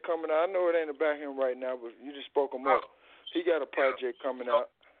project coming out. I know it ain't about him right now, but you just spoke him up. He got a project coming out.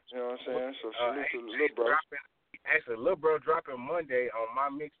 You know what I'm saying? So salute to Lil Bro. Actually, Lil Bro dropping Monday on my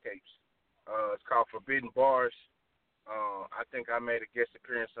mixtapes. It's called Forbidden Bars. I think I made a guest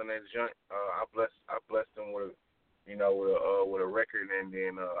appearance on that joint. I blessed him with a record, and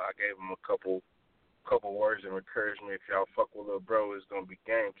then I gave him a couple words of encouragement. If y'all fuck with Lil Bro, it's gonna be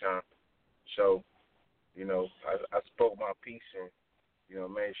game time. So, I spoke my piece and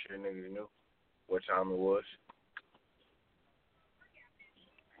made sure niggas knew what time it was.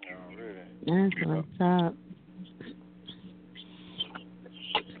 Oh, really? That's what's up.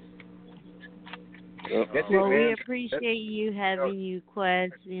 Well, we appreciate you having you,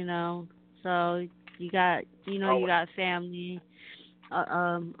 Quest. So you got you got family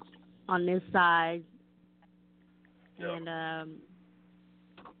on this side. And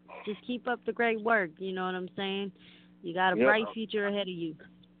just keep up the great work. You know what I'm saying? You got a bright future ahead of you.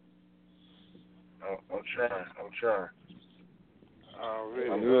 I'm trying.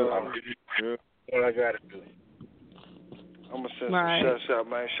 Really? What I gotta do. I'm gonna send some shouts out,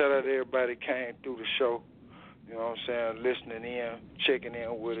 man. Shout out to everybody that came through the show. You know what I'm saying? Listening in, checking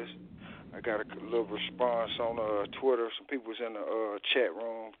in with us. I got a little response on Twitter. Some people was in the chat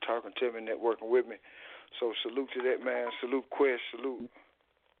room talking to me, networking with me. So salute to that, man. Salute Quest. Salute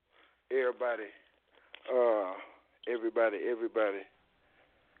everybody. Everybody.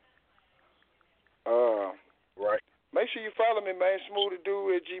 Right. Make sure you follow me, man.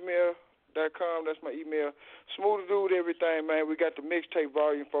 SmoothTheDude@gmail.com. That's my email. SmoothTheDude, everything, man. We got the mixtape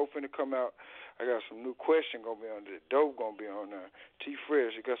volume 4 finna come out. I got some new question gonna be on there. Dope gonna be on there. T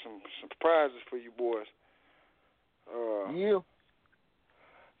Fresh, I got some prizes for you boys.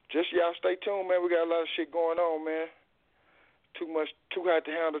 Just y'all stay tuned, man. We got a lot of shit going on, man. Too hot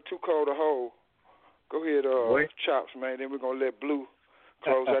to handle, too cold to hold. Go ahead, Chops, man. Then we're gonna let Blue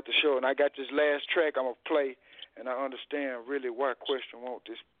close out the show. And I got this last track I'm gonna play, and I understand really why Question want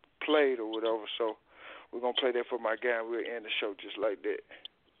this played or whatever. So we're gonna play that for my guy, and we'll end the show just like that.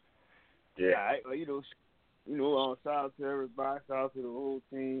 Yeah, you know, shout out to everybody, shout out to the whole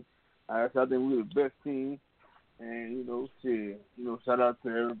team. I think we're the best team, and shout out to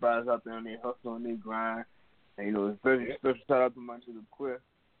everybody out there on their hustle and their grind, and special shout out to my nigga Quest.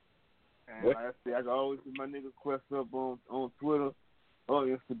 And like I say, I can always see my nigga Quest up on Twitter,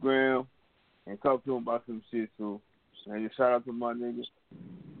 on Instagram, and talk to him about some shit. So, and just shout out to my niggas,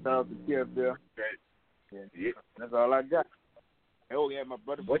 shout out to Kev there. Yeah, that's all I got. Oh, yeah, my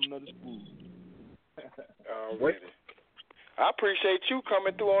brother from another school. I appreciate you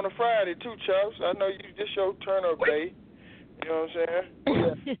coming through on a Friday, too, Chubbs. I know this your turn-up day. You know what I'm saying?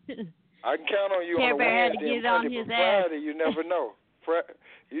 I can count on you on a Wednesday and Monday, but Friday, you never know.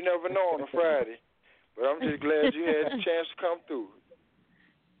 You never know on a Friday. But I'm just glad you had a chance to come through.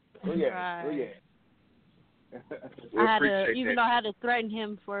 Oh, yeah. I had to threaten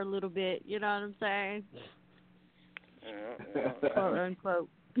him for a little bit. You know what I'm saying? Yeah. Quote unquote.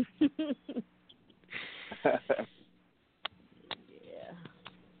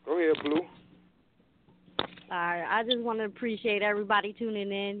 Go ahead, Blue. All right. I just want to appreciate everybody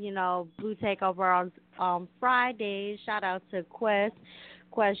tuning in. Blue Takeover on Fridays. Shout out to Question.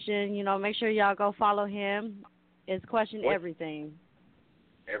 Make sure y'all go follow him. It's Question Everything.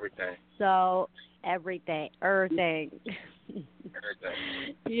 Everything. So everything.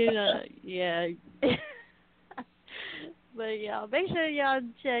 Yeah. But y'all, make sure y'all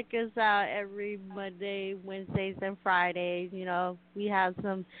check us out every Monday, Wednesdays, and Fridays. We have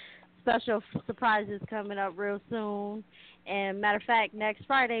some special surprises coming up real soon. And matter of fact, next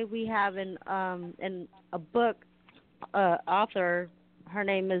Friday we have a book author. Her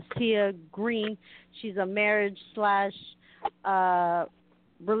name is Tia Green. She's a marriage /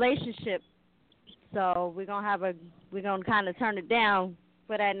 relationship. So we're gonna kind of turn it down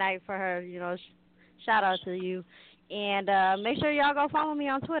for that night for her. Shout out to you. And make sure y'all go follow me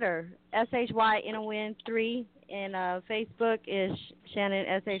on Twitter, SHYNON3, and Facebook is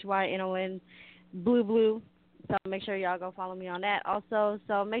Shannon SHYNON Blue. So make sure y'all go follow me on that also.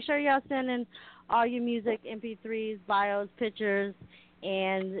 So make sure y'all send in all your music, MP3s, bios, pictures,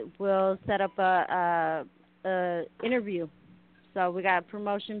 and we'll set up a interview. So we got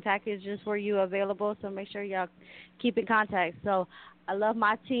promotion packages for you available. So make sure y'all keep in contact. So I love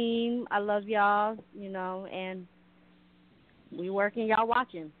my team. I love y'all. And we working, y'all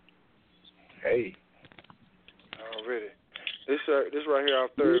watching. Hey. Already. This right here, our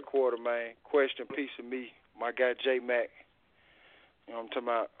third quarter, man. Question, piece of me. My guy, J Mac. You know what I'm talking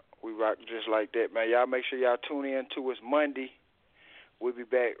about? We rock just like that, man. Y'all make sure y'all tune in to us Monday. We'll be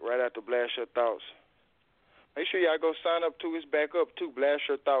back right after Blast Your Thoughts. Make sure y'all go sign up to us back up, too.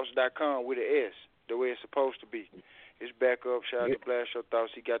 BlastYourThoughts.com with an S, the way it's supposed to be. It's back up. Shout out to Blast Your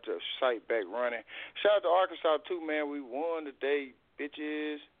Thoughts. He got the site back running. Shout out to Arkansas, too, man. We won today,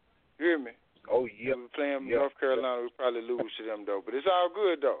 bitches. You hear me? Oh, yeah. We playing North Carolina. We probably lose to them, though. But it's all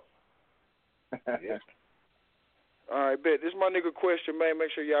good, though. Yeah. All right, bet. This is my nigga Question, man.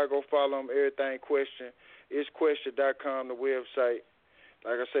 Make sure y'all go follow him. Everything Question. It's Question.com, the website.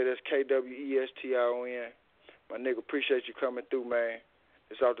 Like I say, that's KWESTION. My nigga, appreciate you coming through, man.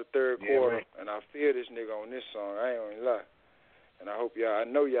 It's out the third quarter, man. And I feel this nigga on this song. I ain't gonna lie. And I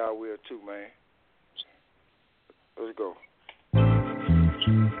know y'all will too, man. Let's go.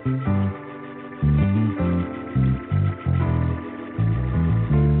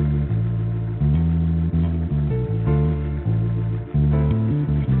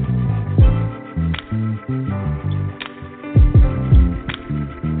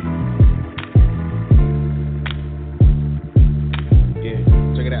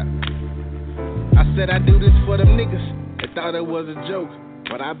 said I do this for them niggas. They thought it was a joke.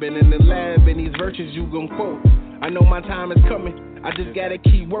 But I've been in the lab and these verses you gon' quote. I know my time is coming, I just gotta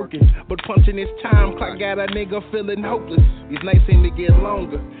keep working. But punching this time clock got a nigga feeling hopeless. These nights seem to get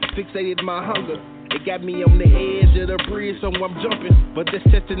longer, fixated my hunger. It got me on the edge of the bridge, so I'm jumping. But this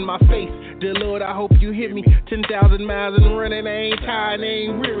testing my faith. Dear Lord, I hope you hear me. 10,000 miles and running, I ain't tired, I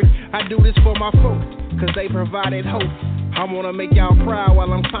ain't weary. I do this for my folks, cause they provided hope. I wanna make y'all proud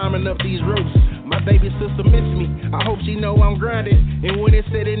while I'm climbing up these ropes. My baby sister miss me, I hope she know I'm grinding. And when it's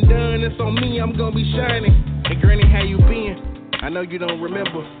said and done, it's on me, I'm gonna be shining. Hey granny, how you been? I know you don't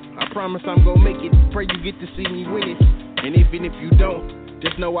remember. I promise I'm gonna make it, pray you get to see me win it. And even if you don't,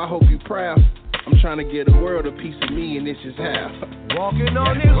 just know I hope you proud. I'm trying to get the world a piece of me, and this is how. Walking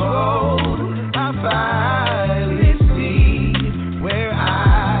on this road, I finally see where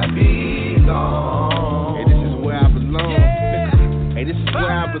I belong. Hey, this is where I belong. Yeah. Hey, this is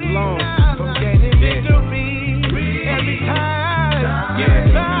where I belong. I'm gaining victory every time.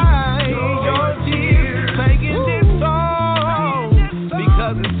 Yeah. Your tears singing this song.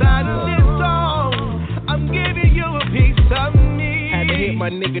 Because inside of this song, I'm giving you a piece of me. Hit my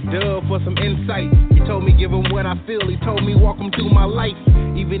nigga Dub for some insight. He told me give him what I feel. He told me walk him through my life.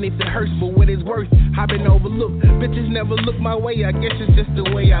 Even if it hurts, but what it's worth, I've been overlooked. Bitches never look my way, I guess it's just the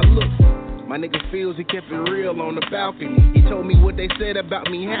way I look. My nigga feels he kept it real on the balcony. He told me what they said about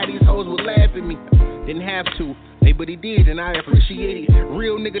me, how these hoes would laugh at me. Didn't have to, hey, but he did, and I appreciate it.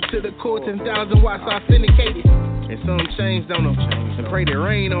 Real nigga to the core, 10,000 watts authenticated. And some changed on them, and pray the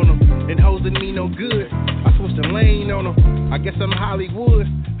rain on them. And hoes didn't mean no good, I switched the lane on them. I guess I'm Hollywood,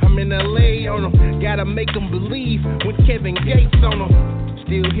 I'm in LA on them. Gotta make them believe with Kevin Gates on them.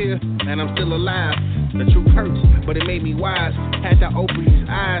 Still here, and I'm still alive. The truth hurts, but it made me wise. Had to open his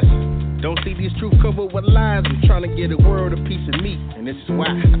eyes. Don't see these truth covered with lies. I'm trying to get the world a piece of me, and this is why.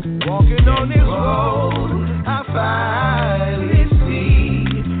 Walking on this road, I finally see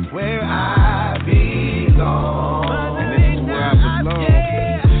where I belong. And this is where I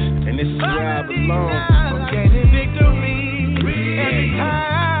belong. And this is where I belong. I'm gaining victory every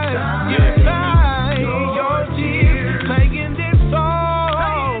time. You find your tears singing this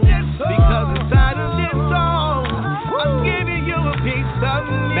song. Because inside of this song, I'm giving you a piece of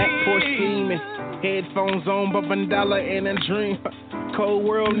me. Back porch scheming, headphones on, bumping dollar in a dream. Cold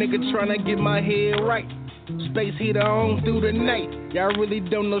world nigga tryna get my head right. Space heater on through the night. Y'all really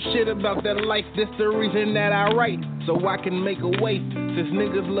don't know shit about that life. This the reason that I write, so I can make a way. Since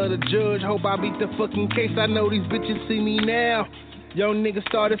niggas love to judge, hope I beat the fucking case. I know these bitches see me now. Young nigga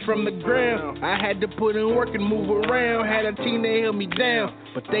started from the ground. I had to put in work and move around. Had a team that held me down,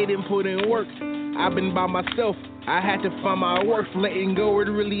 but they didn't put in work. I've been by myself, I had to find my worth. Letting go, it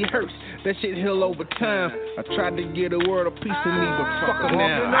really hurts. That shit heal over time. I tried to get the world a piece of me, but fuck them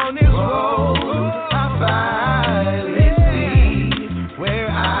now. Walking on this road, I finally see where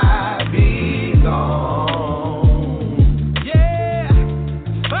I belong. Yeah,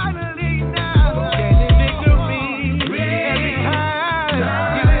 finally now, I'm gaining victory every time.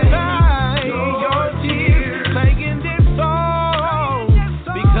 You find your tears singing this song.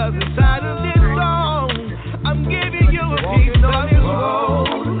 Because inside of this song, I'm giving you a piece of this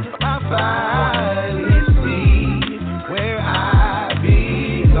road. I finally see where I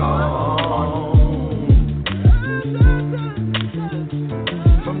belong.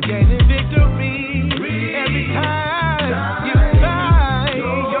 I'm gaining victory every time. You find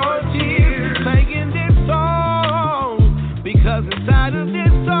your tears singing this song. Because inside of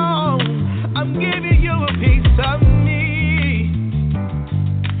this song, I'm giving you a piece of me.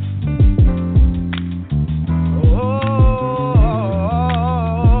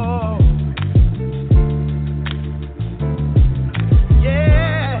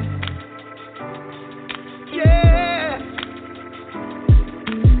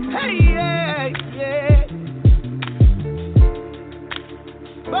 Hey, yeah, yeah.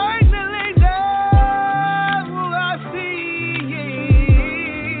 Burn